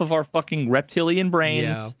living off of our fucking reptilian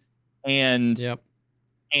brains. Yeah.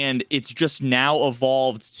 And it's just now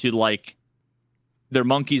evolved to like, they're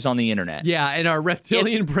monkeys on the internet. Yeah, and our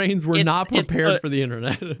reptilian brains were not prepared for the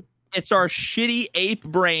internet. It's our shitty ape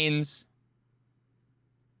brains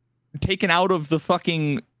taken out of the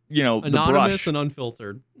fucking, anonymous the brush. And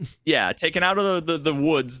unfiltered. Yeah, taken out of the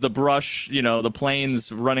woods, the brush, the plains,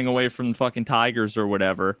 running away from fucking tigers or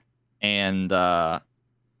whatever. And oh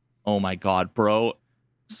my god, bro,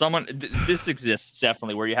 this exists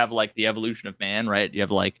definitely, where you have like the evolution of man, right? You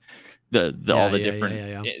have like all the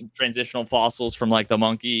different transitional fossils from like the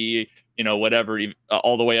monkey, whatever,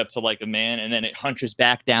 all the way up to like a man, and then it hunches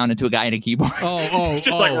back down into a guy in a keyboard. Like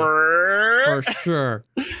for sure.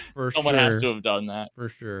 Someone has to have done that for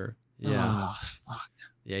sure. Yeah. Oh, fuck.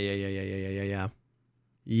 Yeah.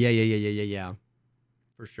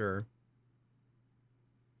 For sure.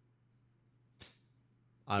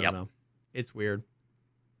 I don't know. It's weird.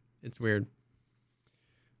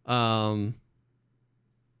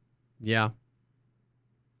 Yeah.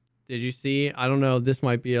 Did you see? I don't know. Did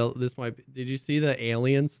you see the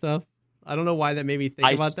alien stuff? I don't know why that made me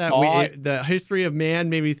think about that. The history of man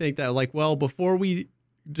made me think that, like, well, before we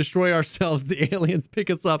destroy ourselves, the aliens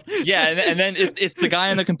pick us up. Yeah, and then it's the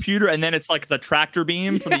guy on the computer, and then it's like the tractor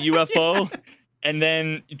beam from the UFO, and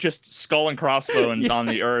then just skull and crossbones on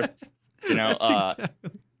the Earth. You know, exactly.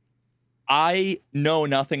 I know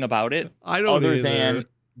nothing about it. I don't other either. Than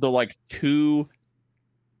the like two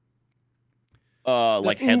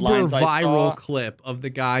like headlines uber viral I saw. Clip of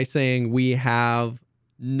the guy saying we have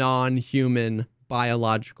non-human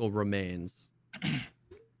biological remains.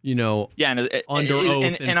 You know, under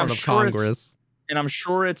oath in front of Congress. And I'm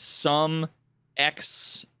sure it's some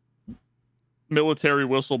ex-military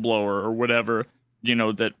whistleblower or whatever, you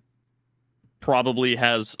know, that probably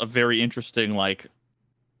has a very interesting, like,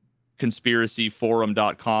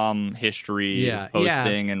 conspiracyforum.com history of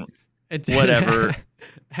posting and whatever.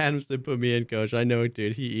 Adams did put me in, coach. I know,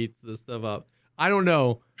 dude. He eats this stuff up. I don't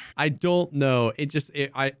know. I don't know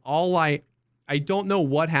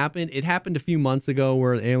what happened. It happened a few months ago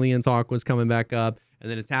where alien talk was coming back up, and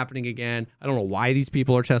then it's happening again. I don't know why these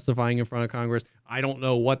people are testifying in front of Congress. I don't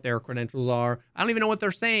know what their credentials are. I don't even know what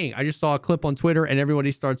they're saying. I just saw a clip on Twitter, and everybody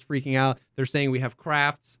starts freaking out. They're saying we have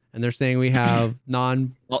crafts, and they're saying we have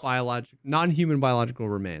non-human biological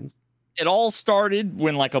remains. It all started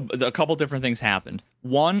when, like, a couple different things happened.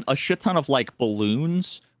 One, a shit ton of, like,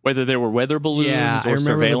 balloons, whether they were weather balloons or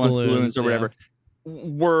surveillance balloons or whatever,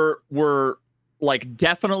 were like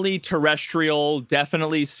definitely terrestrial,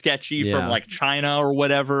 definitely sketchy from like China or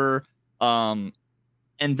whatever. And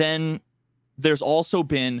then there's also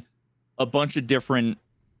been a bunch of different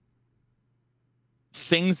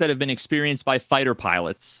things that have been experienced by fighter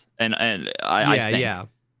pilots, and I think,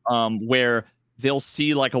 where they'll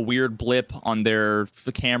see like a weird blip on their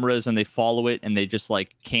cameras and they follow it and they just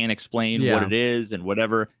like can't explain what it is and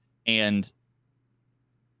whatever. And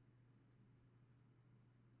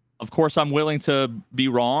of course, I'm willing to be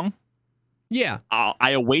wrong. Yeah.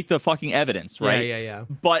 I await the fucking evidence, right? Yeah.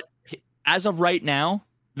 But as of right now,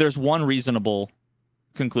 there's one reasonable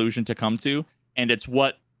conclusion to come to, and it's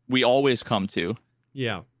what we always come to.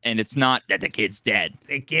 Yeah. And it's not that the kid's dead.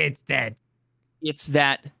 The kid's dead. It's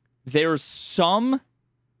that there's some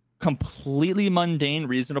completely mundane,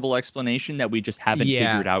 reasonable explanation that we just haven't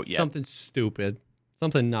figured out yet. Something stupid.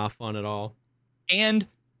 Something not fun at all. And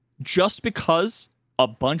just because a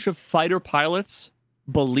bunch of fighter pilots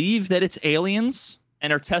believe that it's aliens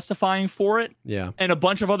and are testifying for it, and a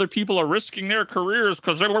bunch of other people are risking their careers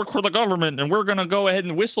because they work for the government and we're going to go ahead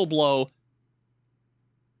and whistleblow,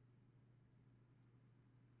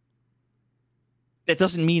 that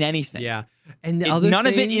doesn't mean anything. Yeah. And none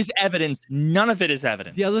of it is evidence. None of it is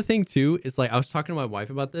evidence. The other thing, too, is like I was talking to my wife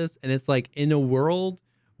about this, and it's like in a world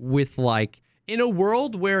where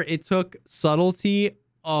it took subtlety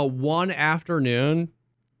one afternoon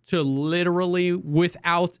to literally,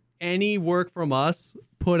 without any work from us,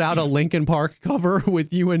 put out a Linkin Park cover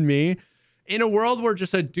with you and me. In a world where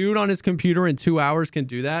just a dude on his computer in 2 hours can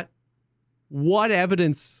do that, what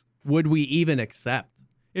evidence would we even accept?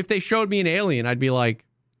 If they showed me an alien, I'd be like,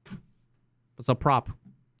 it's a prop.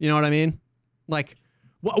 You know what I mean? Like,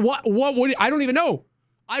 what would I don't even know.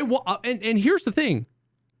 And here's the thing.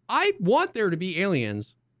 I want there to be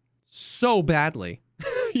aliens so badly.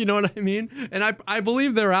 You know what I mean? And I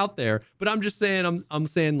believe they're out there, but I'm just saying, I'm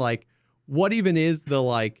saying, like, what even is the,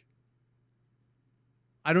 like,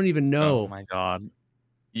 I don't even know. Oh my God.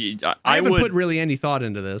 I haven't put really any thought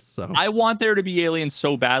into this. So I want there to be aliens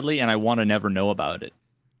so badly, and I want to never know about it.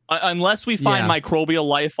 Unless we find microbial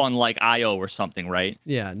life on, like, Io or something, right?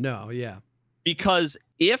 Yeah, no, yeah. Because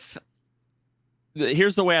here's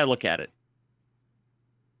the way I look at it.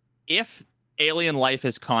 If alien life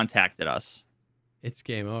has contacted us, it's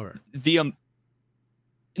game over.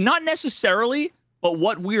 Not necessarily, but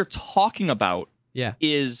what we're talking about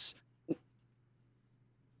is,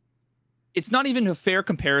 it's not even a fair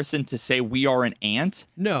comparison to say we are an ant.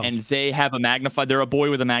 No. And they have they're a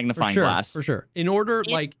boy with a magnifying glass. For sure. In order,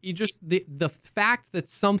 the fact that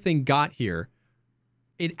something got here,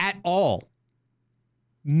 it at all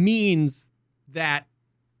means that,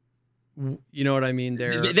 you know what I mean?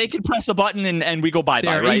 They could press a button and we go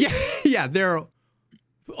bye-bye, right? Yeah, they're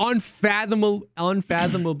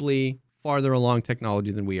unfathomably farther along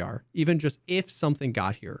technology than we are. Even just if something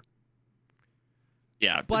got here.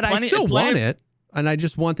 Yeah. But I still want it. And I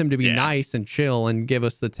just want them to be Yeah. nice and chill and give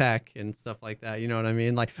us the tech and stuff like that. You know what I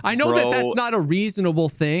mean? Like, I know Bro, that that's not a reasonable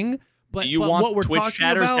thing, but, do you but want what we're Twitch talking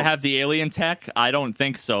chatters about, to have the alien tech? I don't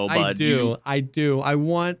think so, but I do. I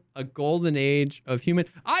want a golden age of human.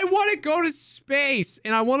 I want to go to space,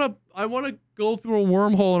 and I want to go through a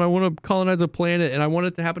wormhole, and I want to colonize a planet, and I want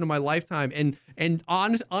it to happen in my lifetime. And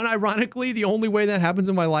unironically, the only way that happens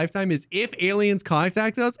in my lifetime is if aliens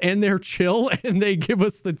contact us and they're chill and they give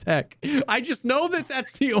us the tech. I just know that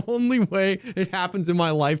that's the only way it happens in my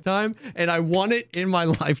lifetime, and I want it in my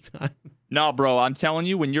lifetime. No, bro, I'm telling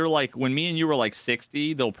you, when me and you were like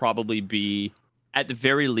 60, they'll probably be at the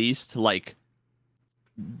very least like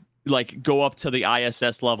go up to the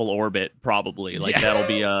ISS level orbit, probably. Like that'll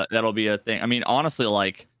be a thing. I mean, honestly,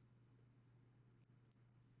 like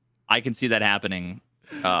I can see that happening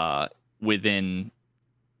within.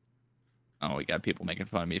 Oh, we got people making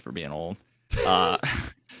fun of me for being old.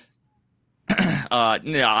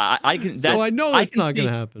 Yeah, I can. So I know that's not going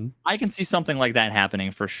to happen. I can see something like that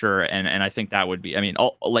happening for sure, and I think that would be. I mean,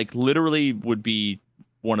 like literally would be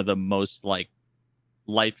one of the most like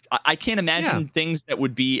life. I can't imagine things that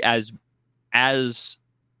would be as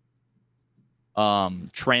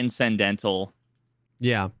transcendental,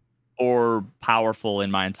 or powerful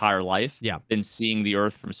in my entire life, than seeing the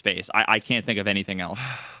Earth from space. I can't think of anything else.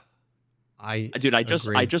 I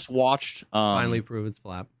just watched. Finally prove it's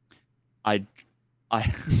flat. I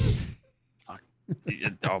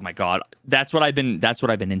oh my god, that's what I've been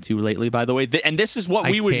into lately, by the way. And this is what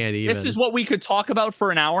we could talk about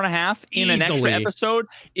for an hour and a half in an extra episode,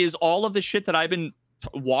 is all of the shit that I've been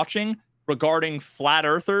watching regarding flat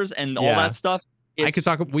earthers and all that stuff.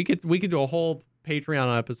 We could do a whole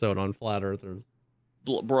Patreon episode on flat earthers,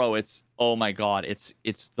 bro. It's, oh my god, it's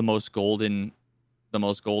the most golden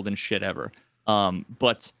shit ever.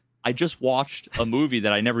 But I just watched a movie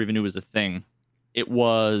that I never even knew was a thing. It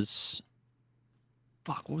was,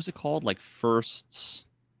 what was it called? Like First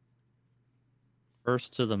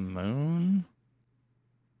to the Moon?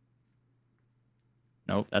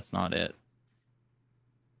 Nope, that's not it.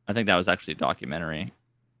 I think that was actually a documentary,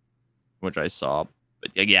 which I saw.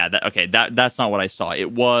 But yeah, that's not what I saw.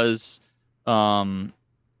 It was, no,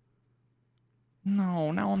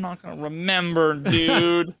 now I'm not gonna remember,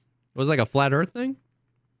 dude. It was like a flat Earth thing.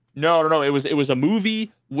 No. It was a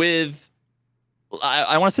movie with,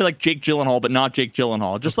 I want to say like Jake Gyllenhaal, but not Jake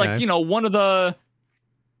Gyllenhaal. Just like, you know, one of the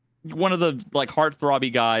like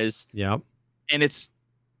heartthrobby guys. Yep. And it's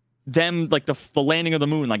them, like the landing of the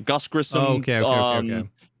moon, like Gus Grissom. Oh, okay.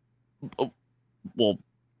 Well,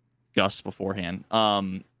 Gus beforehand.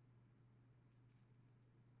 I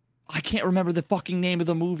can't remember the fucking name of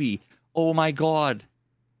the movie. Oh my god.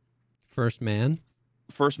 First Man,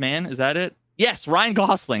 is that it? Yes, Ryan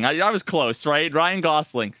Gosling. I was close, right? Ryan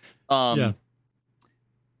Gosling.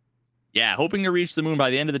 Yeah, hoping to reach the moon by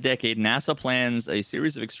the end of the decade, NASA plans a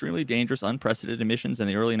series of extremely dangerous, unprecedented missions in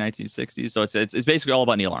the early 1960s. So it's basically all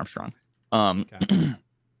about Neil Armstrong. And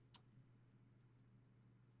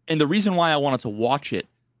the reason why I wanted to watch it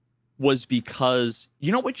was because,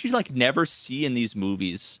 you know what you like never see in these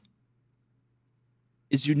movies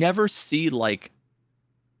is you never see like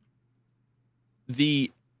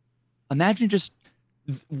imagine just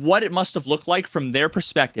what it must have looked like from their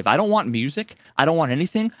perspective. I don't want music. I don't want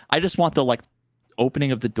anything. I just want the like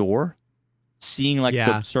opening of the door, seeing like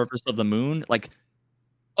the surface of the moon. Like,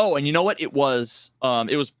 oh, and you know what? It was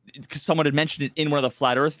because someone had mentioned it in one of the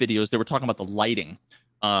flat Earth videos. They were talking about the lighting,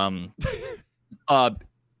 and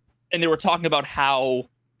they were talking about how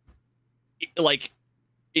like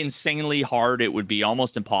insanely hard it would be,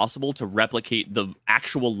 almost impossible to replicate the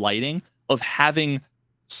actual lighting of having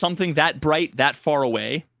something that bright that far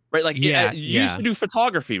away, right? Like you used to do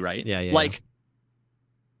photography, right? Like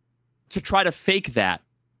to try to fake that,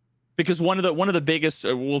 because one of the biggest,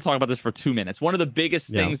 we'll talk about this for 2 minutes. One of the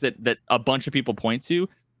biggest things that a bunch of people point to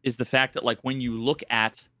is the fact that like when you look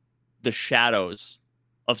at the shadows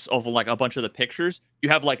of like a bunch of the pictures, you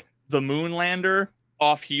have like the moon lander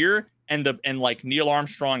off here and like Neil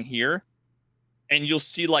Armstrong here, and you'll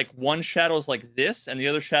see like one shadow's like this and the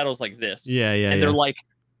other shadow's like this. And they're like,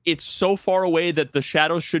 it's so far away that the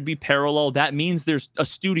shadows should be parallel. That means there's a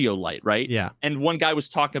studio light, right? Yeah. And one guy was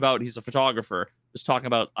talking about, he's a photographer, was talking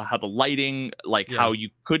about how the lighting, like how you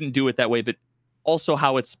couldn't do it that way, but also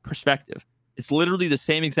how it's perspective. It's literally the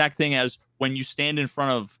same exact thing as when you stand in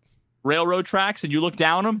front of railroad tracks and you look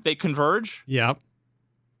down them, they converge. Yep.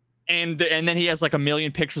 And then he has like a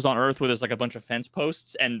million pictures on Earth where there's like a bunch of fence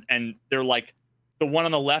posts, and they're like, the one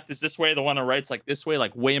on the left is this way, the one on the right's like this way,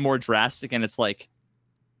 like way more drastic, and it's like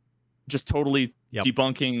just totally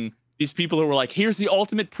debunking these people who were like, here's the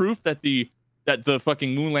ultimate proof that the that the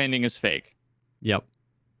fucking moon landing is fake. Yep.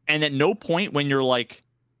 And at no point when you're like,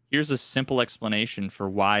 here's a simple explanation for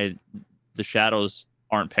why the shadows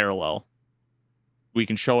aren't parallel. We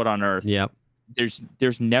can show it on Earth. Yep.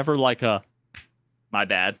 There's never like a, my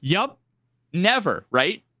bad. Yep. Never,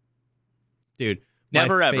 right? Dude,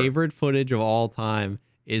 never my ever. favorite footage of all time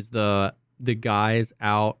is the guys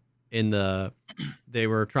out in the, they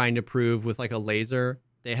were trying to prove with like a laser,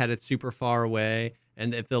 they had it super far away,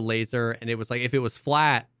 and if the laser, and it was like, if it was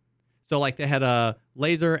flat, so like they had a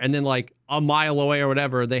laser, and then like a mile away or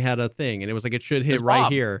whatever, they had a thing, and it was like, it should hit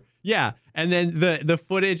right here. Yeah. And then the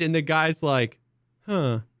footage, and the guy's like,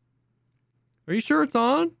 huh, are you sure it's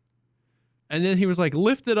on? And then he was like,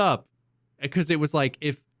 lift it up. Because it was like,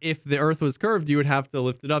 if the Earth was curved, you would have to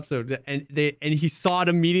lift it up. So, and he saw it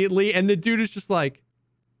immediately, and the dude is just like,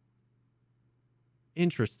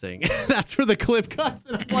 interesting. That's where the clip cuts.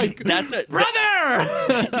 And I'm like, that's it, brother.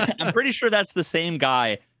 I'm pretty sure that's the same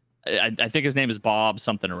guy. I think his name is Bob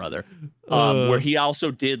something or other. Where he also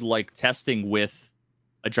did like testing with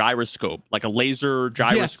a gyroscope, like a laser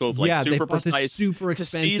gyroscope, yes, like super precise, this super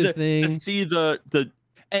expensive thing. To see the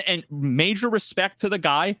and major respect to the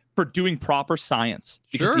guy for doing proper science,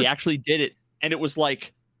 because he actually did it, and it was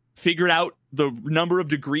like figured out the number of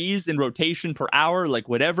degrees in rotation per hour, like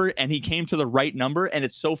whatever, and he came to the right number. And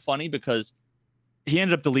it's so funny because he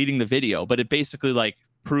ended up deleting the video, but it basically like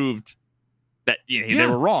proved that they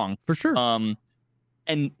were wrong for sure.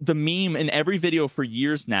 And the meme in every video for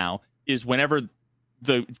years now is whenever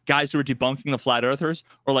the guys who are debunking the flat earthers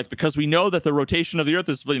are like, because we know that the rotation of the Earth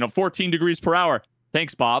is 14 degrees per hour.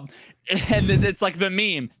 Thanks, Bob. And then it's like the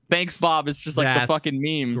meme. Thanks, Bob. It's just like the fucking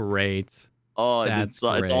meme. Great. Oh, it's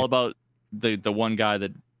all about the one guy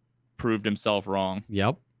that proved himself wrong.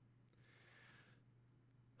 Yep.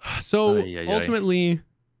 So ultimately,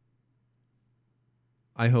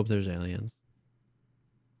 I hope there's aliens.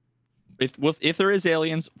 If there is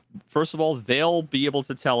aliens, first of all, they'll be able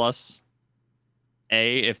to tell us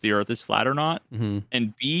A, if the Earth is flat or not,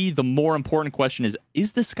 and B, the more important question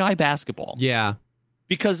is the sky basketball? Yeah.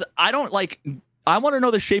 Because I want to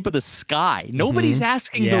know the shape of the sky. Nobody's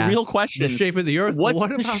asking the real question. The shape of the Earth. What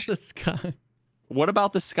about the sky? What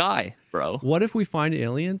about the sky, bro? What if we find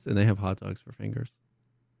aliens and they have hot dogs for fingers?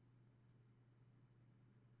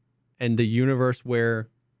 And the universe where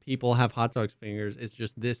people have hot dogs fingers is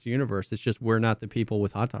just this universe. It's just we're not the people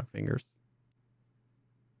with hot dog fingers.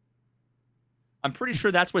 I'm pretty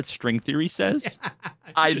sure that's what string theory says.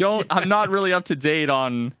 I'm not really up to date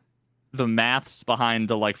on the maths behind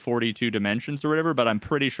the like 42 dimensions or whatever, but I'm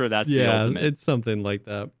pretty sure that's the ultimate. It's something like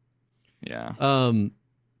that. Yeah.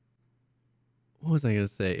 What was I gonna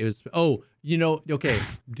say? It was okay.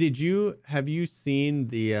 Have you seen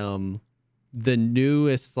the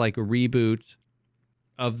newest like reboot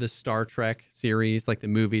of the Star Trek series, like the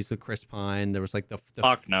movies with Chris Pine? There was like the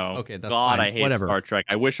fuck no. Okay, that's God, fine. I hate Whatever. Star Trek.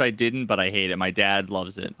 I wish I didn't, but I hate it. My dad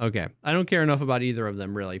loves it. Okay, I don't care enough about either of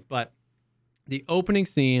them really, but the opening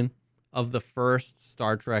scene of the first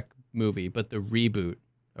Star Trek movie, but the reboot,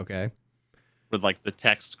 okay, with like the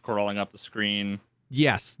text crawling up the screen.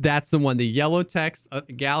 Yes, that's the one. The yellow text,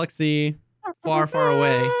 galaxy far, far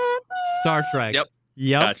away. Star Trek. Yep.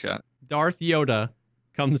 Gotcha. Darth Yoda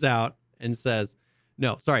comes out and says,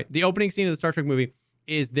 no, sorry. The opening scene of the Star Trek movie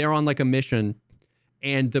is they're on like a mission,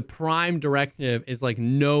 and the prime directive is like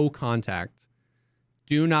no contact.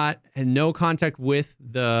 No contact with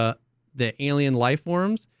the alien life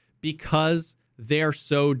forms, because they're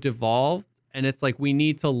so devolved. And it's like, we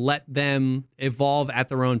need to let them evolve at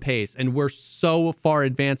their own pace. And we're so far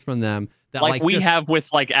advanced from them that like we have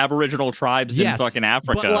with like Aboriginal tribes in fucking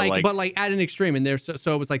Africa. But like at an extreme. And there's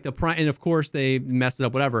so it was like the prime, and of course they messed it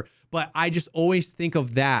up, whatever. But I just always think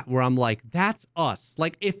of that where I'm like, that's us.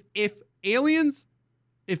 Like if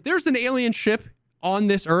there's an alien ship on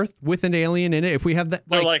this Earth with an alien in it, if we have that,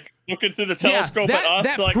 they're like looking through the telescope at us,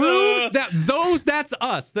 that like, proves that's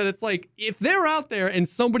us. That it's like, if they're out there and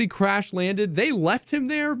somebody crash landed, they left him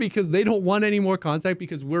there because they don't want any more contact,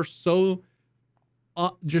 because we're so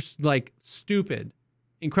just like stupid,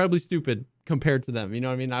 incredibly stupid compared to them. You know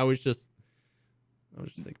what I mean? I was just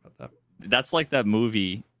thinking about that. That's like that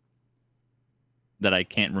movie that I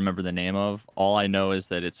can't remember the name of. All I know is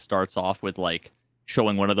that it starts off with like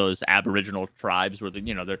showing one of those Aboriginal tribes where the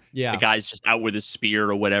guy's just out with his spear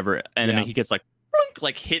or whatever, and then he gets like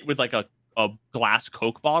hit with like a glass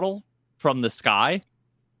Coke bottle from the sky,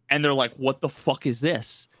 and they're like, "What the fuck is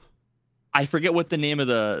this?" I forget what the name of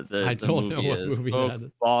the movie is. Coke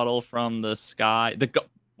bottle from the sky.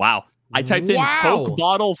 Wow. I typed in Coke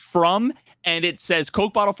bottle from, and it says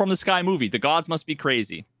Coke bottle from the sky movie. The gods must be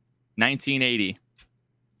crazy. 1980.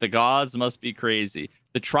 The gods must be crazy.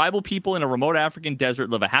 The tribal people in a remote African desert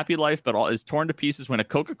live a happy life, but all is torn to pieces when a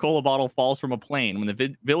Coca-Cola bottle falls from a plane. When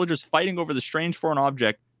the villagers fighting over the strange foreign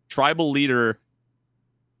object, tribal leader,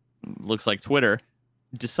 looks like Twitter,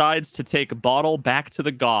 decides to take a bottle back to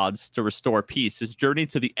the gods to restore peace. His journey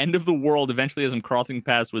to the end of the world eventually has him crossing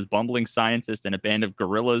paths with bumbling scientists and a band of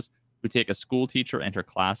gorillas who take a school teacher and her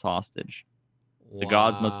class hostage. The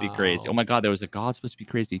gods must be crazy. Oh my god, there was a gods must be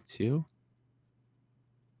crazy too?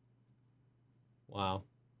 Wow.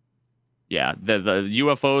 Yeah, the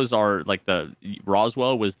UFOs are like the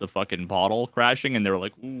Roswell was the fucking bottle crashing, and they were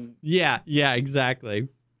like, ooh. Yeah, exactly.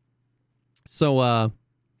 So,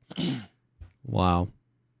 wow.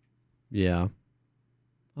 Yeah.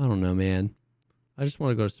 I don't know, man. I just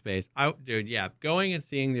want to go to space. Dude, yeah, going and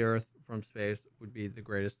seeing the Earth from space would be the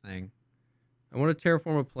greatest thing. I want to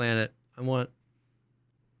terraform a planet. I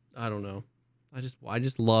don't know. I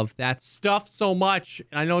just love that stuff so much.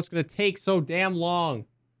 And I know it's going to take so damn long.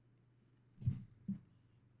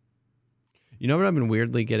 You know what I've been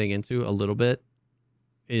weirdly getting into a little bit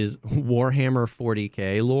is Warhammer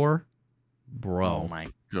 40K lore. Bro. Oh my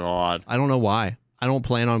god. I don't know why. I don't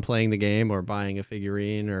plan on playing the game or buying a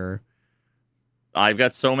figurine or... I've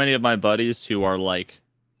got so many of my buddies who are like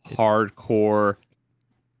hardcore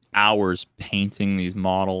hours painting these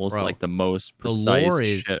models, bro, like the most precise the lore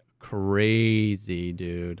shit. Is crazy,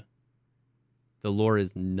 dude. The lore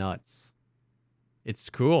is nuts. It's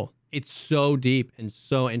cool. It's so deep and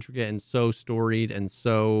so intricate and so storied and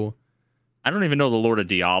so... I don't even know the lore of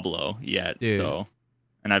Diablo yet, dude. So,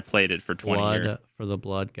 and I've played it for 20 years. Blood for the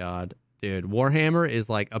blood god. Dude, Warhammer is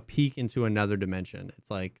like a peek into another dimension.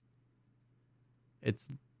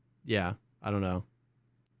 Yeah, I don't know.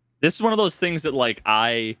 This is one of those things that like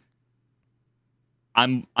I'm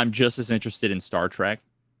just as interested in Star Trek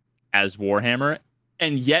as Warhammer,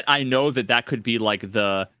 and yet I know that could be like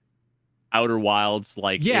the Outer Wilds,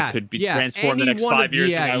 like it could be transformed the next 5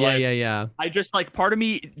 years of my life. Yeah. I just like part of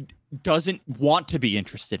me doesn't want to be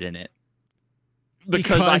interested in it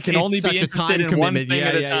because I can only be interested in one thing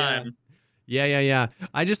at a time. Yeah.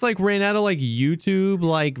 I just like ran out of like YouTube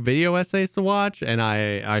like video essays to watch, and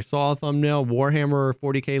I saw a thumbnail Warhammer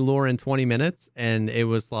 40K lore in 20 minutes, and it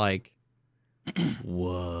was like,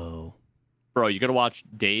 whoa, bro! You gotta watch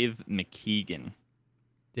Dave McKeegan.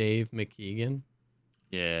 Dave McKeegan.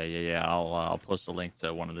 Yeah. I'll post a link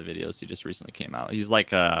to one of the videos he just recently came out. He's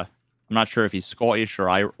like I'm not sure if he's Scottish or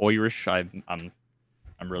Irish. I'm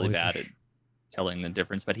really bad at telling the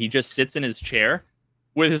difference, but he just sits in his chair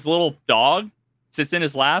with his little dog, sits in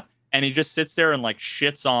his lap, and he just sits there and like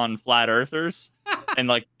shits on flat earthers and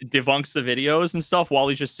like debunks the videos and stuff while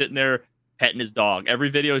he's just sitting there petting his dog. Every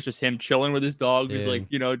video is just him chilling with his dog. Dude. He's like,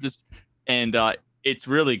 it's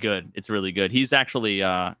really good. It's really good. He's actually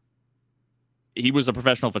he was a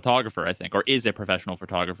professional photographer, I think, or is a professional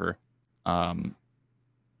photographer.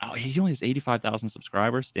 He only has 85,000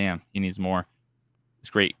 subscribers. Damn, he needs more. It's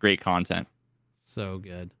great content. So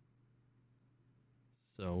good.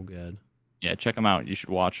 So good. Yeah, check him out. You should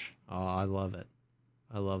watch. Oh, I love it.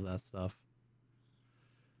 I love that stuff.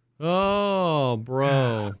 Oh,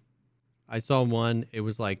 bro. I saw one. It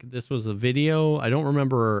was like, this was a video, I don't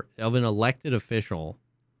remember, of an elected official.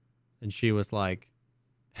 And she was like,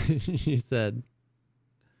 she said,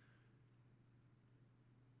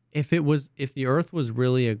 if the earth was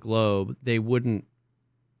really a globe, they wouldn't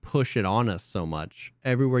push it on us so much.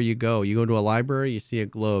 Everywhere you go to a library, you see a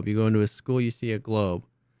globe. You go into a school, you see a globe.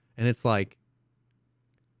 And it's like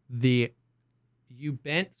you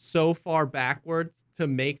bent so far backwards to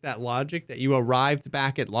make that logic that you arrived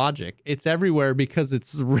back at logic. It's everywhere because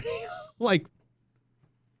it's real. Like,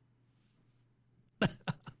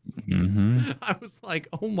 I was like,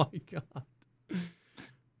 oh my God.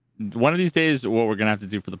 One of these days, what we're going to have to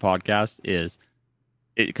do for the podcast is,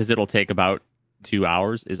 because it'll take about 2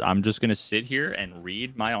 hours, is I'm just going to sit here and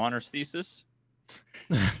read my honors thesis,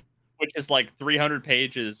 which is like 300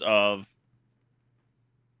 pages of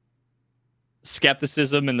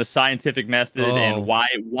skepticism and the scientific method and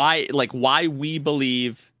why we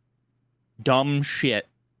believe dumb shit.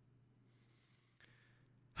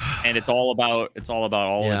 And it's all about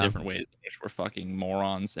all the different ways in which we're fucking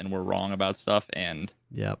morons and we're wrong about stuff. And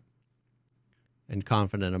and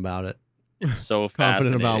confident about it. It's so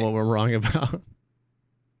confident about what we're wrong about.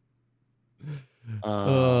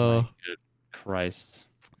 Oh, my good Christ.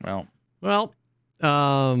 Well,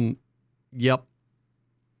 yep.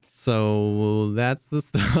 So that's the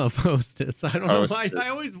stuff, hostess. I don't know why I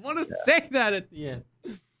always want to say that at the end.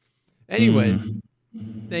 Anyways,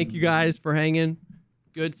 thank you guys for hanging.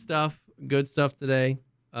 Good stuff today.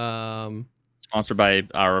 It's Sponsored by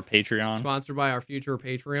our Patreon. Sponsored by our future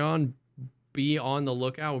Patreon. Be on the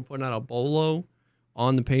lookout. We're putting out a bolo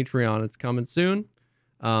on the Patreon. It's coming soon.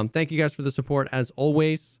 Thank you guys for the support as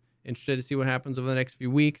always. Interested to see what happens over the next few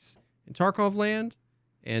weeks in Tarkov land.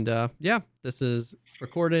 And this is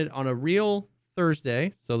recorded on a real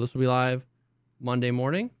Thursday. So this will be live Monday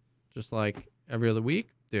morning, just like every other week.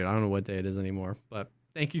 Dude, I don't know what day it is anymore, but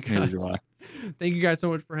thank you guys. Thank you guys so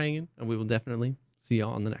much for hanging, and we will definitely see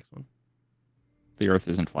y'all on the next one. The Earth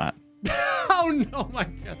isn't flat. Oh no, my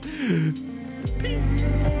God. Peace.